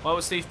 Why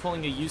was Steve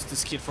pulling a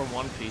Eustace kid from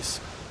One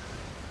Piece?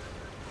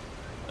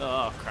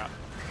 Oh, crap.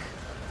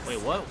 Wait,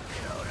 what?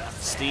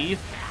 Steve?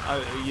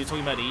 You're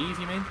talking about Eve,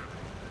 you mean?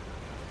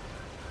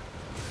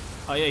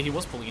 Oh yeah, he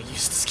was pulling a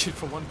Eustace kid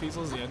from One Piece,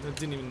 wasn't he? I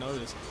didn't even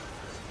notice.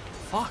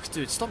 Fuck,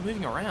 dude, stop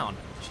moving around.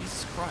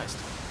 Jesus Christ.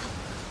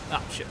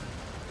 Ah, shit.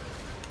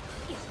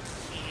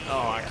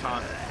 Oh, I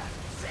can't.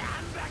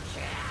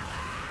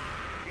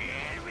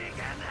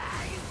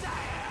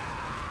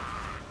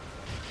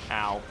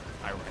 Ow.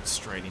 I ran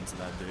straight into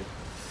that dude.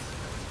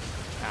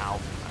 Ow.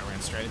 I ran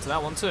straight into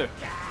that one too.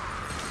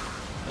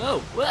 Oh,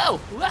 whoa,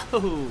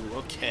 whoa,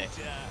 okay.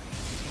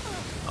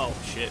 Oh,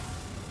 shit.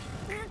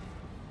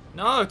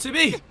 No,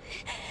 2B!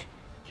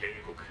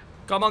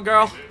 Come on,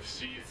 girl.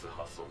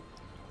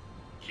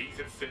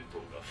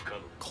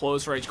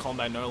 Close range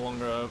combat no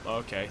longer...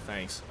 Okay,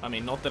 thanks. I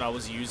mean, not that I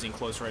was using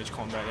close range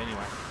combat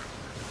anyway.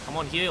 Come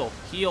on, heal.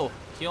 Heal.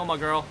 Heal, my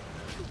girl.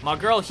 My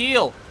girl,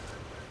 heal!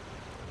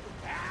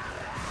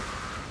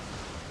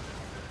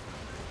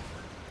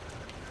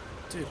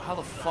 Dude, how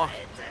the fuck?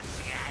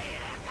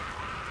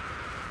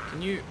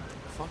 Can you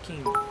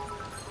fucking...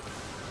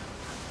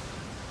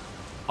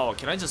 Oh,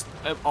 can I just...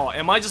 Oh,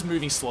 am I just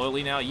moving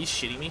slowly now? Are you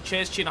shitting me?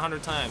 Chairs cheat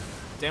 100 times.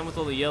 Damn with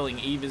all the yelling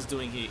Eve is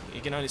doing here.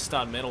 You can only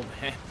start metal.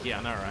 Yeah,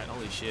 I know, right?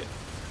 Holy shit.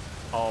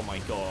 Oh my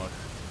god.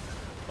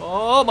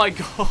 Oh my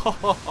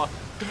god.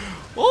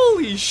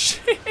 Holy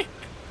shit.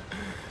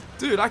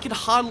 Dude, I can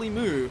hardly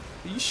move.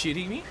 Are you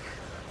shitting me?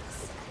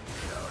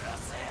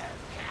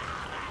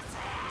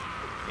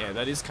 Yeah,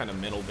 that is kind of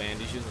metal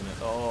bandage, isn't it?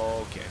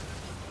 Oh, okay.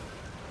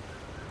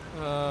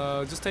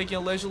 Just taking a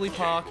leisurely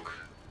park.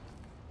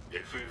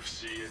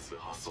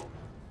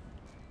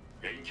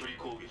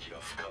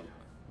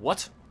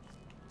 What?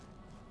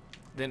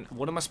 Then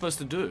what am I supposed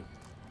to do?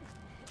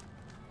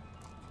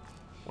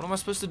 What am I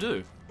supposed to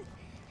do?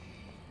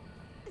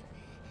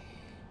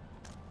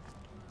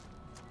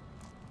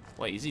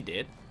 Wait, is he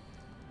dead?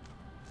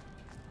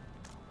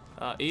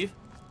 Eve?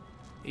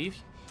 Eve?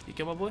 You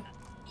come on, boy?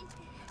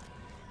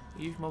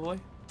 Eve, my boy?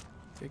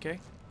 You okay?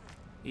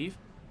 Eve?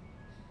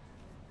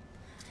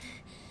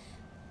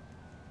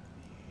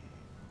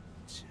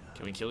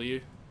 Can we kill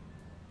you?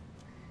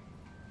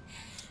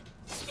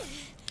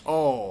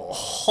 Oh.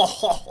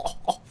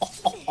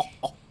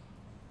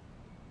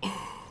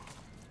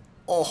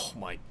 Oh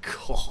my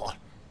god.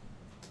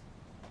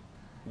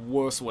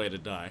 Worst way to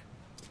die.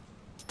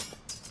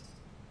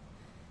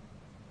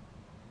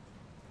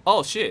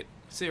 Oh shit.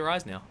 See your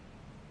eyes now.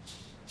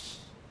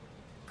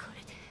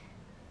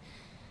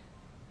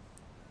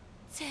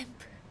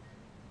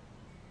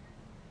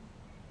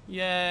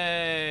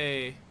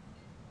 Yay.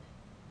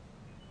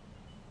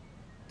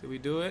 Did we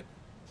do it?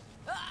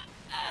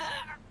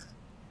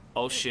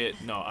 Oh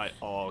shit. No,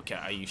 oh okay,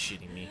 are you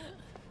shitting me?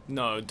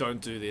 No, don't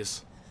do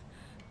this.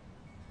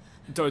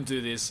 Don't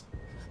do this.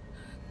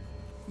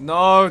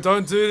 No,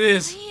 don't do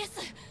this.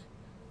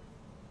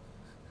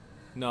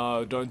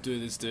 No, don't do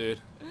this, dude.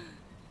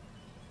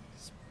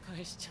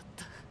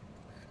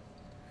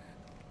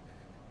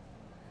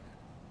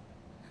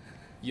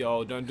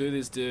 Yo, don't do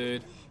this,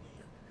 dude.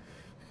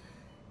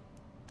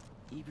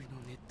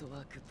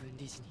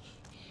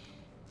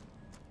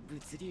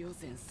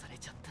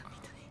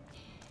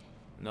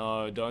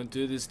 No, don't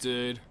do this,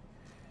 dude.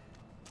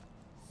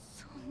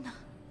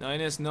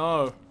 Nines,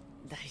 no.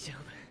 大丈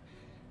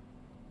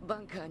夫。バ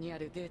ンカーにあ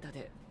るデータ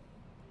で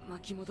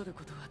巻き戻る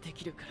ことはで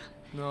きるか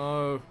ら。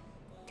No.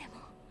 でも、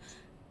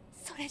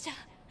それじゃ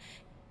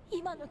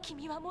今の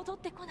君は戻っ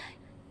てこない。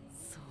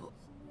そう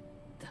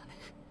だね。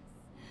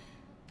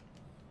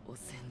汚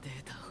染デ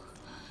ータを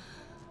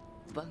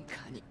バンカ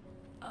ーに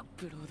アッ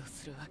プロード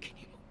するわけ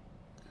にも。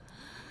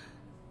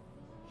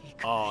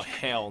Oh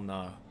hell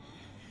no.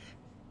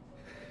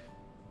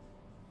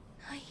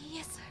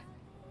 Yes.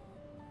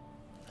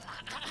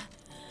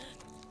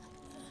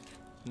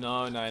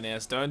 No,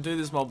 9S, don't do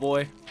this, my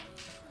boy.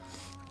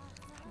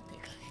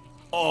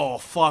 Oh,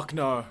 fuck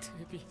no.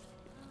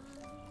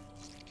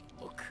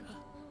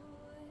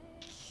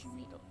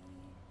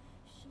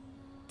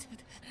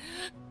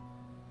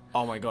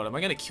 Oh my god, am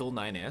I gonna kill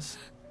 9S?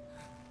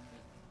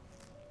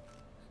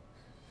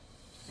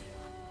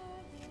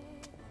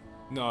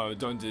 No,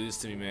 don't do this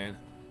to me, man.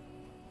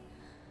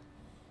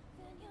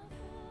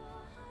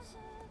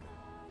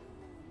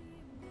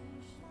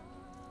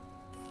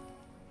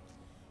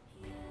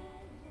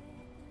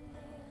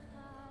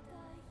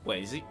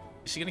 Wait, is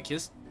she gonna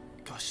kiss?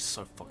 Gosh, she's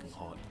so fucking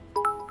hot.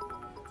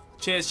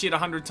 Cheers shit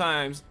 100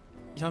 times.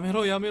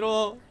 Yamero,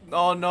 yamero.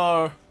 Oh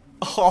no.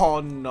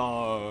 Oh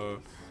no.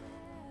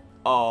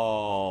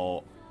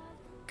 Oh.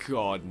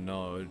 God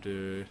no,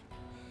 dude.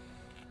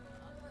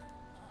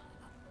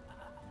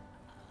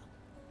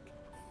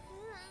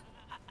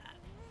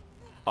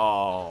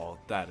 Oh,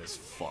 that is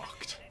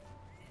fucked.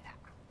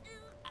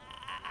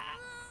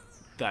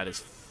 That is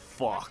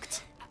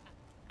fucked.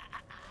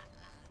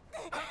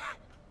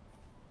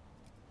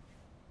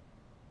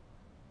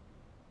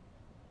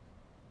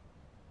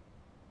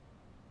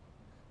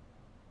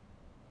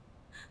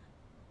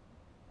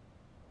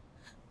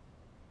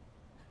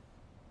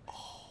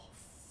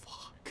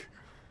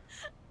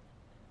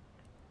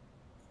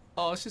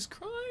 Oh, she's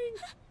crying.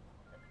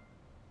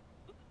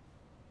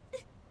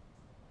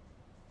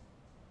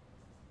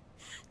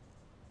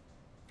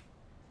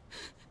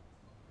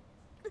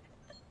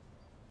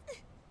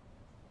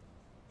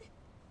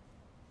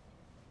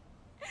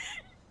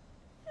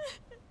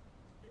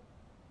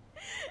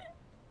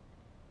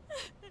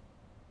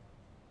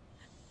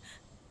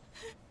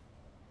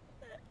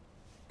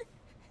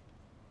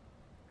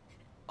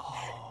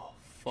 Oh,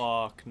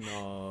 fuck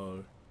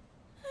no.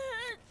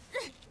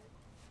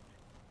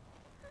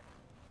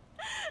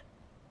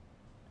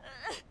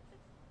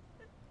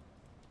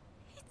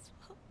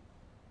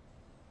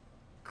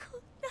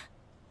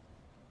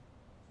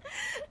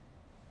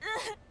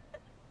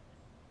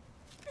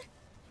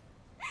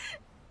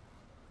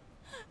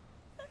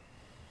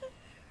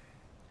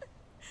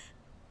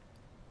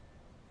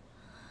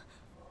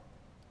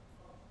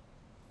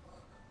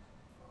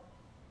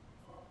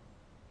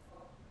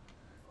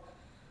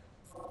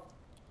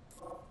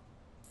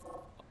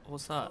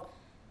 What's that?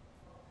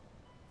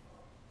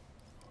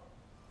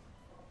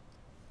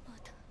 ま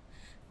だ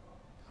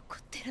残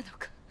ってるの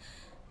か。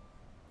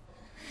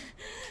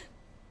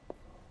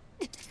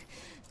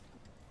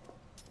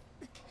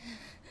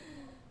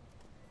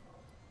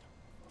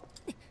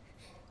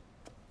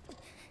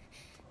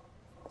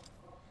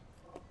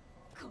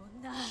こ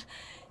んな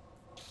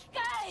機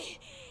械。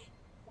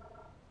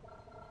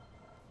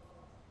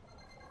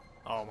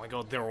Oh my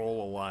god, they're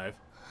all alive.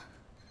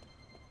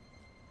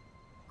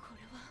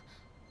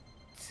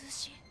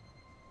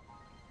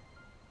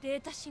 デ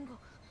ータ信号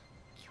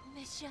共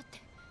鳴し合って。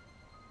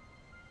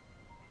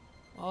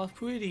 Oh,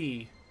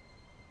 pretty.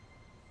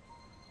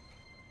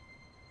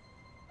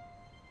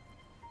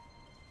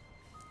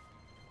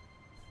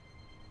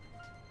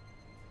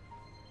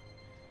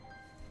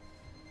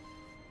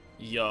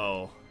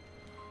 Yo.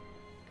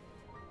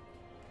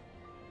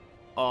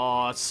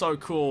 Oh, it's so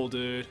cool,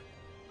 dude.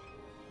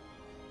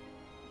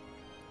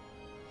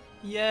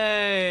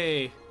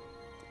 Yay!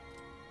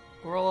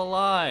 We're all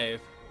alive.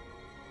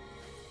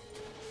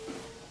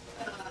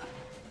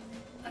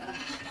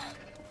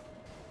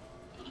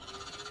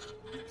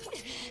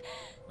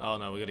 Oh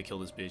no, we gotta kill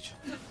this bitch.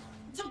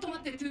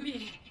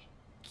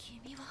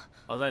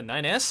 Oh, that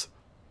 9S?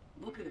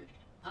 僕、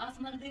パー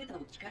ソナルデータを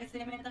機械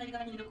生命体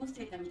側に残し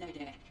ていたみたい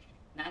で、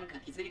なんか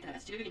気づいたら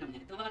周囲のネ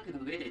ットワーク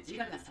の上で自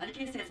我が再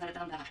形成され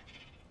たんだ。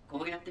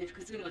こうやって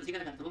複数の自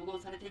我が統合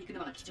されていくの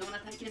は貴重な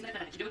体験だか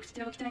ら記録し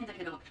ておきたいんだ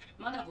けど、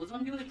まだ保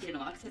存領域へ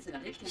のアクセスが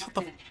できてなく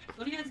て、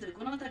とりあえず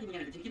この辺りにあ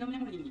る敵のメ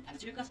モリーに多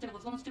重化して保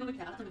存しておい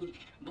た後に、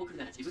僕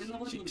が自分の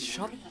ボディに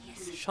Shut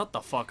the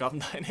fuck up,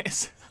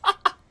 9S.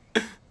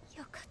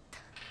 よかった。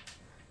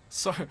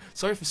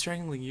 Sorry for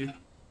strangling you.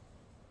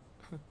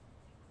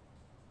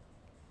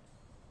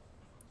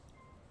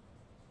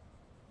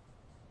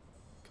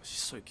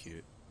 She's so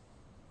cute.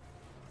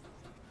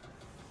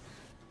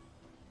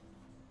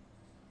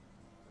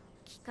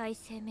 機械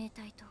生命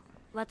体と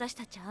私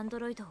たちアンド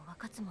ロイドを分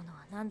かつもの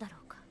は何だろ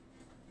うか。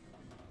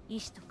意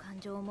志と感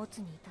情を持つ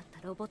に至っ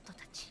たロボット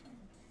たち。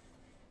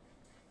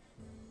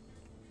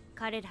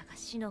彼らが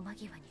死の間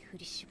際に振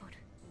り絞る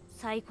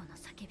最後の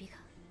叫びが。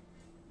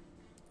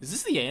 Is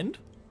this the end?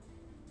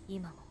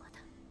 今もまだ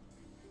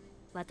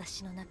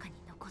私の中に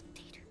残っ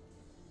ている。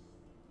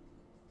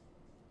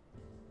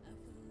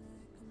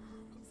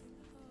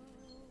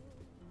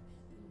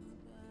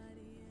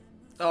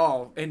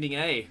 Oh, ending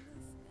A.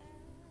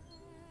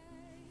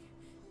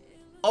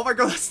 Oh my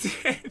god, that's the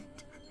end.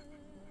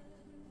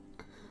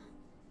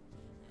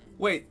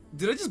 Wait,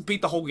 did I just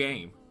beat the whole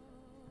game?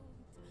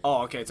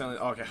 Oh, okay, it's only...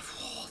 Okay,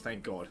 oh,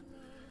 thank god.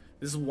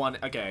 This is one...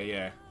 Okay,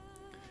 yeah.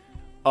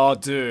 Oh,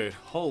 dude.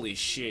 Holy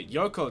shit.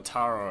 Yoko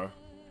Taro.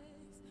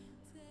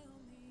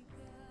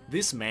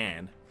 This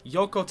man.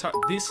 Yoko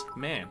Taro. This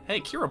man.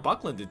 Hey, Kira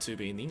Buckland did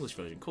 2B in the English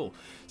version. Cool.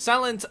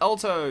 Silent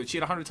Alto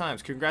cheered 100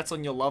 times. Congrats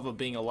on your love of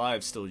being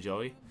alive still,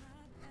 Joey.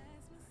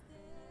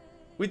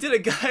 We did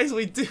it, guys.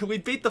 We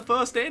beat the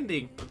first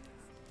ending.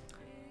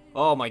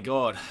 Oh my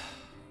god.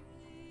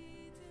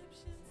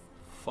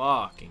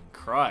 Fucking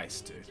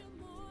Christ, dude.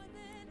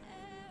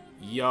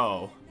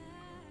 Yo.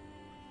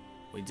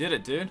 We did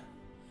it, dude.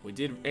 We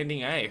did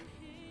ending A.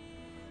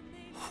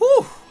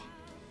 Whew.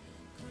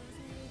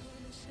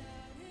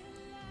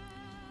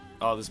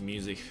 Oh, this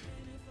music.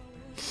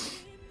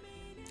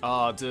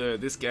 Oh,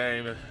 dude, this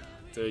game.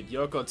 Dude,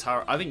 Yoko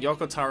Taro. I think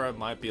Yoko Taro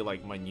might be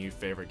like my new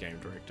favorite game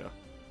director.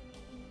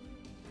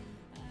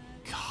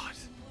 God.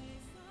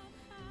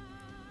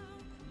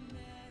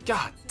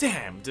 God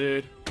damn,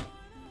 dude.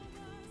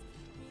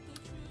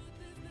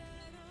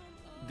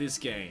 This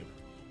game.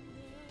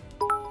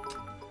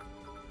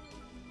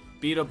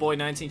 Beat a boy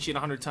 19 cheat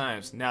 100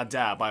 times. Now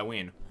dab, I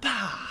win.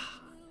 Bah!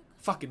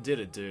 Fucking did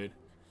it, dude.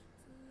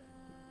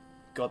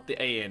 Got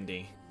the A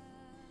ending.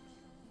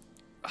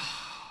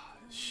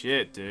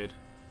 Shit, dude.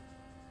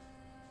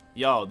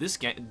 Yo, this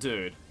game,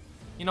 dude.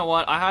 You know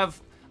what? I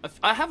have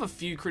a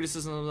few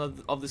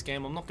criticisms of this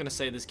game. I'm not gonna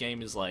say this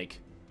game is like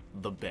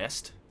the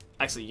best.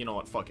 Actually, you know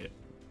what? Fuck it.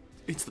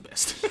 It's the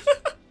best.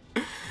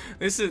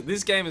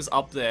 This game is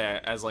up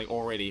there as like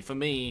already for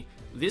me.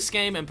 This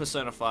game and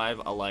Persona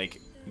 5 are like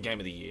game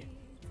of the year.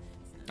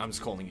 I'm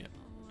just calling it.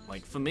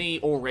 Like for me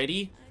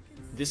already,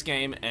 this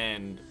game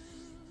and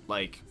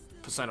like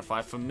Persona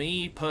 5 for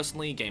me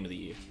personally game of the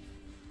year.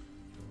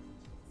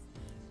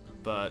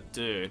 But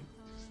dude,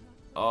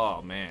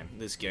 oh man,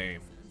 this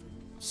game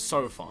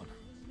so fun.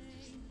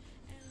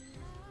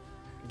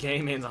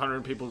 Game ends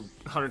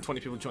 120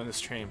 people join the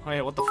stream. Oh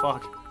yeah, what the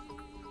fuck?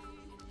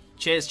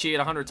 Cheers cheered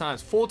 100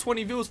 times.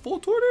 420 viewers,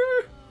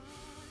 420.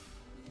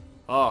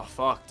 Oh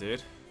fuck,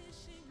 dude.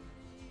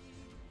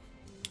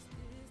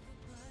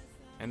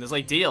 And there's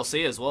like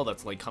DLC as well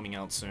that's like coming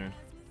out soon.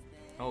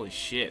 Holy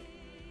shit.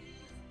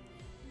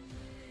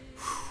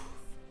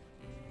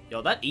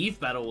 Yo, that Eve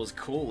battle was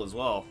cool as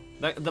well.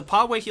 The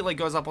part where he like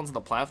goes up onto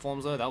the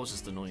platforms though, that was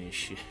just annoying as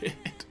shit.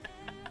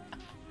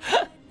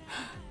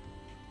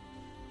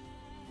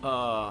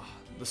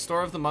 The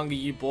story of the manga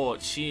you bought,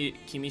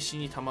 Kimishi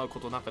ni Tamau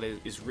Koto Nakare,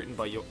 is written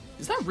by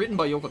Is that written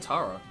by Yoko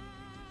Taro?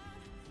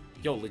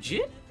 Yo,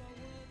 legit?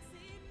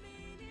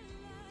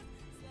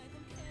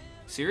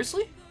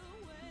 Seriously?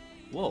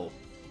 Whoa.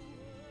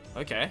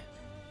 Okay.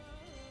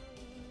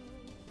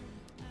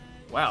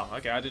 Wow,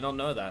 okay, I did not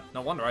know that.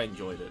 No wonder I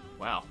enjoyed it.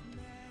 Wow.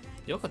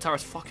 Yoko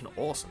Taro's fucking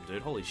awesome,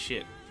 dude. Holy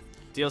shit.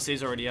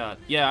 DLC's already out.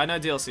 Yeah, I know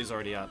DLC's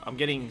already out. I'm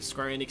getting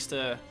Square Enix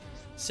to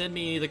send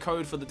me the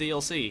code for the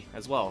DLC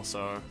as well,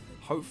 so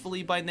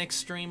hopefully by next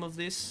stream of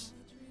this,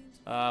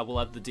 we'll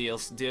have the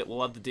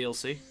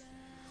DLC.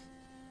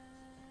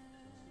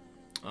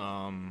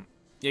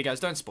 Yeah, guys,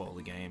 don't spoil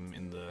the game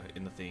in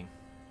the thing.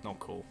 Not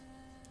cool.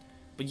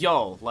 But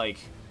yo, like,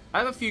 I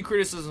have a few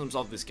criticisms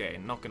of this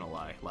game, not gonna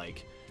lie.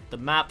 Like, the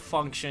map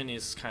function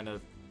is kind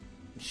of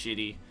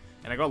shitty,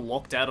 and I got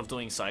locked out of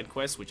doing side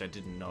quests, which I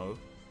didn't know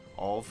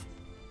of.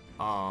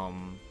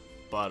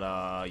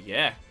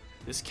 Yeah,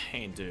 this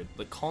game, dude,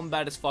 the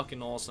combat is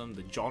fucking awesome.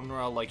 The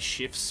genre like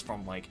shifts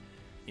from like,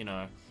 you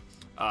know,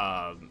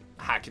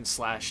 hack and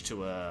slash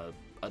to a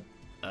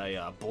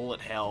a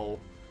bullet hell,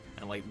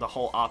 and like the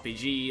whole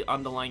RPG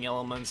underlying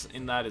elements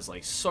in that is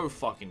like so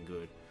fucking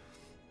good.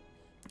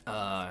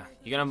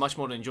 You're gonna have much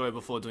more to enjoy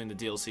before doing the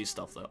DLC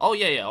stuff though. Oh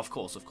yeah, of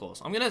course.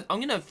 I'm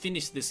gonna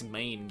finish this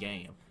main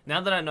game.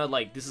 Now that I know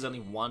like this is only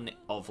one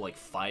of like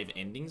 5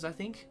 endings, I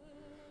think.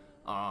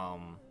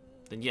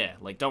 Then yeah,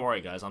 like don't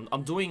worry guys,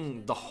 I'm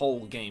doing the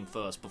whole game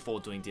first before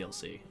doing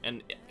DLC.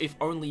 And if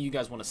only you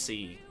guys want to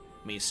see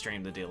me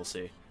stream the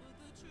DLC.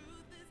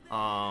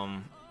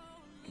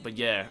 But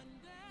yeah.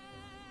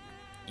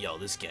 Yo,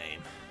 this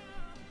game.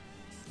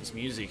 This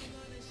music.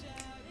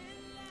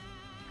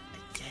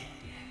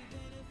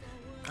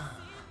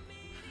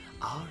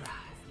 Alright.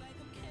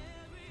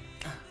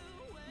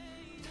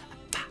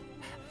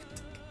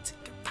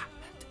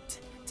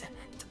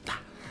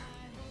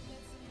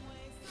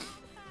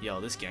 Yo,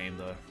 this game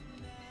though.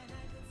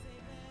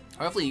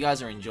 Hopefully you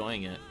guys are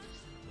enjoying it.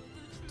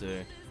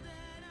 Dude.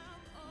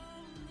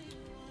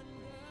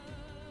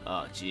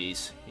 Oh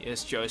jeez.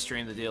 Yes, Joe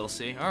streamed the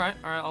DLC. Alright,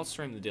 I'll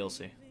stream the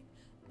DLC.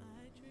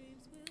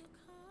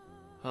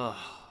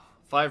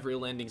 5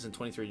 real endings and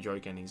 23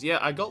 joke endings. Yeah,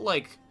 I got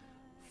like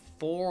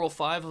 4 or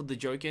 5 of the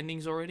joke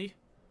endings already.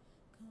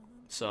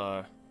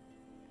 So,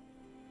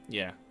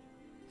 yeah.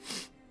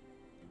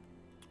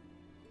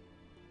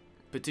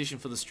 Petition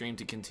for the stream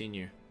to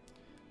continue.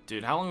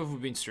 Dude, how long have we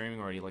been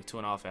streaming already? Like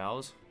 2.5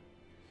 hours?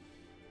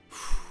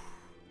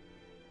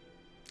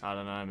 I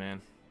don't know,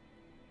 man.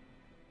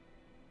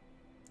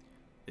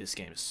 This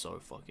game is so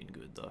fucking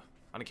good, though.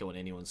 I don't care what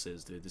anyone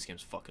says, dude. This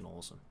game's fucking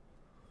awesome.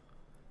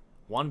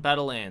 1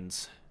 battle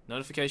ends.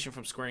 Notification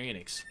from Square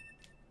Enix.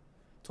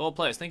 To all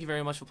players, thank you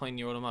very much for playing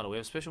NieR Automata. We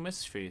have a special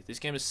message for you. This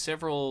game has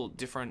several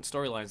different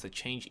storylines that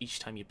change each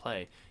time you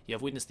play. You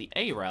have witnessed the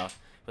A route,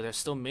 but there are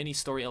still many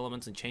story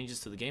elements and changes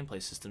to the gameplay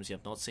systems you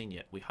have not seen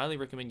yet. We highly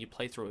recommend you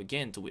play through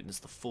again to witness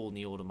the full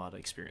NieR Automata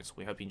experience.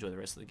 We hope you enjoy the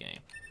rest of the game.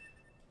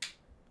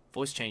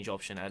 Voice change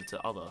option added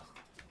to other.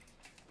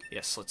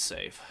 Yes, let's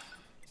save.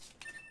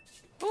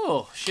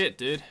 Oh, shit,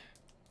 dude.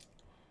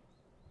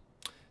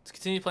 To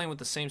continue playing with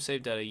the same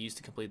save data used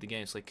to complete the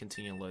game, select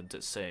continue and load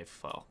to save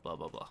file. Blah,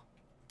 blah, blah.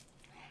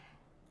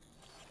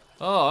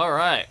 Oh,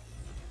 alright.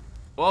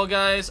 Well,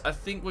 guys, I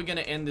think we're going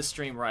to end this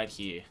stream right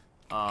here.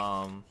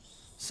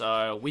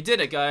 So, we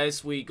did it,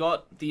 guys. We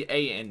got the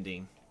A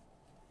ending.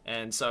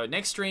 And so,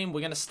 next stream,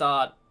 we're going to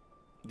start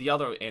the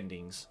other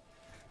endings.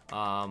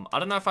 I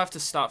don't know if I have to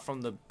start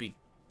from the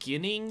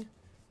beginning,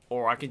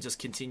 or I can just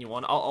continue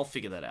on. I'll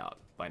figure that out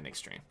by next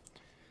stream.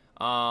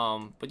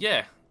 But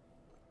yeah.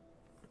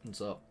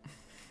 What's up?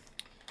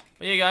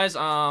 But yeah, guys,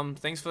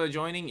 thanks for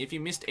joining. If you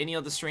missed any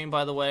of the stream,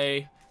 by the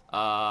way,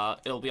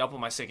 it'll be up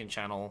on my second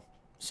channel.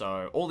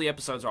 So, all the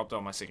episodes are up there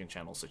on my second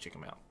channel, so check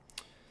them out.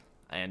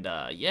 And,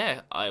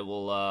 yeah, I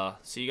will,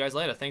 see you guys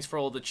later. Thanks for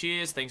all the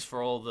cheers. Thanks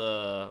for all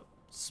the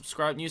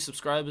new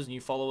subscribers,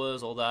 new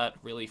followers, all that.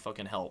 Really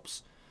fucking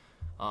helps.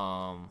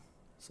 So,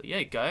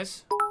 yeah,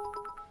 guys.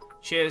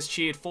 Cheers,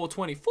 cheered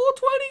 420.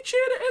 420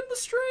 cheer to end the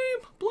stream.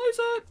 Blaze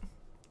it.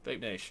 Vape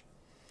Nash.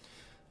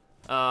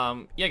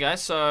 Yeah,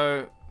 guys,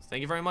 so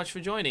thank you very much for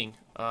joining.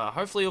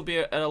 Hopefully it'll be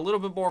at a little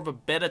bit more of a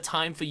better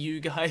time for you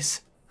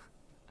guys.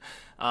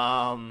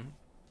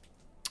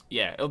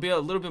 Yeah, it'll be a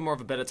little bit more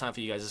of a better time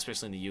for you guys,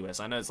 especially in the US.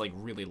 I know it's like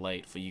really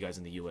late for you guys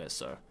in the US,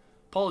 so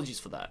apologies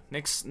for that.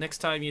 Next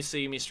time you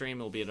see me stream,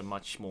 it'll be at a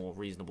much more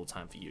reasonable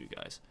time for you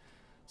guys.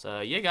 So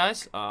yeah,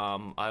 guys,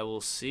 I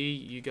will see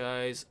you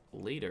guys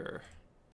later.